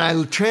No, man,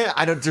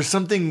 I don't. There's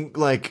something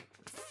like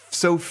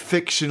so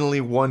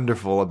fictionally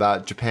wonderful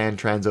about Japan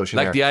Transocean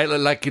Air.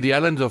 The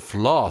island of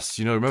Lost.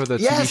 You know, remember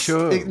that TV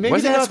show? Maybe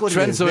was that's it what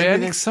it is.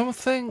 Transoceanic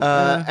something?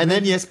 And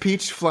then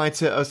Peach fly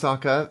to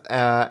Osaka,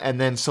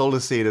 and then Seoul to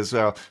see it as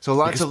well. So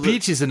lots because of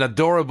Peach is an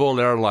adorable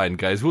airline,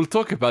 guys. We'll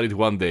talk about it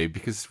one day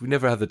because we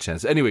never had the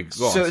chance. Anyway,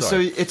 go on. So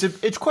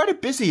it's quite a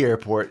busy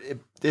airport.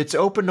 It's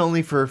open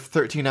only for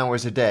 13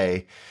 hours a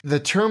day. The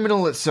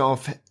terminal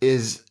itself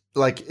is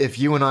like if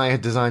you and I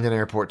had designed an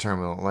airport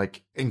terminal,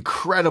 like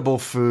incredible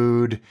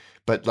food,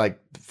 but like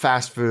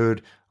fast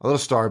food, a little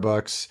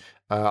Starbucks,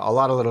 a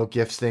lot of little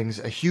gifts things,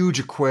 a huge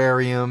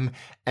aquarium,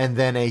 and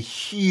then a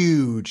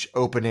huge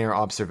open air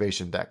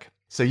observation deck.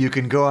 So you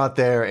can go out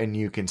there and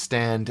you can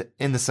stand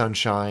in the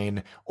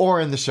sunshine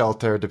or in the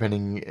shelter,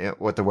 depending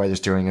what the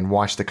weather's doing, and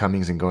watch the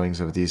comings and goings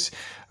of these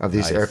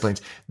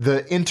airplanes.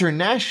 The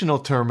international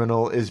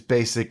terminal is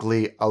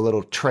basically a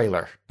little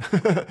trailer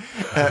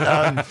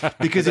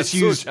because it's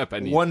used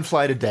one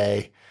flight a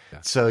day.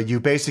 Yeah. So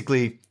you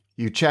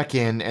check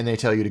in and they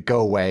tell you to go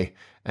away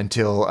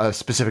until a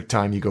specific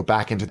time. You go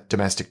back into the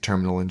domestic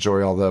terminal,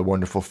 enjoy all the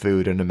wonderful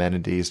food and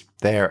amenities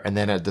there, and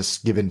then at this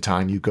given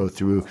time you go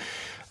through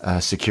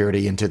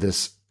security into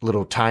this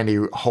little tiny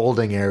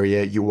holding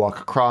area. You walk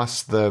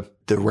across the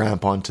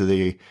ramp onto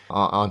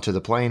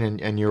the plane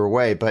and you're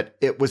away. But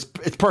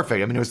it's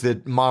perfect. I mean, it was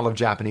the model of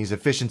Japanese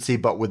efficiency,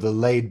 but with the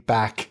laid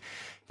back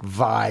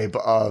vibe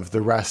of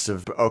the rest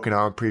of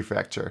Okinawa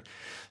Prefecture.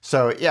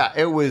 So yeah,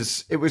 it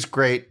was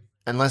great.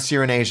 Unless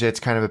you're in Asia, it's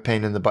kind of a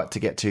pain in the butt to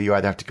get to. You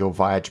either have to go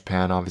via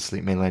Japan,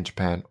 obviously mainland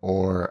Japan,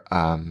 or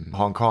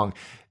Hong Kong.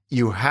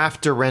 You have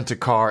to rent a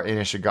car in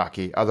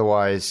Ishigaki.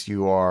 Otherwise,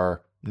 you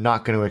are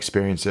not going to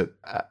experience it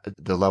at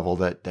the level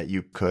that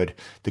you could.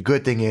 The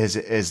good thing is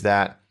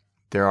that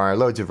there are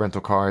loads of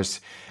rental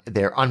cars.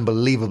 They're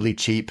unbelievably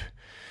cheap,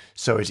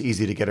 so it's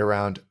easy to get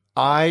around.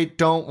 I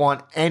don't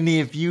want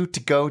any of you to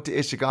go to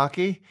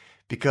Ishigaki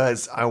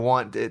because I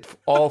want it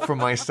all for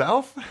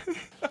myself,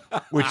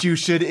 which you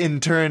should in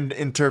turn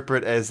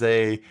interpret as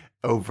a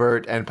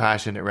overt and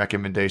passionate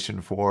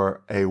recommendation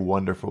for a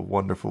wonderful,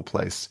 wonderful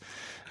place.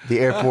 The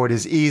airport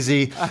is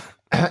easy.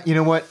 You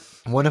know what?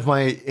 One of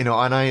my, and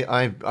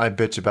I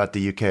bitch about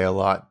the UK a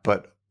lot,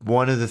 but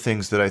one of the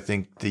things that I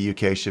think the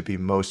UK should be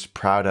most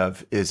proud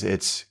of is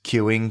its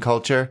queuing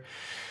culture.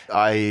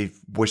 I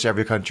wish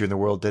every country in the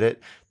world did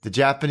it. The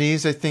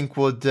Japanese, I think,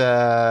 would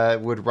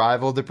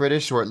rival the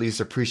British, or at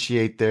least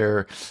appreciate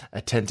their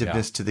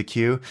attentiveness to the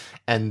queue.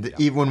 And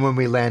even when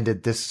we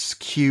landed, this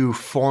queue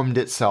formed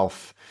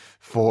itself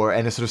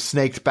and it sort of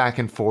snaked back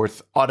and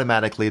forth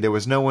automatically. There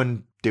was no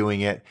one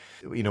doing it,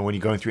 when you're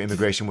going through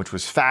immigration, which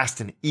was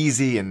fast and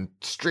easy and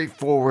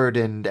straightforward,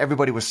 and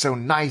everybody was so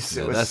nice.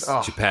 Yeah, that's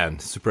Japan,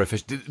 super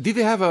efficient. Did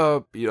they have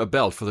a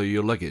belt for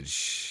your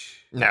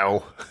luggage?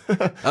 No.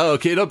 Oh,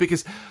 okay. No,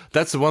 because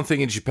that's the one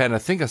thing in Japan. I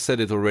think I said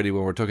it already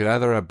when we were talking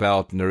either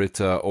about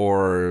Narita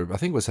or I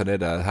think it was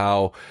Haneda,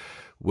 how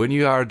when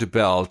you are at the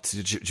belt,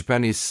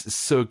 Japan is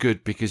so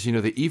good because,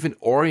 they even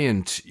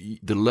orient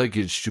the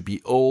luggage to be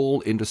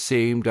all in the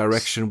same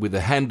direction with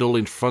the handle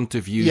in front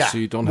of you, so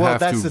you don't have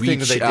to reach out. Well, that's the thing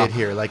that they did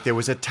here. Like, there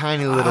was a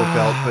tiny little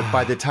belt, but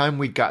by the time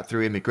we got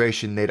through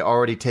immigration, they'd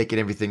already taken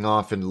everything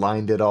off and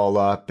lined it all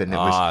up. And it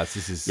was...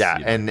 this is...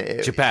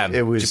 Japan.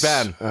 It was...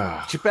 Japan.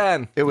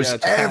 It was...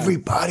 Japan.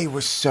 Everybody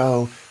was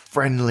so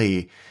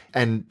friendly.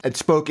 And it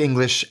spoke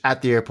English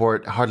at the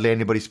airport. Hardly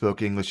anybody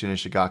spoke English in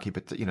Ishigaki,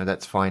 but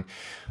that's fine.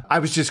 I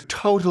was just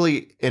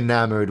totally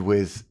enamored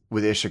with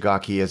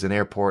Ishigaki as an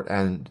airport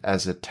and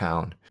as a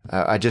town.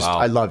 I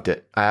loved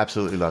it. I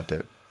absolutely loved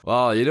it.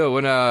 Well,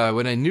 when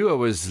I knew I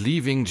was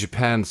leaving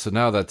Japan, so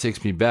now that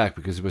takes me back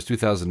because it was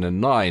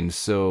 2009.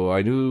 So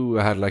I knew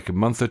I had like a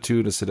month or two,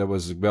 and I said I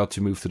was about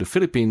to move to the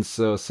Philippines.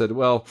 So I said,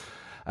 well,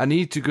 I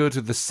need to go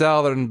to the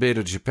southern bit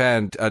of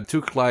Japan. I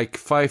took like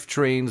 5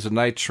 trains, a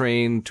night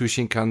train, 2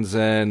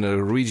 Shinkansen,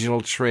 a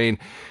regional train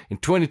in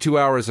 22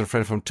 hours and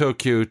from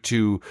Tokyo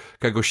to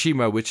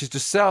Kagoshima, which is the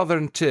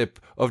southern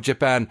tip of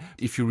Japan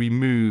if you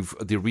remove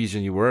the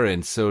region you were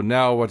in. So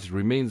now what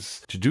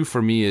remains to do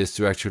for me is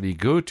to actually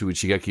go to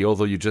Ichigaki,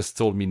 although you just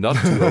told me not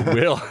to. I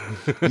will.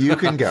 You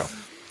can go.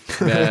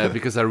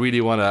 Because I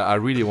really want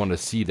to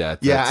see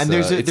that. Yeah, and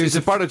there's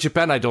a part of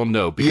Japan I don't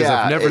know because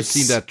I've never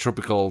seen that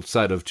tropical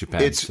side of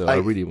Japan. I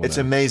really want. It's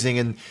amazing,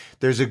 and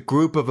there's a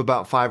group of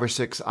about 5 or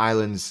 6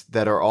 islands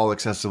that are all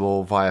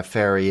accessible via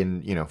ferry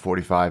in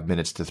 45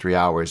 minutes to 3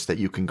 hours that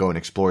you can go and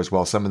explore as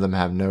well. Some of them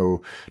have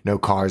no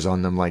cars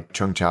on them, like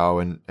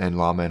Cheongchao and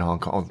Lama in Hong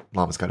Kong.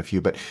 Lama's got a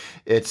few, but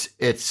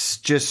it's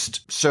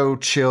just so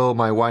chill.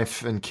 My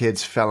wife and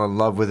kids fell in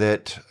love with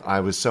it.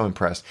 I was so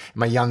impressed.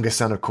 My youngest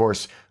son, of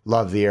course,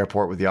 love the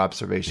airport with the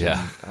observation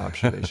Yeah.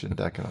 observation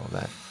deck and all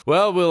that.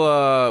 Well,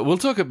 we'll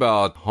talk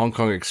about Hong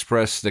Kong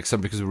Express next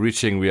time because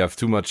we have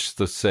too much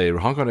to say.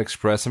 Hong Kong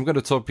Express, I'm going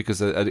to talk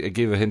because I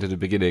gave a hint at the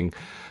beginning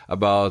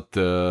about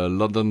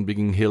London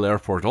Biggin Hill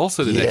Airport.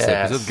 Also, the next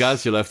episode,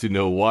 guys, you'll have to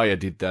know why I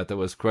did that. That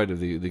was quite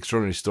the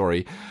extraordinary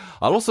story.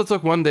 I'll also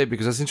talk one day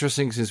because that's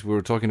interesting since we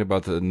were talking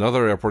about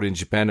another airport in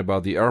Japan,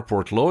 about the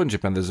airport law in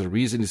Japan. There's a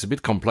reason, it's a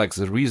bit complex.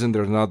 There's a reason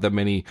there's not that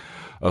many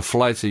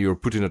flights that you're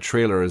put in a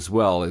trailer as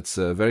well. It's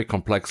a very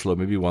complex law.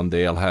 Maybe one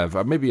day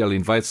maybe I'll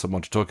invite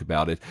someone to talk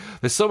about it.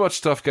 There's so much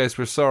stuff, guys.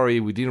 We're sorry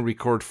we didn't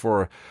record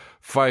for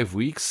 5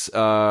 weeks.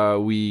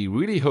 We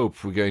really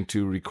hope we're going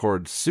to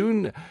record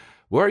soon.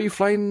 Where are you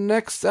flying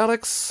next,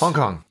 Alex? Hong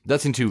Kong.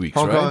 That's in 2 weeks,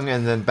 Hong right? Kong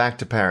and then back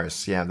to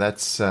Paris. Yeah,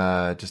 that's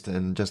just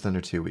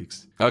under 2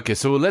 weeks. Okay,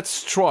 so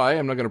let's try.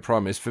 I'm not going to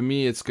promise. For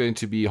me, it's going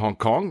to be Hong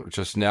Kong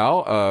just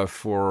now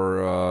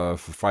for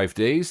 5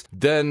 days.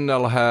 Then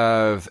I'll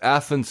have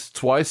Athens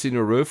twice in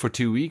a row for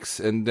 2 weeks,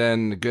 and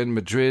then again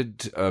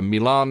Madrid,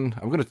 Milan.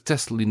 I'm going to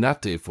test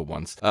Linate for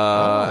once,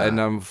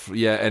 and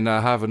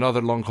I have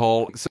another long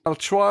haul. So I'll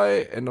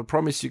try, and I'll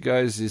promise you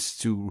guys is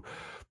to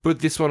put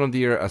this one on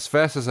the air as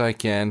fast as I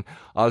can.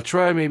 I'll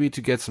try maybe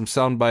to get some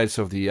sound bites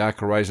of the Hack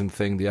Horizon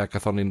thing, the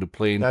hackathon in the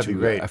plane. That'd be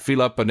great.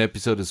 Fill up an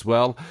episode as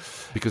well,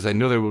 because I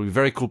know there will be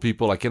very cool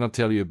people. I cannot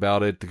tell you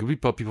about it. There could be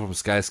people from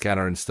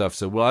Skyscanner and stuff.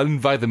 So I'll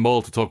invite them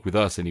all to talk with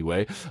us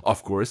anyway,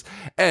 of course.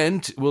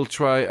 And we'll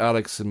try,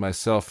 Alex and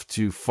myself,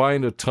 to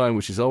find a time,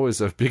 which is always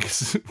our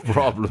biggest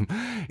problem,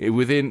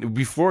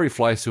 before he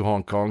flies to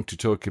Hong Kong, to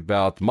talk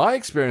about my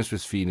experience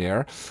with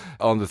Finnair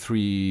on the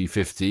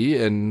 350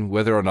 and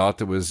whether or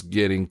not it was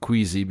getting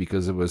queasy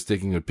because I was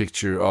taking a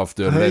picture of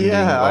the landing.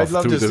 Yeah, I'd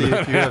love to see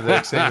if you have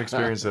the same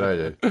experience that I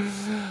did.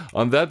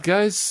 On that,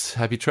 guys,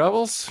 happy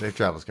travels. Safe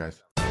travels,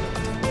 guys.